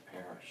none should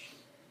perish.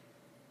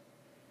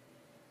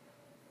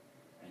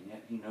 And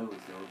yet he knows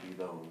there will be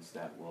those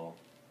that will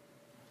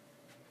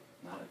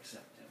not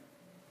accept him.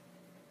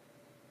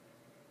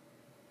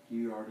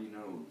 He already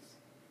knows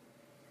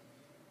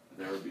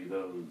there will be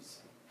those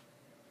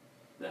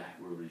that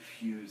will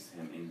refuse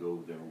him and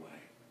go their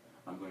way.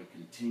 I'm going to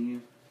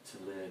continue to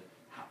live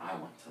how I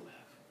want to live.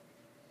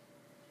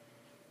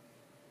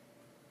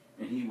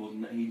 And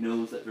he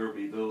knows that there will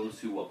be those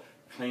who will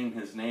claim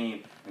his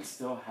name and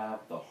still have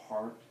the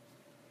heart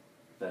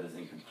that is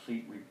in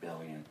complete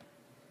rebellion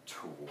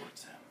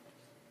towards him.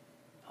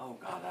 Oh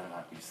God, that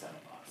might be said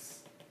of us.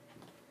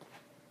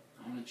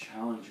 I want to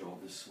challenge you all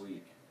this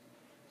week.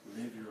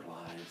 Live your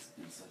lives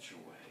in such a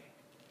way,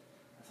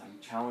 as I'm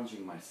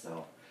challenging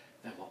myself,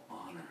 that will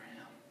honor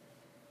him.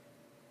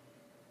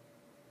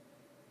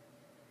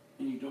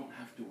 And you don't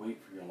have to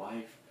wait for your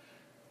life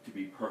to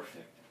be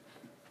perfect.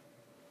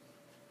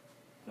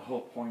 The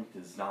whole point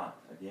is not,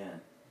 again,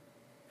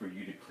 for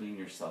you to clean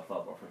yourself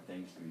up or for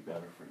things to be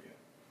better for you.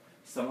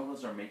 Some of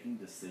us are making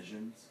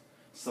decisions.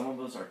 Some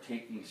of us are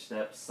taking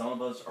steps. Some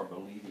of us are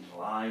believing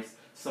lies.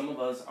 Some of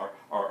us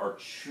are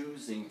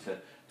choosing to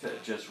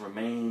just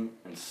remain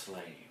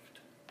enslaved.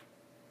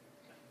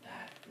 But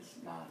that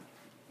is not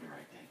your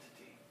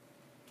identity.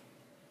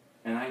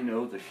 And I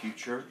know the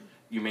future,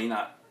 you may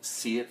not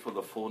see it for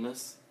the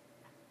fullness.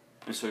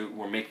 And so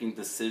we're making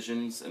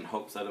decisions in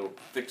hopes that it will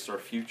fix our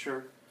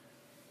future.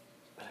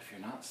 But if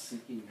you're not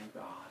seeking your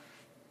God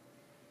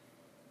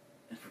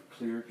and for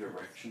clear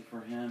direction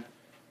for him,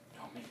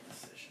 don't make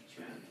decisions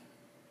yet.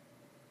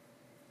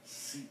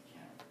 Seek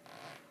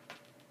him,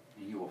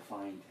 and you will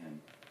find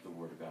him. The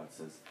Word of God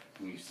says,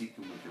 when you seek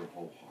him with your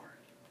whole heart.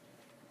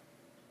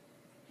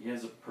 He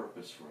has a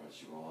purpose for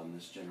us, you all, in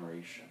this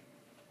generation.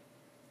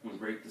 When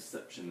great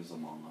deception is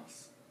among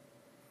us,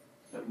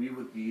 that we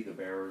would be the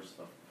bearers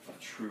of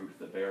truth,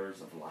 the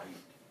bearers of light,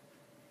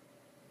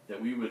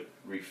 that we would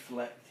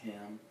reflect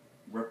him,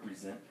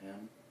 represent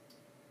him,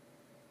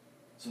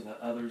 so that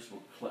others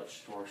will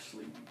clutch to our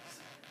sleeves.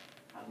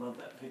 I love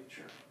that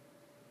picture.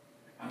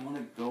 I want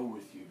to go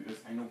with you because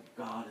I know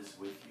God is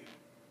with you.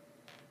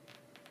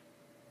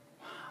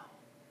 Wow.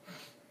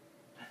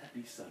 Let that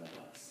be said of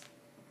us.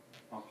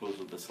 I'll close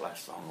with this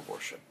last song of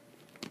worship.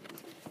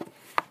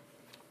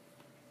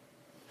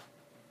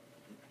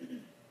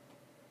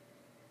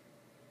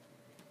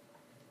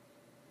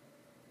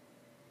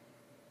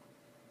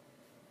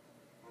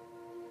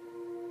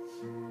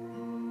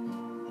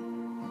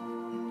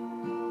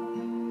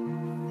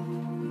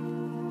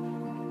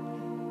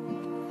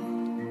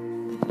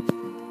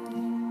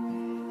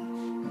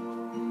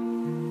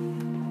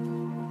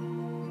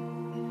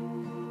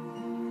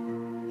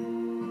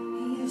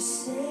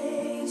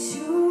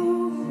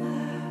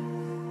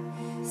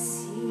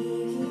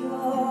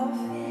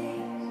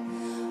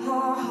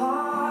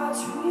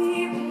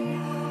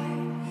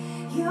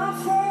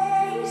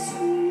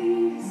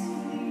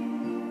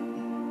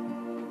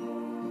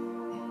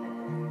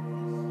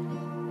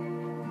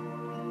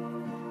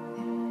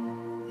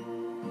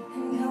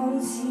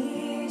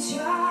 Teach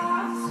us.